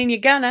a feeling you're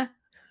gonna.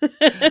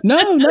 No.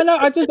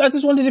 I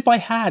just wondered if I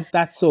had.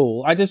 That's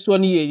all. I just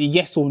wanted a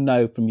yes or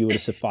no from you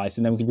would suffice,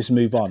 and then we can just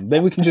move on.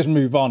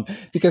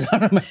 Because I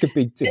don't make a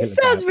big deal. It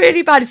sounds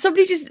really bad. If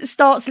somebody just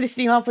starts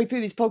listening halfway through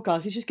this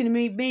podcast, it's just going to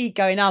be me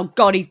going, "Oh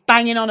God, he's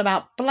banging on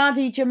about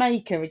bloody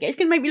Jamaica again." It's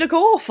going to make me look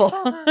awful.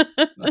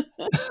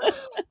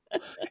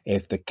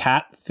 If the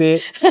cat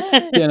fits,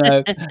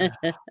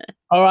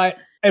 All right.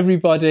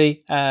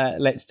 Everybody,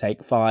 let's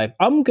take 5.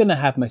 I'm going to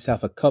have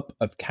myself a cup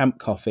of camp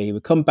coffee.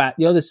 We'll come back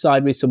the other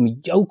side with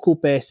some Yokel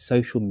Bear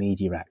social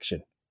media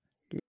action.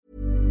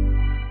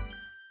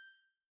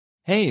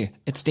 Hey,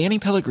 it's Danny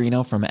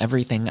Pellegrino from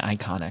Everything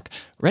Iconic.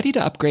 Ready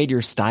to upgrade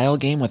your style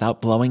game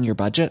without blowing your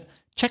budget?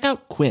 Check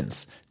out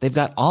Quince. They've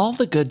got all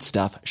the good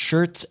stuff,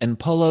 shirts and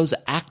polos,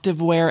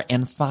 activewear,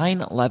 and fine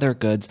leather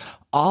goods,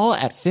 all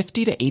at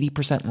 50 to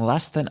 80%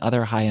 less than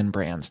other high-end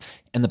brands.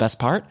 And the best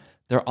part?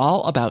 They're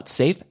all about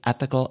safe,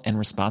 ethical, and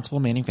responsible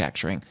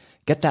manufacturing.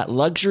 Get that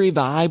luxury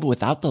vibe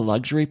without the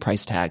luxury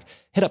price tag.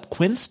 Hit up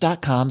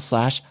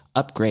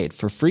quince.com/upgrade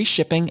for free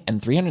shipping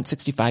and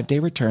 365-day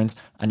returns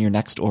on your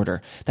next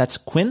order. That's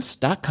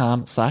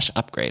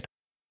quince.com/upgrade.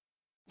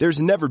 There's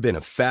never been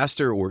a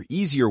faster or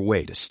easier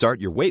way to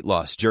start your weight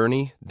loss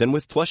journey than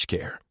with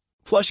PlushCare.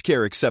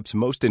 PlushCare accepts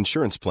most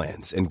insurance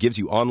plans and gives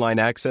you online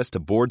access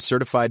to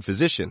board-certified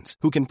physicians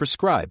who can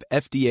prescribe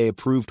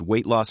FDA-approved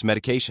weight loss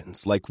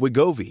medications like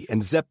Wegovy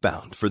and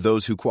Zepbound for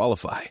those who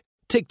qualify.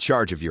 Take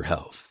charge of your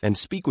health and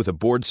speak with a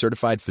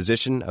board-certified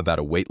physician about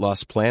a weight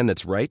loss plan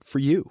that's right for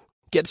you.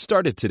 Get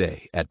started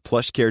today at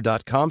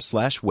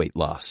plushcare.com/weight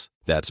loss.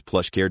 That's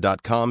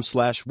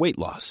plushcare.com/weight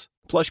loss.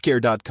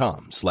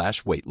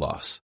 plushcare.com/weight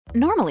loss.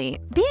 Normally,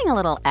 being a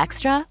little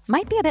extra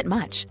might be a bit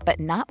much, but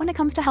not when it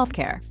comes to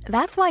healthcare.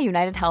 That's why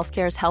United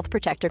Healthcare's Health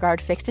Protector Guard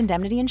fixed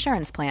indemnity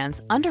insurance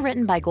plans,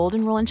 underwritten by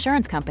Golden Rule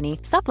Insurance Company,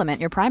 supplement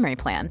your primary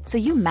plan so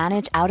you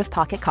manage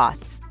out-of-pocket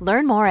costs.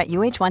 Learn more at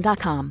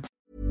UH1.com.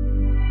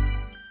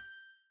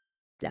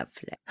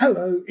 Lovely.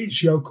 Hello,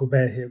 it's Yokel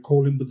Bear here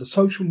calling with the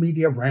social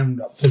media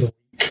roundup for the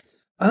week.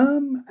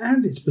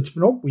 And it's a bit of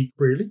an odd week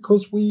really,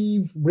 because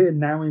we're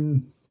now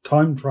in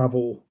time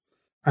travel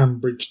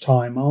Ambridge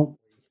time, aren't we?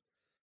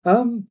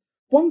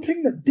 One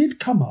thing that did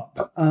come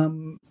up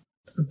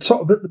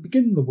sort of at the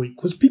beginning of the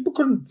week was people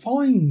couldn't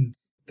find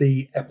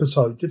the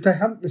episodes if they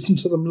hadn't listened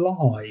to them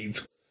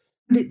live.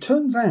 And it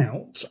turns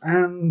out,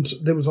 and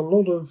there was a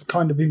lot of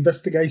kind of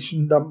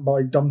investigation done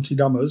by Dumpty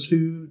Dummers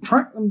who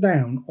tracked them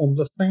down on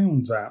the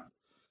Sounds app.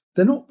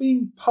 They're not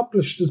being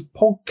published as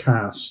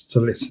podcasts to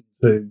listen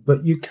to,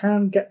 but you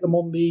can get them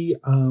on the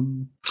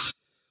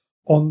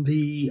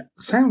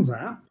Sounds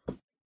app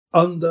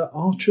under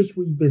Archers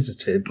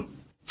Revisited.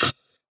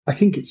 I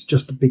think it's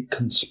just a big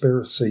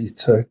conspiracy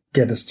to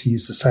get us to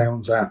use the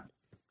Sounds app.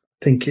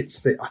 I think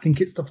it's the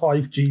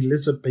 5G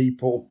lizard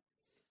people.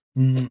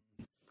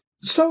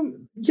 So,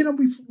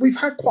 we've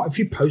had quite a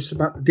few posts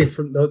about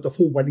the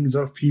four weddings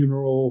at a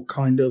funeral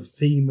kind of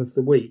theme of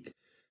the week.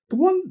 But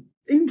one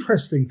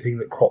interesting thing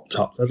that cropped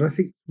up that I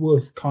think is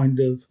worth kind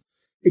of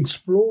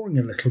exploring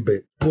a little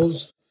bit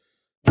was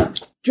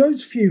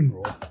Joe's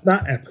funeral,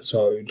 that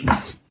episode.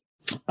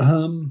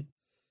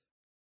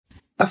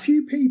 A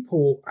few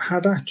people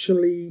had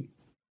actually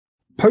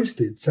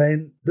posted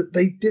saying that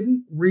they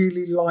didn't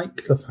really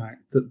like the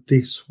fact that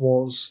this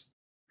was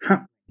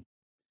happening.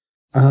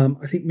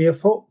 I think Mia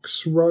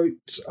Fox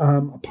wrote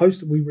a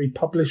post that we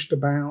republished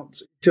about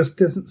it just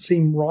doesn't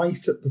seem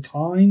right at the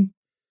time.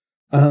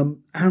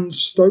 Anne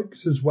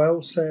Stokes as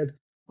well said,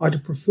 I'd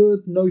have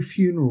preferred no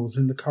funerals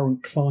in the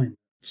current climate.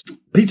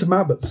 Peter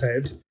Mabbott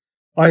said,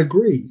 I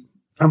agree,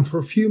 and for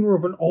a funeral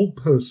of an old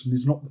person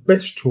is not the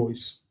best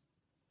choice,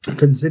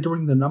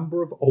 considering the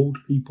number of old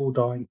people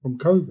dying from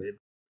COVID.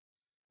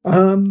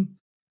 And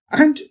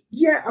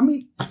yeah, I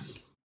mean,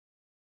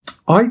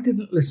 I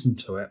didn't listen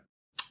to it.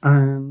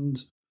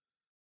 And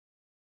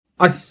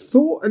I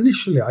thought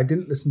initially I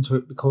didn't listen to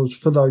it because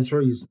for those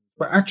reasons.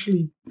 But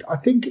actually, I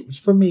think it was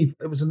for me,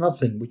 it was another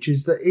thing, which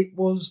is that it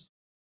was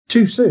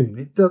too soon.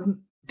 It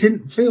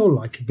didn't feel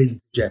like a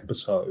vintage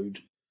episode.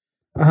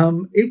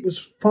 It was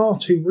far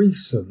too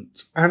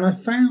recent. And I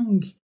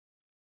found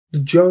the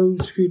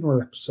Joe's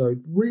funeral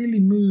episode really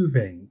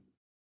moving.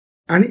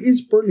 And it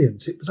is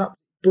brilliant. It was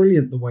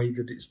brilliant the way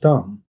that it's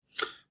done.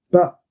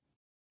 But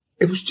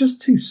it was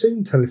just too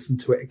soon to listen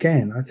to it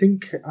again. I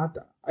think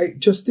it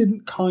just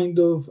didn't kind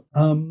of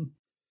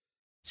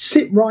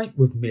sit right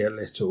with me a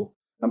little.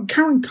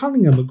 Karen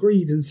Cunningham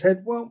agreed and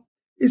said, well,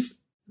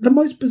 it's the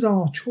most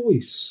bizarre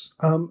choice.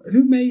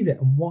 Who made it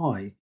and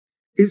why?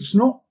 It's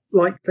not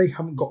like they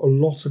haven't got a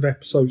lot of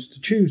episodes to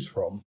choose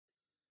from.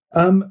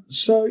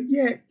 So,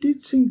 yeah, it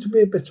did seem to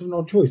be a bit of an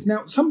odd choice.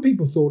 Now, some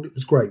people thought it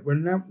was great.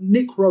 When now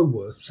Nick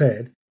Roworth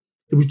said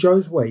it was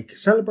Joe's wake, a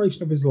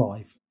celebration of his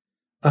life,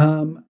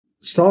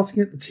 starting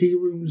at the tea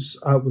rooms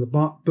with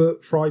a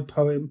Burt Fry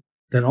poem,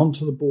 then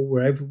onto the ball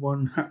where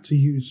everyone had to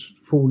use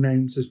full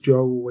names as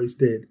Joe always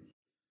did,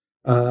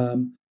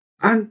 and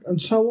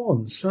so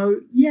on.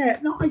 So, yeah,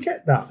 no, I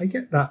get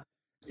that.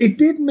 It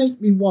did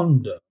make me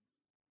wonder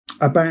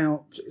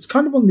about, it's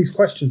kind of one of these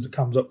questions that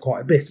comes up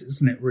quite a bit,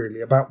 isn't it,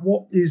 really, about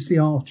what is the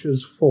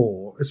Archers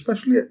for,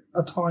 especially at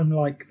a time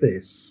like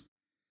this?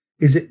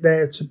 Is it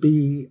there to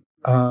be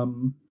a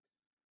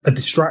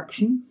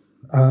distraction,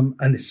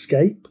 an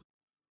escape,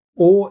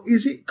 or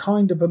is it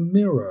kind of a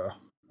mirror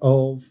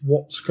of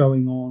what's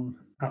going on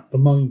at the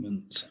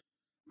moment?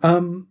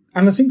 And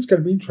I think it's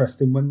going to be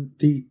interesting when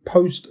the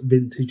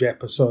post-vintage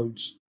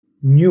episodes,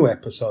 new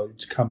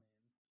episodes come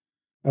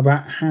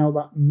about how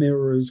that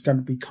mirror is going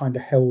to be kind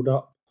of held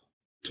up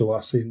to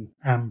us in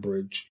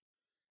Ambridge.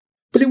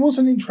 But it was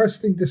an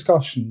interesting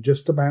discussion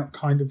just about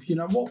kind of,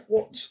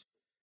 what's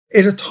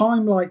at a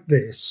time like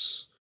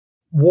this,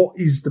 what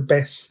is the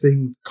best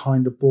thing to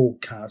kind of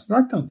broadcast? And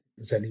I don't think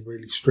there's any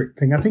really strict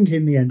thing. I think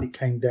in the end it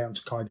came down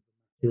to kind of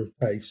a matter of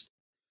taste.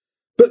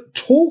 But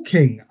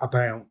talking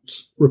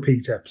about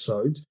repeat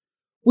episodes,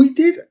 we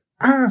did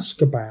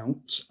ask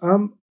about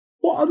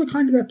what other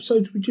kind of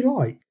episodes would you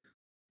like?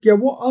 Yeah,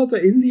 what other,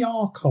 in the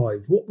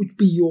archive, what would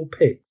be your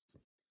pick?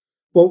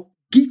 Well,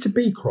 Geeta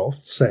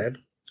Beecroft said,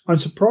 I'm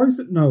surprised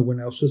that no one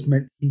else has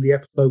mentioned the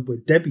episode where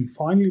Debbie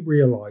finally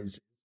realises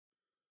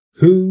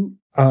who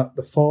is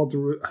the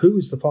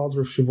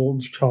father of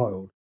Siobhan's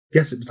child?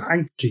 Yes, it was the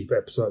handkerchief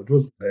episode,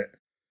 wasn't it?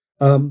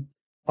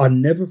 I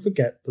never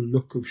forget the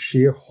look of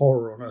sheer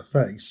horror on her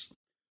face,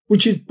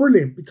 which is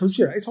brilliant because,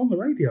 it's on the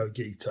radio,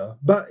 Geeta.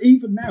 But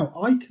even now,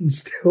 I can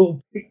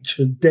still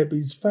picture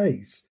Debbie's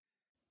face.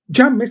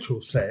 Jan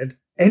Mitchell said,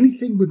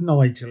 anything with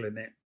Nigel in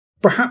it.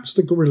 Perhaps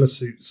the gorilla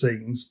suit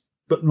scenes,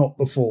 but not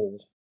the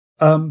fall.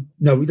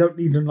 No, we don't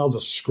need another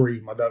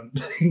scream, I don't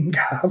think,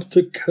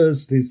 after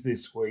Kirsty's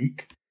this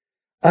week.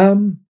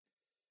 Glimful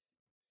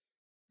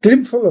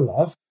of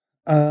Love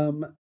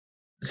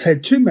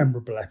said 2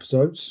 memorable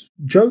episodes,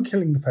 Joe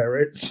killing the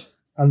ferrets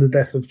and the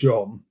death of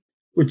John,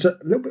 which is a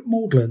little bit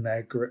maudlin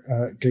there,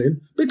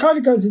 Glyn, but it kind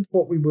of goes into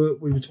what we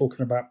were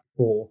talking about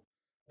before.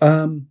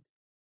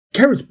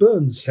 Keris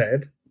Burns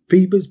said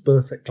Phoebe's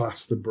birth at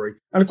Glastonbury,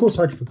 and of course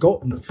I'd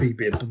forgotten that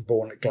Phoebe had been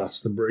born at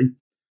Glastonbury,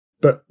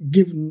 but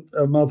given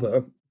her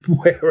mother,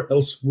 where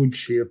else would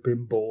she have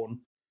been born?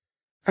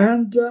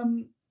 And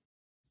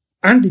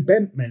Andy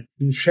Bent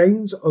mentioned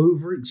Shane's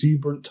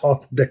over-exuberant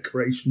tartan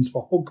decorations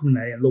for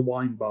Hogmanay and the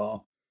wine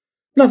bar.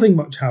 Nothing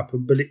much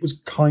happened, but it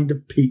was kind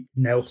of peak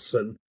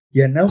Nelson.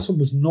 Yeah, Nelson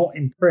was not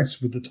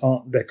impressed with the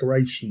tartan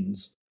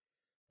decorations.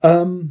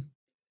 Anne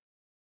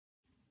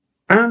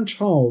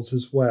Charles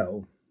as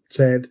well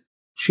said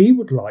she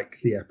would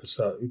like the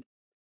episode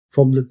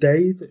from the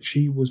day that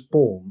she was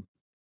born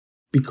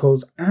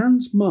because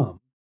Anne's mum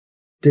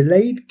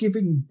delayed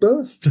giving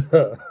birth to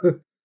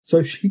her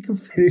so she can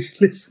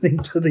finish listening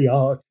to the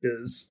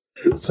Archers.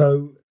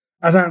 So,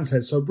 as Anne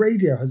says, so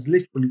radio has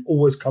literally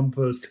always come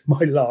first in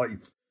my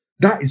life.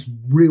 That is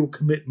real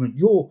commitment.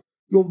 Your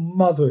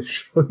mother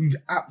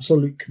showed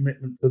absolute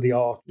commitment to the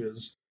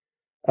Archers.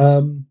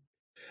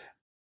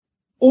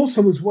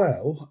 Also as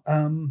well,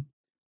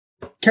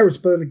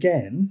 Keris Byrne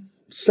again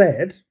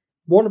said,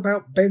 what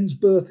about Ben's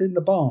birth in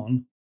the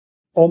barn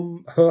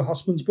on her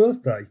husband's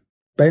birthday?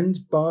 Ben's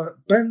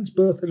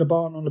birth in a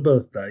barn on a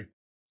birthday.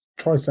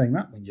 Try saying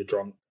that when you're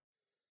drunk.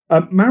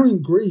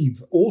 Marion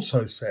Grieve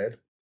also said,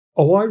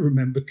 oh, I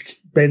remember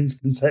Ben's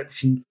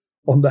conception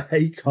on the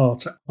hay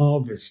cart at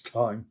harvest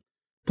time.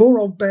 Poor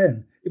old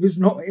Ben. If he's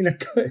not in a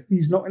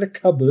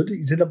cupboard,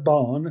 he's in a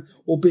barn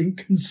or being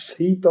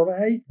conceived on a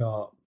hay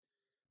cart.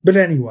 But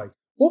anyway,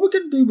 what we're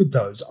going to do with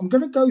those, I'm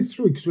going to go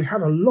through because we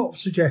had a lot of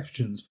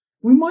suggestions.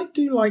 We might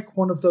do like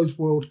one of those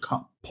World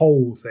Cup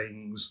poll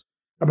things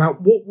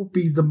about what would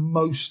be the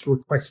most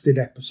requested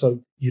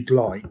episode you'd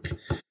like.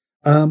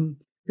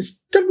 It's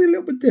going to be a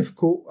little bit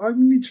difficult. I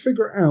need to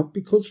figure it out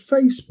because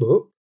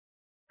Facebook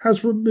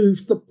has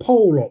removed the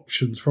poll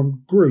options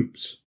from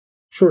groups.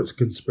 Sure, it's a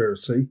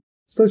conspiracy.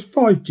 It's those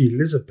 5G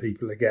lizard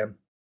people again.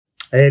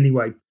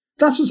 Anyway,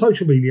 that's the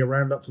social media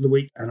roundup for the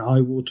week, and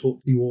I will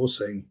talk to you all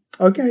soon.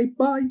 Okay,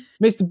 bye.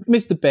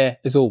 Mr. Bear,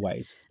 as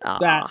always.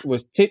 That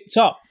was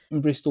tip-top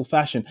in Bristol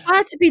fashion. If I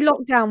had to be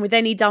locked down with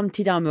any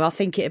Dumpty Dummer, I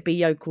think it'd be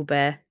Yokel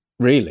Bear.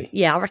 Really?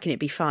 Yeah, I reckon it'd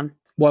be fun.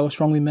 Why, what's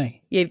wrong with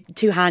me? You're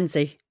too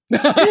handsy.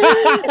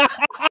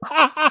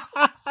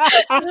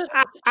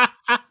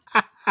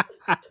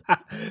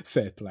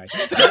 Fair play.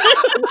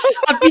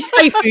 I'd be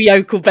safe with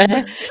Yokel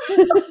Bear.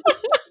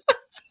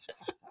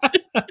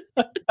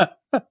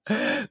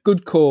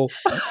 Good call.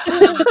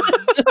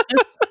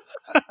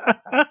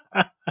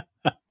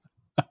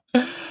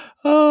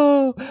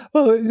 Oh,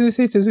 well, just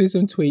hit us with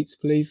some tweets,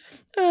 please.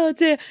 Oh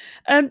dear.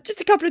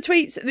 Just a couple of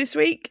tweets this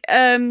week.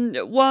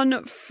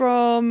 One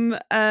from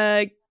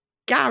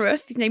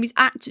Gareth. His name is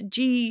at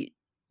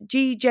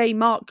GJ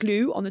Mark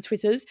Lou on the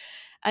Twitters.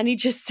 And he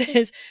just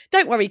says,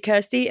 don't worry,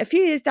 Kirsty, a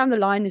few years down the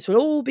line, this will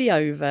all be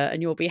over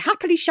and you'll be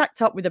happily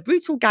shacked up with a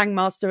brutal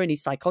gangmaster and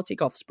his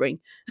psychotic offspring.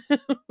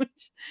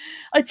 Which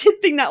I did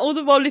think that all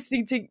the while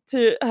listening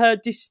to her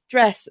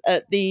distress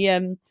at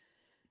the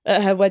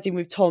at her wedding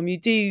with Tom, you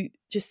do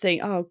just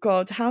think, oh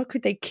God, how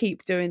could they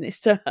keep doing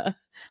this to her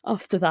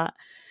after that?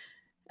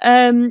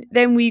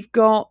 Then we've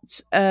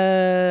got...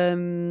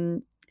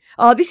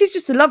 this is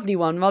just a lovely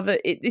one. I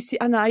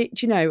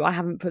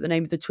haven't put the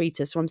name of the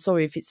tweeter, so I'm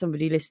sorry if it's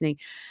somebody listening.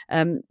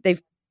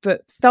 They've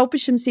put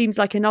Felpersham seems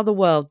like another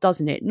world,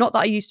 doesn't it? Not that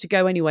I used to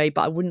go anyway,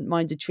 but I wouldn't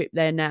mind a trip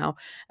there now,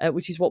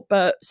 which is what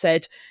Bert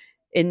said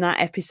in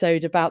that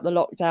episode about the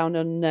lockdown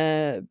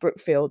on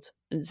Brookfield,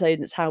 and saying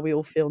that's how we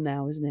all feel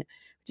now, isn't it?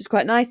 Which is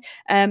quite nice.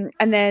 And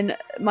then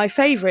my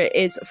favourite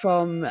is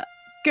from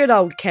good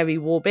old Kerry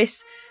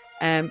Warbis,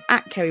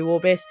 at Kerry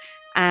Warbis.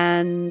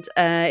 And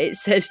it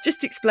says,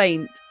 just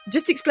explained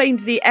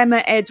the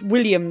Emma Ed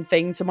William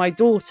thing to my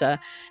daughter,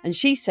 and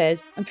she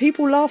said, and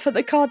people laugh at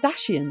the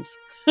Kardashians,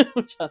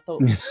 which I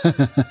thought was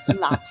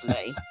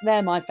lovely. So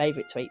they're my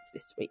favourite tweets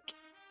this week.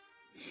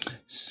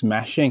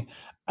 Smashing.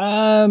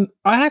 I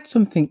had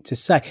something to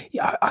say.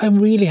 Yeah, I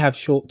really have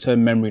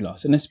short-term memory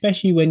loss, and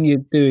especially when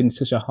you're doing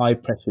such a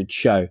high-pressured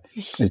show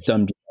as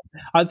Dundee.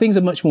 Things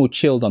are much more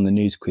chilled on the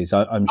news quiz,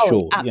 I'm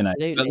sure.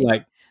 Absolutely. You know, but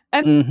like.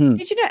 Did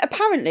you know,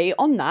 apparently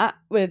on that,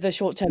 with the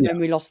short-term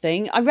memory loss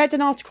thing, I read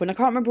an article, and I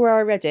can't remember where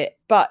I read it,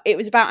 but it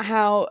was about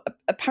how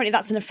apparently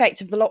that's an effect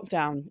of the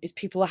lockdown, is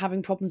people are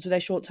having problems with their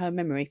short-term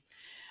memory.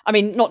 I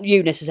mean, not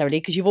you necessarily,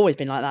 because you've always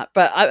been like that,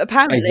 but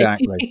apparently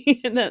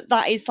Exactly.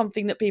 that is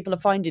something that people are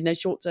finding their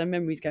short-term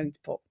memories going to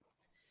pop.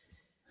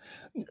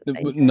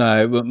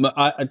 No,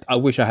 but I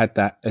wish I had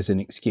that as an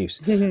excuse.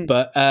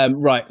 But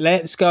right,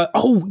 let's go.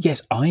 Oh,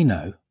 yes, I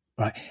know.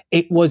 Right,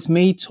 it was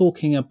me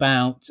talking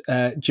about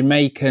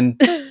Jamaican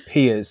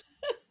peers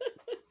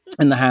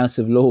in the House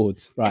of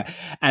Lords, right?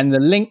 And the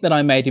link that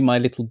I made in my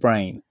little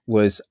brain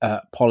was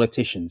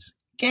politicians.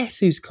 Guess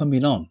who's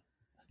coming on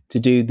to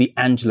do the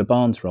Angela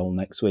Barnes role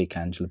next week,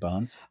 Angela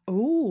Barnes?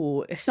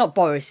 Oh, it's not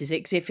Boris, is it?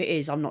 Because if it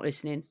is, I'm not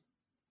listening.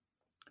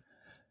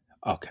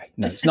 Okay,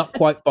 no, it's not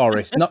quite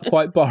Boris. Not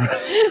quite Boris.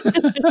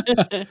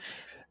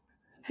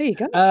 Here you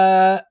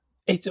go.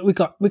 We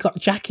got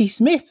Jackie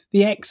Smith,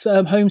 the ex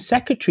Home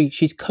Secretary.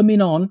 She's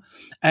coming on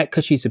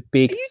because she's a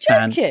big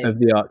fan of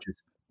the Archers.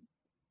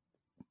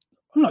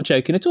 I'm not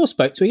joking at all.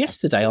 Spoke to her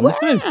yesterday on the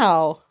phone.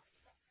 Wow.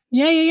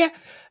 Yeah.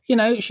 You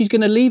know, she's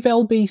going to leave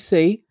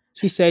LBC.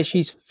 She says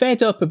she's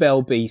fed up of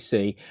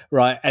LBC,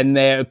 right, and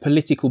their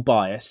political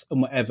bias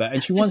and whatever,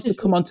 and she wants to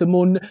come onto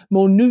more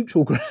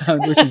neutral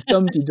ground, which is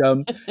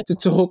Dum-de-Dum, to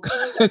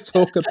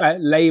talk about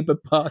Labour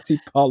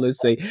Party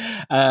policy.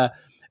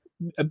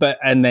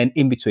 And then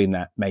in between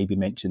that, maybe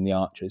mention the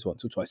Archers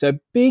once or twice. So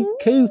big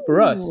coup for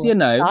us, you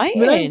know.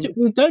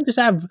 We don't just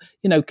have,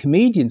 you know,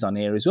 comedians on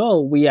here as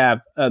well. We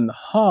have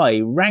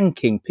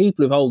high-ranking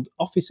people who hold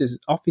office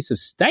of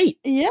state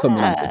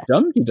coming on to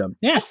Dum-de-Dum.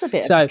 Yeah, that's a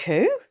bit of a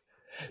coup.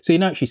 So you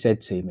know what she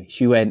said to me?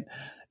 She went,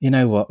 you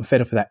know what? I'm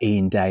fed up with that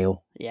Ian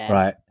Dale. Yeah.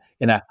 Right.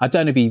 You know, I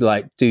don't want to be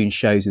like doing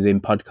shows with him,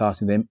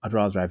 podcasting with him. I'd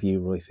rather have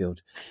you, Royfield.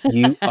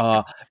 You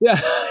are,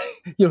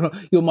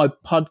 you're my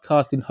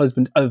podcasting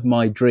husband of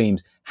my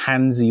dreams,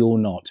 handsy or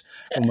not,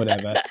 and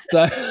whatever.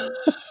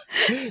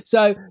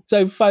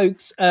 So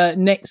folks,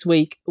 next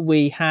week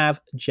we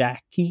have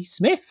Jackie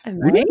Smith.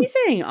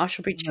 Amazing. I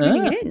shall be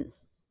tuning in.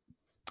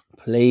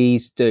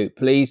 Please do.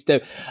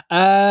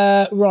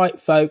 Right,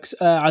 folks.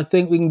 I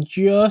think we can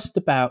just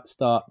about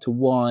start to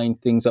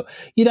wind things up.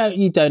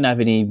 You don't have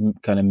any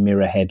kind of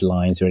mirror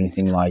headlines or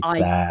anything like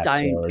that.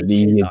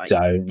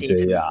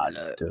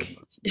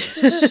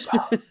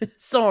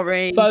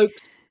 Sorry,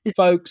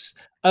 folks.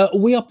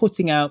 We are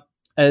putting out,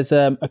 as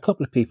a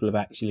couple of people have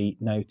actually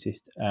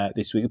noticed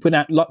this week, we're putting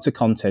out lots of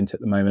content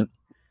at the moment.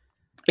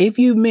 If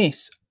you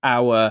miss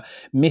our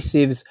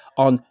missives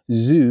on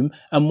Zoom,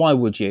 and why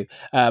would you?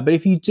 But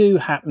if you do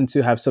happen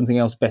to have something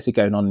else better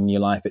going on in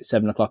your life at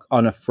 7:00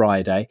 on a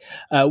Friday,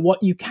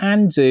 what you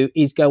can do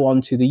is go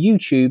on to the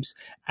YouTubes,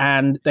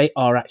 and they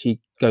are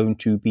actually going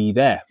to be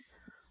there.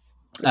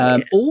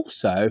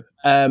 Also,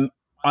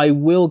 I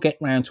will get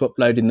round to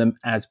uploading them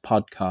as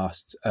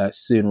podcasts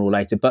sooner or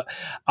later, but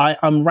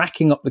I'm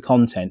racking up the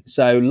content.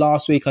 So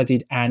last week I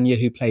did Anya,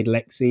 who played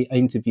Lexi. I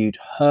interviewed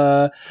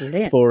her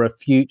for a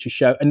future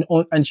show,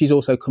 and she's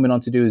also coming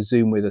on to do a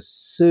Zoom with us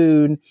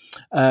soon.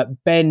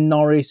 Ben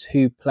Norris,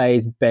 who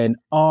plays Ben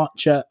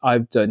Archer,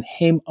 I've done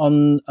him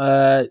on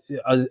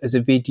as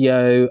a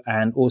video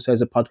and also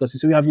as a podcast.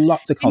 So we have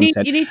lots of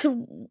content. You need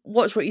to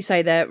watch what you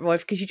say there, Roy,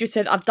 because you just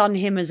said I've done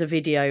him as a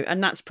video,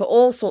 and that's put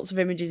all sorts of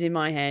images in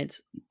my head.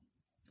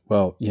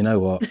 Well, you know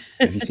what?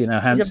 Have you seen how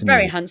handsome He's a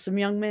very handsome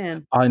young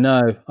man. I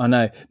know.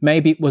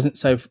 Maybe it wasn't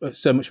so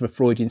much of a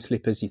Freudian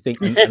slip as you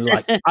think. And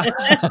like,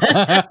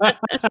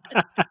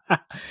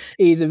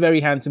 he's a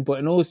very handsome boy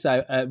and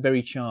also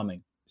very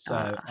charming.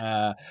 So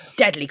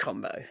deadly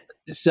combo.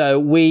 So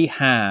we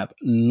have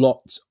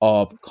lots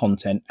of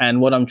content,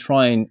 and what I'm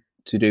trying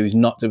to do is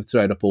not to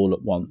throw it up all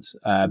at once.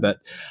 But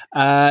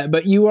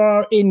you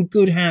are in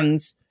good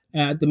hands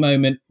at the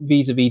moment,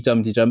 vis-a-vis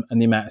Dum-de-Dum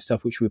and the amount of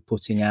stuff which we're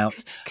putting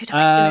out. Could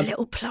I do a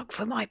little plug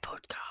for my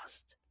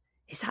podcast?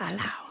 Is that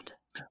allowed?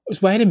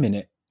 Wait a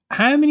minute.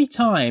 How many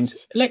times?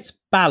 Let's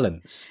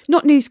balance.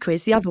 Not News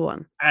Quiz, the other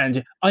one.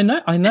 And I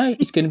know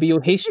it's going to be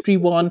your history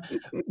one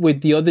with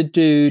the other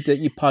dude that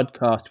you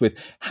podcast with.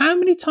 How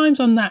many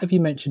times on that have you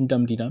mentioned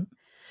Dum-de-Dum?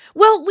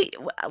 Well,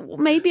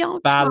 maybe I'll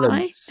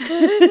balance.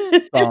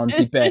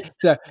 Barnsley Bear.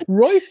 So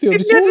Royfield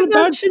is all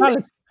about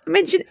balance.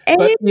 Mention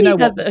any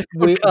other.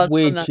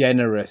 We're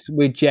generous.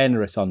 We're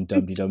generous on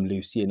Dum-de-Dum,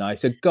 Lucy and I.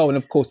 So go on.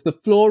 Of course, the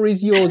floor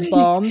is yours,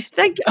 Barnes.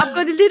 Thank you. I've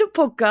got a little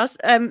podcast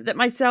that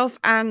myself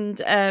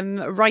and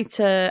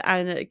writer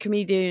and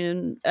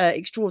comedian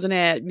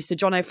extraordinaire, Mr.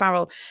 John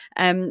O'Farrell,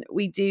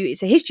 we do.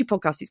 It's a history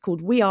podcast. It's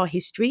called We Are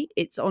History.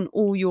 It's on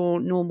all your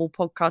normal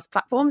podcast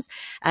platforms.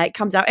 It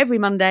comes out every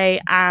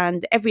Monday,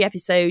 and every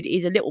episode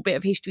is a little bit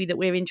of history that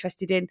we're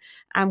interested in,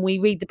 and we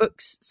read the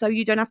books so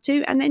you don't have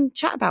to, and then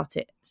chat about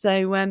it.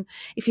 So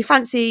if you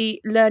fancy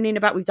learning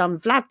about, we've done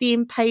Vlad the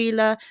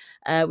Impaler.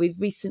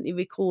 We've recently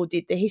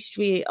recorded the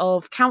history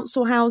of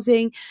council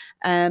housing.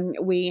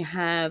 We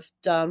have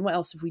done, what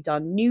else have we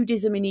done?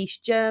 Nudism in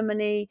East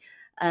Germany,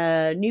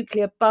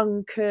 nuclear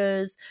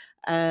bunkers,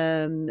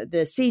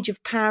 the Siege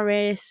of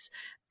Paris,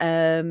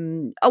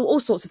 all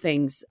sorts of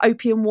things.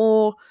 Opium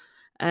War.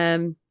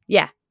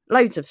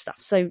 Loads of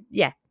stuff. So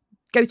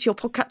go to your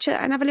podcatcher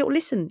and have a little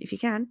listen if you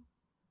can.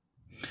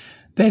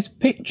 There's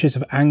pictures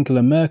of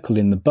Angela Merkel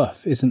in the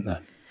buff, isn't there?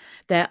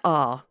 There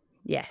are.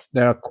 Yes.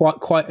 There are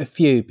quite a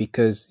few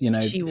because,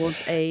 She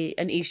was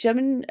an East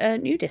German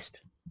nudist,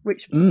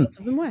 which Mm. lots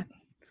of them were.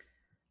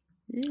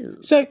 Ew.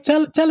 So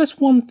tell us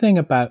one thing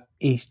about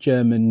East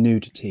German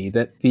nudity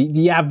that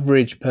the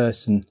average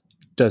person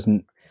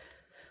isn't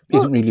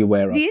really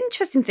aware of. The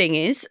interesting thing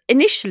is,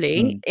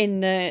 initially in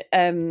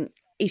the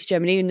East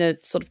Germany, in the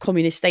sort of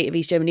communist state of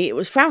East Germany, it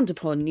was frowned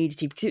upon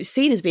nudity because it was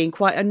seen as being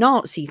quite a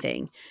Nazi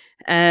thing.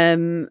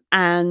 And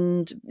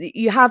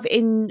you have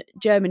in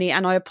Germany,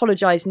 and I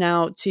apologise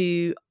now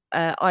to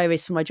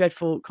Iris for my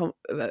dreadful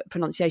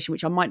pronunciation,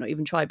 which I might not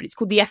even try, but it's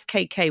called the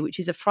FKK, which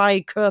is a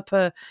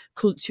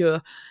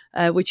Freikörperkultur,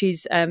 which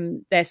is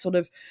their sort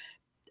of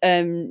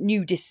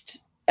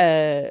nudist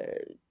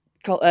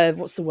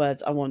what's the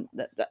words I want,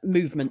 that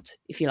movement,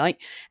 if you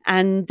like.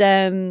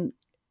 And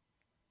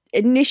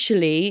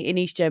initially in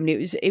East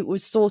Germany, it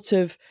was sort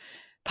of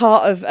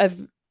part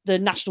of the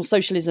National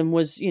Socialism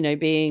was,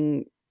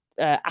 being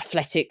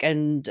athletic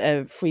and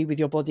free with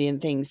your body and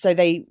things. So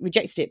they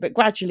rejected it, but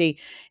gradually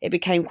it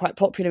became quite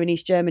popular in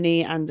East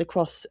Germany and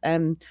across.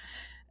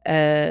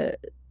 That's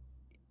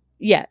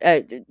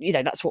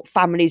what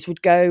families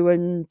would go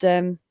and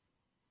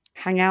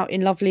hang out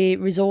in lovely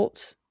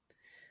resorts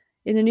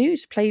in the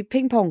news, play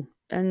ping pong,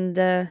 and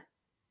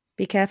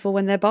be careful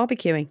when they're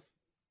barbecuing.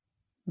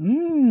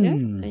 Yeah,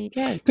 there you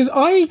go. Because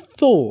I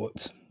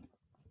thought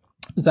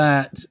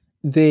that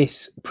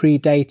this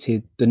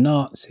predated the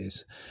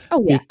Nazis.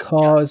 Oh, yeah.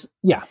 Because,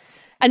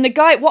 And the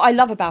guy, what I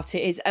love about it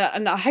is,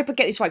 and I hope I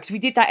get this right, because we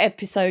did that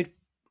episode,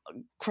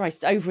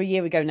 Christ, over a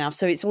year ago now,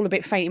 so it's all a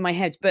bit faint in my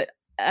head, but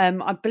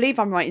I believe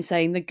I'm right in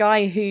saying the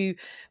guy who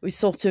was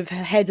sort of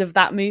head of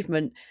that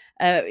movement,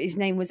 his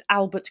name was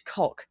Albert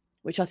Koch,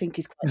 which I think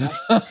is quite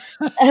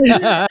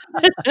nice.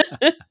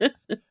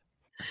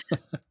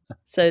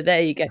 So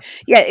there you go.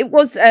 Yeah, it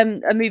was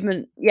a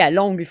movement,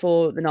 long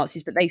before the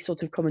Nazis, but they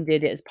sort of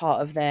commandeered it as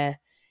part of their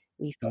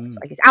ethos,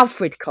 I guess.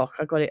 Alfred Koch,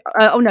 I got it.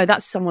 Oh, no,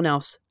 that's someone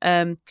else.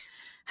 Have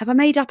I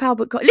made up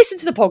Albert Koch? Listen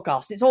to the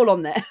podcast. It's all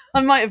on there.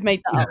 I might have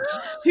made that up.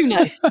 Who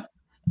knows?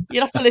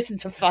 You'll have to listen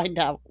to find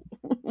out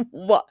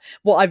what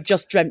I've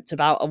just dreamt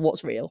about and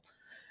what's real.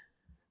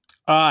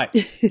 All right.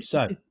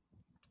 So,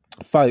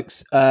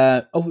 folks,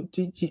 Angela,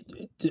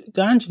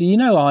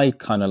 I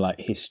kind of like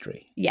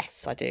history.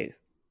 Yes, I do.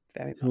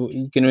 Very much. So are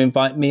you going to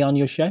invite me on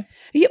your show?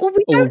 Yeah, well,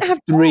 we don't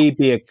have three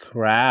be a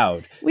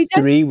crowd.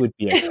 Three would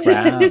be a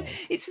crowd.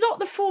 It's not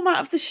the format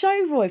of the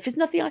show, Roy. There's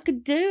nothing I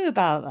could do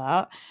about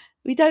that.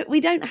 We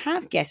don't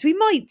have guests. We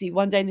might do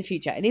one day in the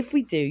future, and if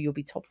we do, you'll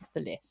be top of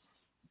the list.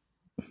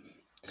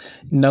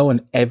 No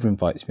one ever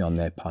invites me on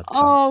their podcast.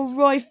 Oh,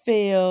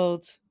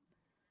 Royfield.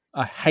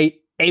 I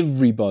hate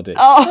everybody.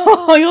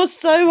 Oh, you're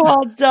so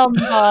hard done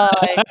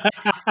by.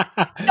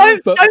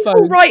 Don't go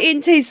right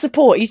into his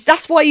support.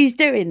 That's why he's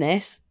doing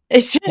this.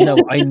 It's just...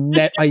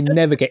 I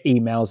never get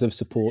emails of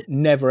support.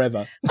 Never,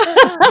 ever.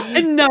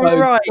 No,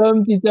 right.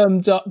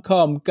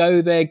 Dumdydum.com.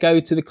 Go there, go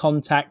to the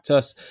contact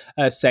us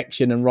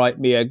section and write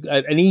me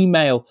an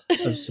email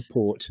of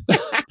support,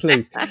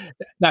 please.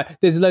 Now,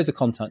 there's loads of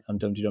content on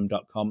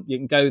dumdydum.com. You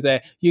can go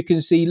there. You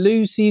can see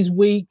Lucy's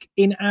week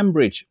in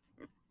Ambridge.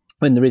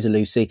 When there is a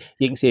Lucy,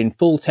 you can see it in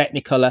full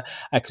Technicolor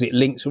because it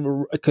links.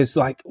 Because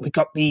we've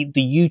got the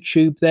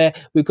YouTube there,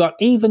 we've got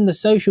even the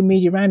social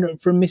media roundup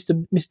from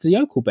Mr.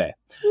 Yokel Bear.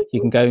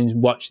 You can go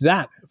and watch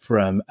that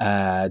from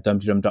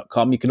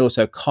dumdydum.com. You can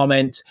also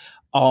comment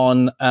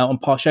on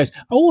past shows.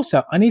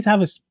 Also, I need to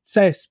have a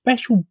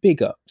special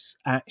big ups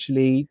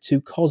actually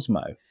to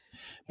Cosmo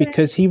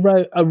because he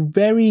wrote a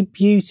very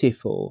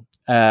beautiful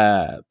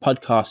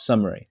podcast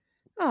summary.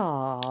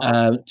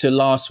 To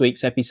last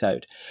week's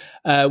episode,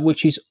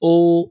 which is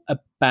all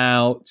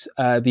about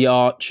the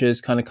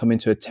Archers kind of coming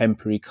to a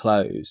temporary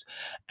close.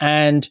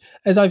 And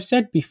as I've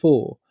said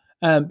before,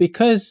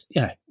 because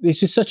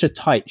this is such a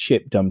tight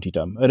ship,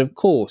 Dumdydum, and of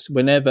course,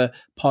 whenever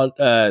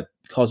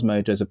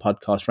Cosmo does a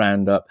podcast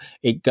roundup,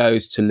 it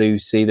goes to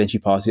Lucy, then she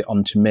passes it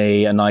on to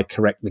me, and I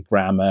correct the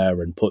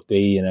grammar and put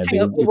the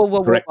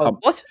correct.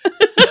 What?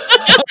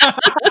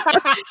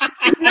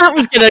 That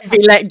was going to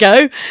be let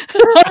go.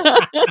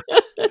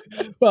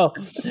 Well,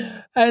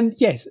 and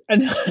yes,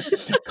 and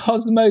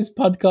Cosmo's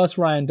podcast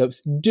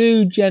roundups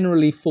do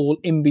generally fall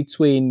in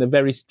between the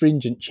very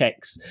stringent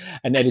checks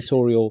and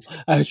editorial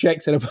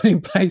checks that are put in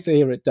place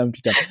here at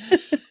Dumdydum.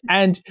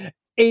 And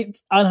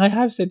I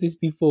have said this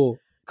before,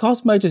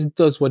 Cosmo just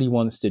does what he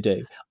wants to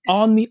do.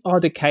 On the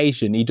odd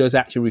occasion, he does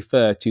actually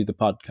refer to the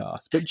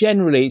podcast, but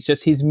generally it's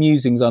just his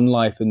musings on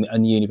life and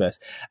the universe.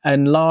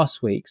 And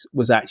last week's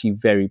was actually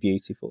very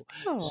beautiful.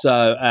 Oh.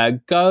 So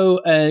go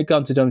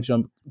onto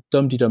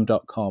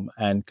dumdydum.com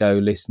and go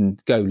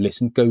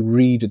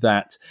read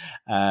that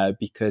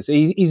because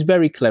he's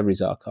very clever,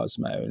 is our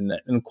Cosmo,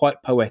 and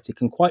quite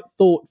poetic and quite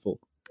thoughtful.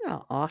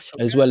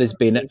 As well as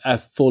being a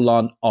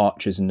full-on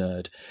Archers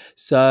nerd.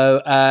 So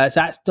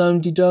that's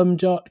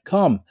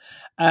dumdydum.com.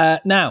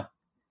 Now,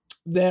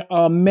 there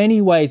are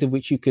many ways of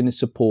which you can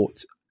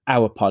support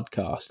our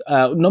podcast.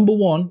 Number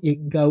one, you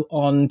can go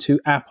on to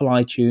Apple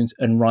iTunes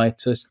and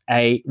write us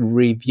a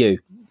review.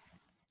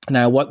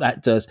 Now, what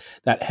that does,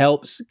 that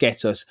helps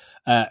get us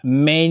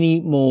many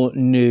more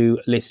new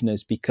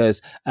listeners,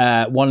 because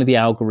one of the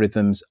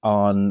algorithms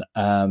on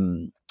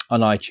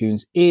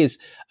iTunes is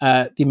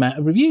the amount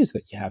of reviews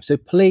that you have. So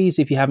please,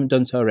 if you haven't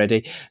done so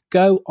already,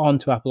 go on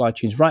to Apple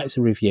iTunes, write us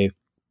a review.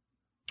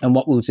 And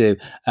what we'll do,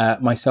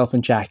 myself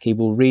and Jackie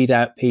will read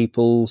out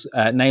people's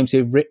names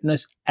who've written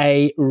us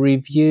a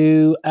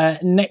review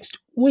next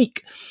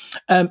week.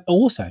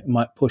 Also, it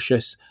might push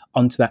us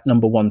onto that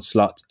number one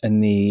slot in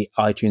the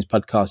iTunes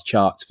podcast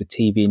charts for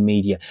TV and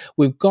media.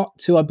 We've got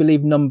to, I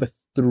believe, number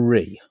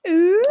 3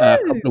 a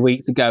couple of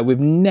weeks ago. We've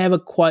never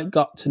quite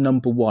got to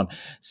number 1.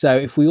 So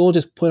if we all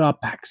just put our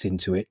backs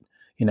into it,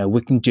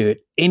 we can do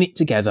it, in it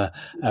together,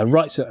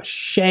 write a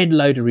shared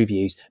load of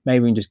reviews.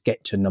 Maybe we can just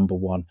get to number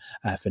 1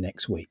 for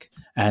next week.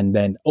 And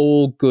then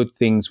all good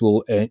things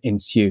will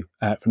ensue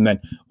from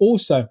then.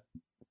 Also,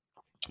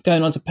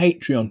 going on to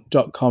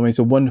patreon.com is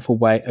a wonderful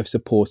way of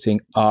supporting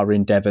our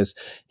endeavours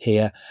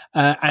here.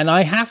 And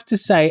I have to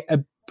say a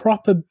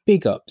proper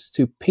big ups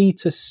to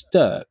Peter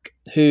Sturck,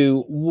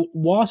 who,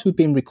 whilst we've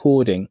been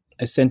recording,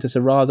 has sent us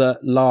a rather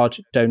large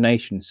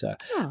donation, sir.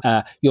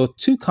 Oh. You're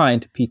too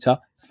kind, Peter.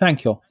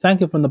 Thank you.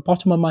 Thank you from the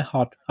bottom of my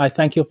heart. I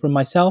thank you from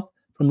myself,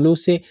 from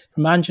Lucy,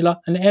 from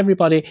Angela, and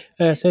everybody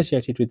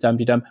associated with Dum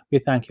Dum. We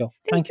thank you.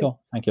 Thank you.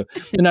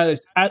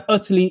 It's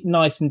utterly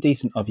nice and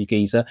decent of you,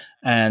 geezer,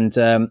 and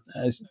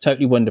it's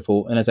totally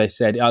wonderful. And as I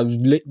said,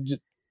 Angela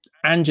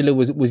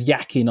was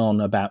yakking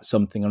on about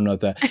something or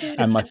another,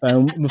 and my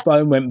phone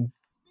went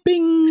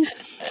bing,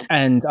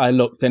 and I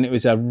looked, and it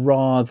was a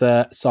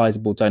rather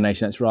sizable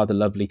donation. That's rather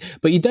lovely.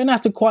 But you don't have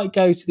to quite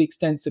go to the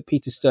extent that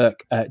Peter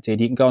Sturck did.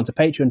 You can go on to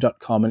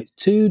patreon.com, and it's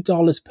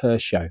 $2 per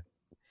show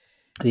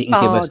that you can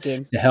give us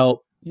to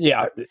help.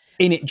 Yeah,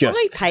 in it just.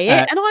 I pay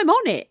it, and I'm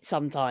on it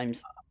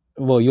sometimes.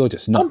 Well, you're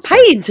just nuts. I'm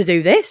paying to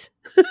do this.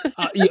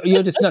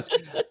 You're just nuts.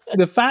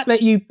 The fact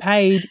that you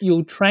paid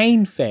your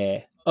train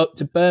fare up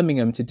to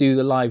Birmingham to do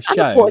the live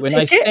show, when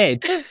I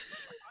said...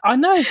 I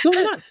know,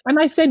 you're nuts. And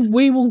I said,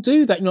 we will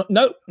do that. No.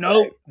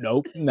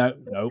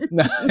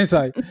 It's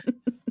like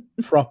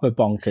proper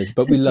bonkers,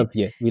 but we love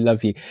you. We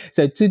love you.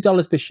 So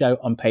 $2 per show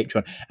on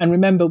Patreon. And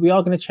remember, we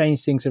are going to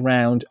change things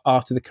around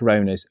after the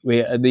coronas.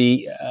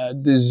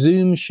 The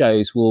Zoom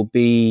shows will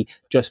be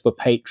just for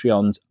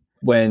Patreons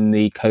when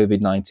the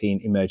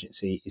COVID-19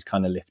 emergency is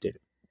kind of lifted.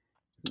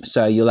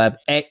 So you'll have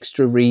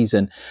extra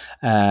reason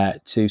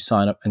to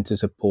sign up and to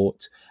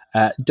support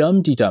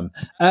Dum Dum.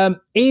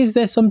 Is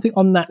there something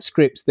on that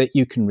script that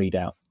you can read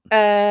out?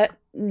 No.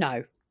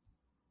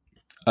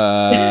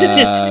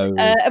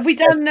 Have we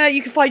done?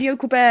 You can find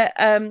Yokel Bear.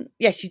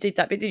 Yes, you did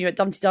that bit, didn't you? At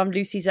Dum Dum.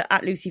 Lucy's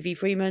at Lucy V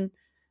Freeman.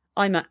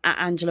 I'm at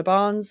Angela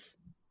Barnes.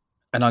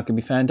 And I can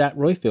be found at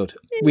Royfield.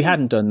 We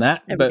hadn't done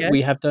that, but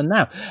we have done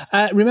now.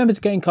 Remember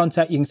to get in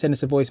contact. You can send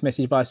us a voice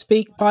message via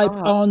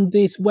SpeakPipe on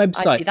this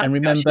website. And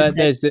remember,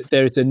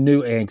 there's a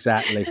new...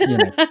 Exactly.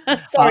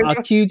 Sorry, I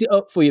queued it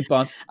up for you,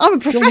 Barnes. I'm a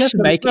professional. You'll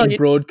never make it in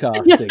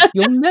broadcasting.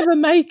 You'll never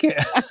make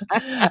it.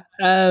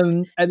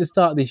 At the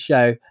start of this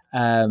show,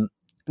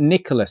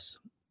 Nicholas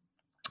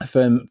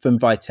from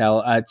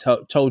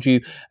Vitel told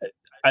you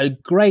a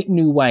great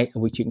new way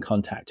of which you can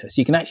contact us.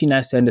 You can actually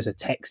now send us a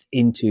text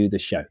into the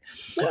show.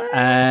 What?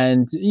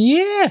 And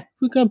yeah,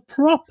 we got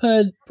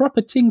proper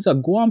things are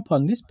going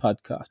on this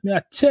podcast. May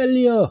I tell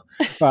you?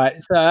 Right.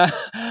 So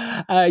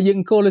you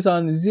can call us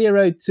on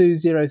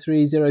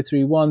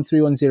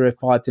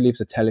 0203-031-3105 to leave us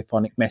a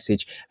telephonic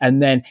message.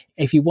 And then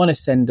if you want to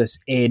send us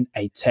in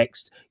a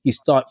text, you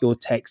start your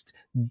text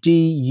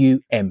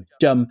DUM,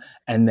 dumb,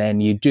 and then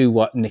you do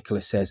what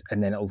Nicholas says,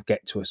 and then it'll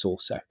get to us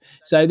also.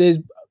 So there's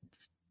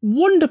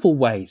wonderful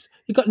ways.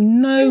 You've got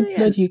no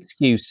bloody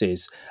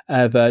excuses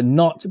of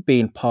not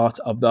being part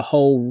of the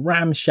whole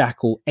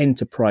ramshackle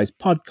enterprise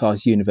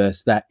podcast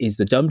universe that is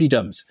the Dum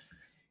Dums.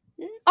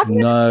 I've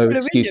no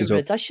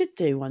excuses. I should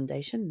do one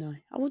day, shouldn't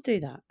I? I will do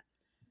that.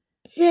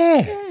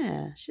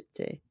 Yeah, I should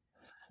do.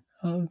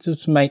 I'll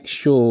just make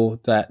sure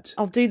that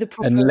I'll do the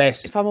proper.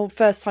 Unless if I'm a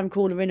first time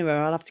caller in,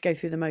 I'll have to go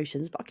through the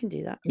motions, but I can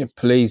do that. Yeah,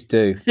 please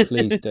do.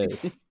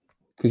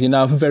 Because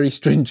I'm very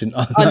stringent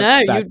on that.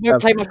 I know, you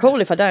won't play my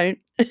call if I don't.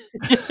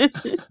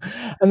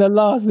 And the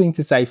last thing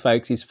to say,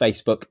 folks, is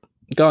Facebook.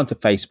 Go onto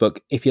Facebook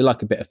if you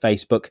like a bit of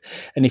Facebook.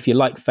 And if you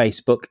like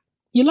Facebook,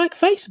 you like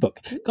Facebook.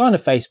 Go on to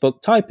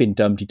Facebook, type in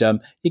Dum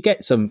Dum. You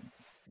get some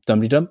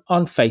Dum Dum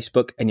on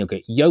Facebook, and you'll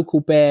get Yokel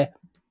Bear,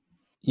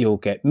 you'll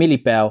get Millie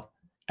Bell,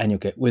 and you'll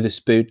get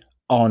Witherspoon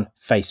on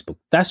Facebook.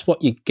 That's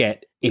what you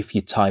get if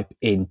you type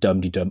in Dum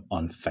Dum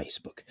on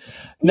Facebook.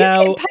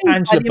 Now,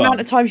 Angela, the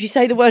amount of times you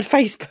say the word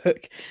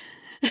Facebook.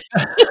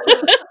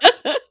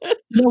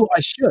 No,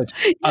 I should.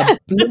 Yeah. I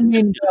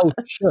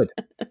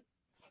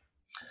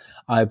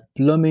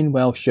blooming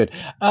well should.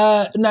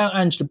 Now,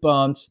 Angela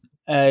Barnes,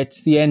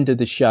 it's the end of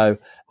the show,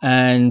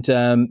 and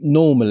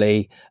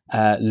normally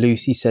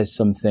Lucy says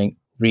something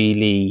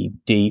really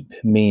deep,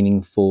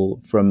 meaningful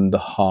from the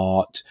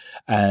heart,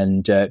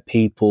 and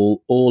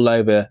people all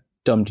over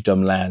Dum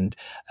Dum land,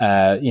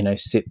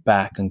 sit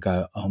back and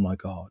go, "Oh my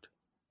God,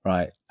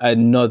 right?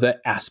 Another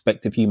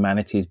aspect of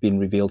humanity has been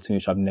revealed to me,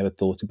 which I've never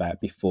thought about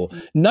before.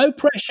 No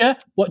pressure.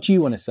 What do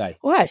you want to say?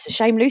 Well, it's a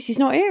shame Lucy's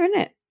not here,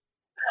 isn't it?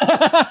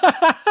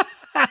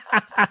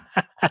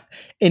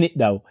 In it,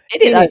 though.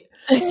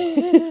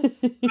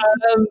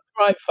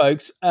 Right,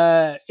 folks.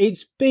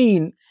 It's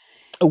been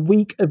a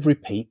week of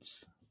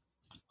repeats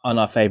on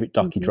our favourite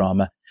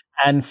docudrama,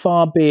 and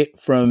far be it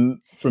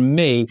from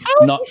me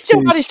not We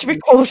still to. managed to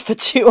record for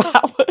 2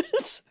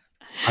 hours.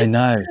 I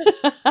know.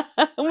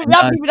 We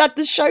haven't even had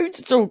the show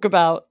to talk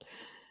about.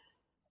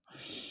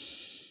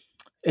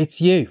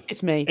 It's you.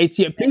 It's me. It's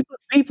you.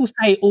 People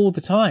say it all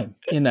the time.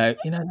 Angela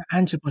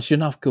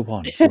Boshanov, go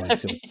on.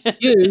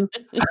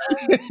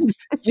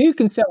 You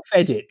can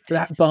self-edit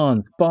that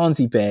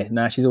Barnsey Bear.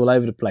 Now she's all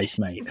over the place,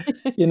 mate.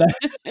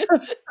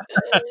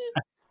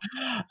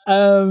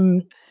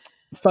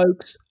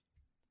 Folks,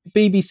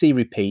 BBC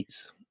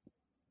repeats.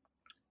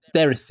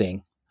 They're a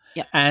thing.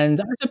 Yeah. And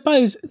I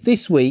suppose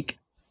this week,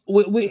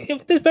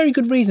 there's very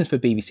good reasons for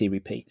BBC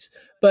repeats.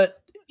 But,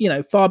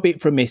 far be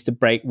it from us to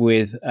break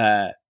with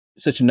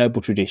such a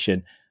noble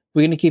tradition.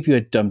 We're going to give you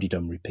a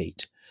Dum-de-Dum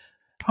repeat.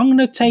 I'm going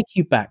to take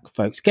you back,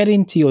 folks. Get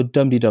into your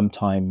Dum-de-Dum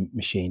time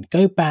machine.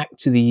 Go back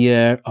to the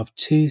year of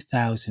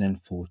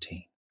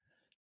 2014.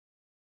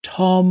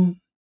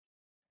 Tom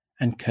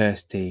and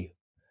Kirsty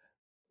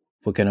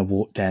were going to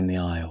walk down the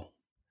aisle.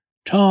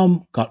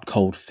 Tom got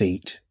cold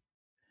feet.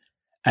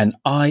 And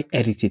I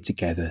edited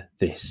together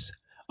this.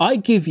 I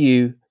give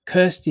you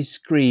Kirsty's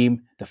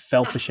Scream, the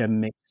Felpersham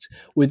mix,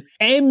 with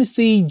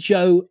MC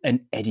Joe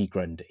and Eddie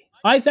Grundy.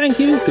 I thank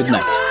you. Good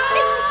night.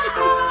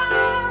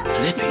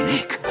 Flippy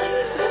Nick.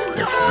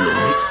 Let's blow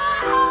it.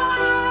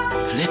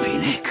 Flippy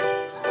Nick.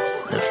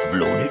 Let's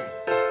blow it.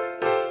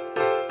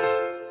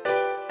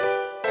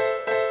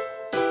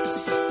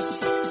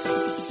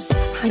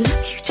 I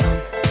love you, Tom.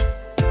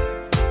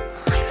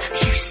 I love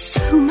you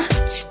so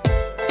much.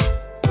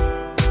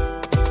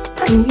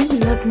 And you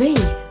love me.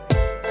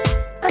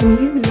 And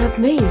you love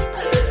me.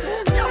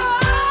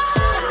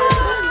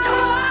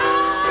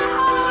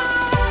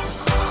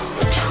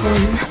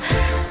 Tom,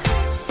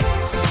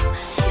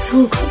 it's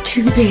all got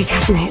too big,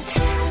 hasn't it?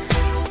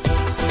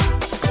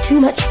 Too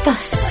much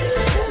fuss.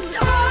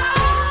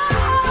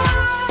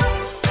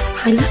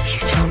 I love you,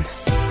 Tom.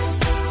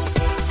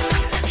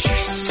 I love you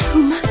so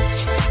much.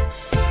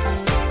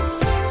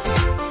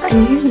 And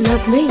you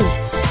love me.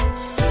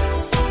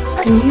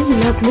 And you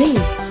love me.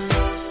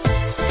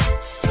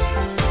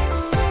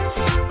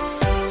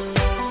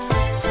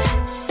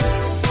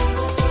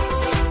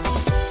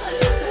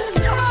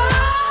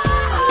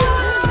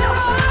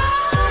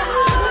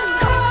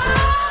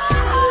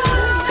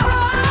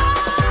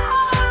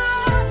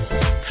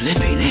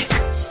 Flippy Nick.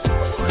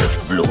 Let's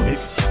blow it.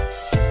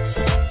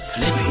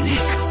 Flippy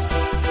Nick.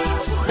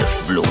 Let's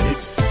blow it.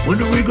 When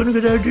are we going to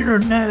get our dinner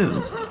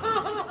now?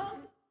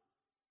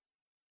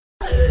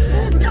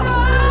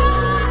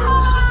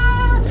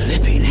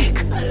 Flippy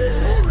Nick.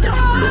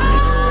 Let's blow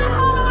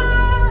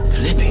it.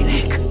 Flippy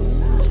Nick.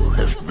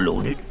 Let's blow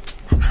it.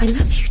 I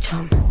love you,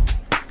 Tom.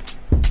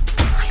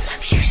 I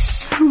love you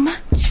so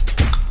much.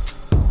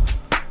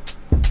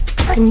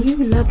 And you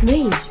love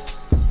me.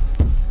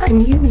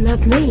 And you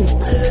love me. Oh,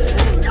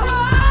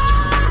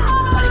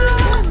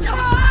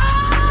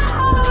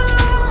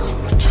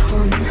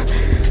 Tom.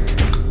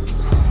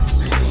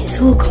 It's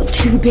all got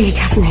too big,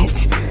 hasn't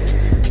it?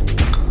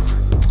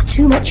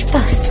 Too much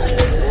fuss.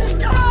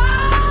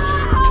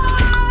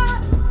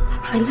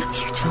 I love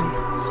you, Tom.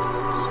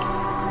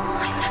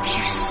 I love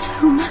you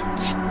so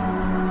much.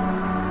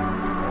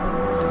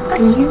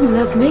 And you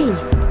love me.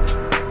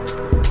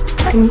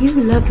 And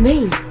you love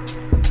me.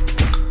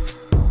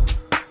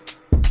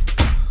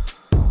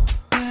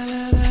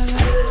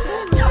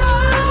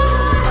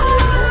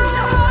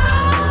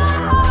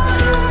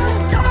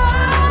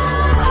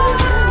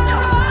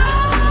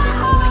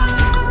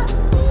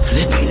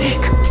 Flippy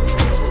Nick.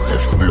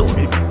 Let's blow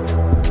it.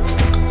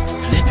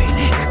 Flippy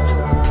Nick.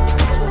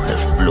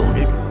 Let's blow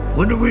it.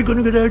 When are we going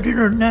to get our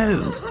dinner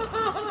now?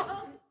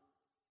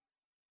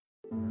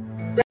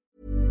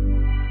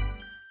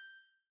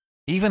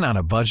 Even on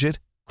a budget,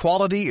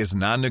 quality is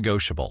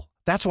non-negotiable.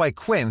 That's why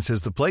Quince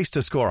is the place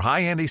to score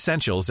high-end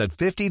essentials at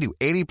 50 to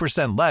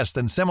 80% less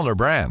than similar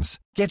brands.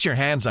 Get your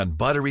hands on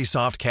buttery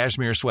soft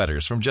cashmere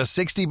sweaters from just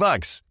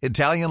 $60,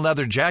 Italian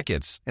leather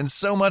jackets, and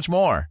so much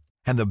more.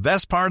 And the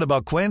best part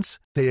about Quince,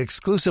 they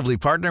exclusively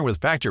partner with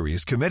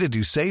factories committed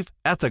to safe,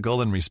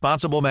 ethical, and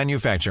responsible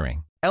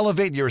manufacturing.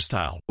 Elevate your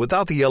style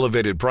without the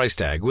elevated price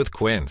tag with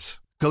Quince.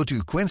 Go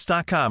to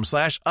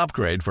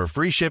quince.com/upgrade for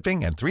free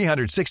shipping and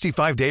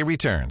 365-day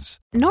returns.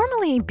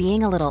 Normally,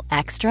 being a little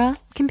extra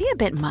can be a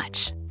bit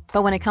much.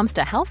 But when it comes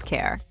to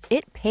healthcare,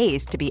 it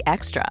pays to be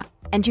extra.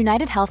 And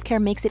United Healthcare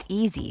makes it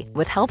easy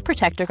with Health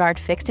Protector Guard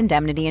fixed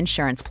indemnity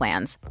insurance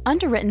plans.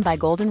 Underwritten by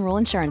Golden Rule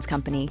Insurance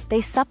Company, they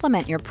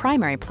supplement your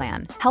primary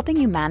plan,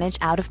 helping you manage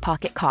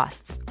out-of-pocket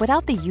costs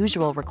without the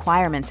usual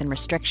requirements and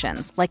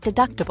restrictions like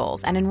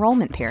deductibles and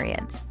enrollment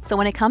periods. So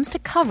when it comes to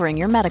covering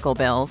your medical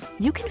bills,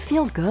 you can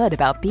feel good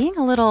about being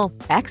a little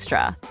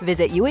extra.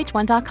 Visit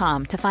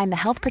uh1.com to find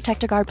the Health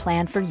Protector Guard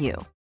plan for you.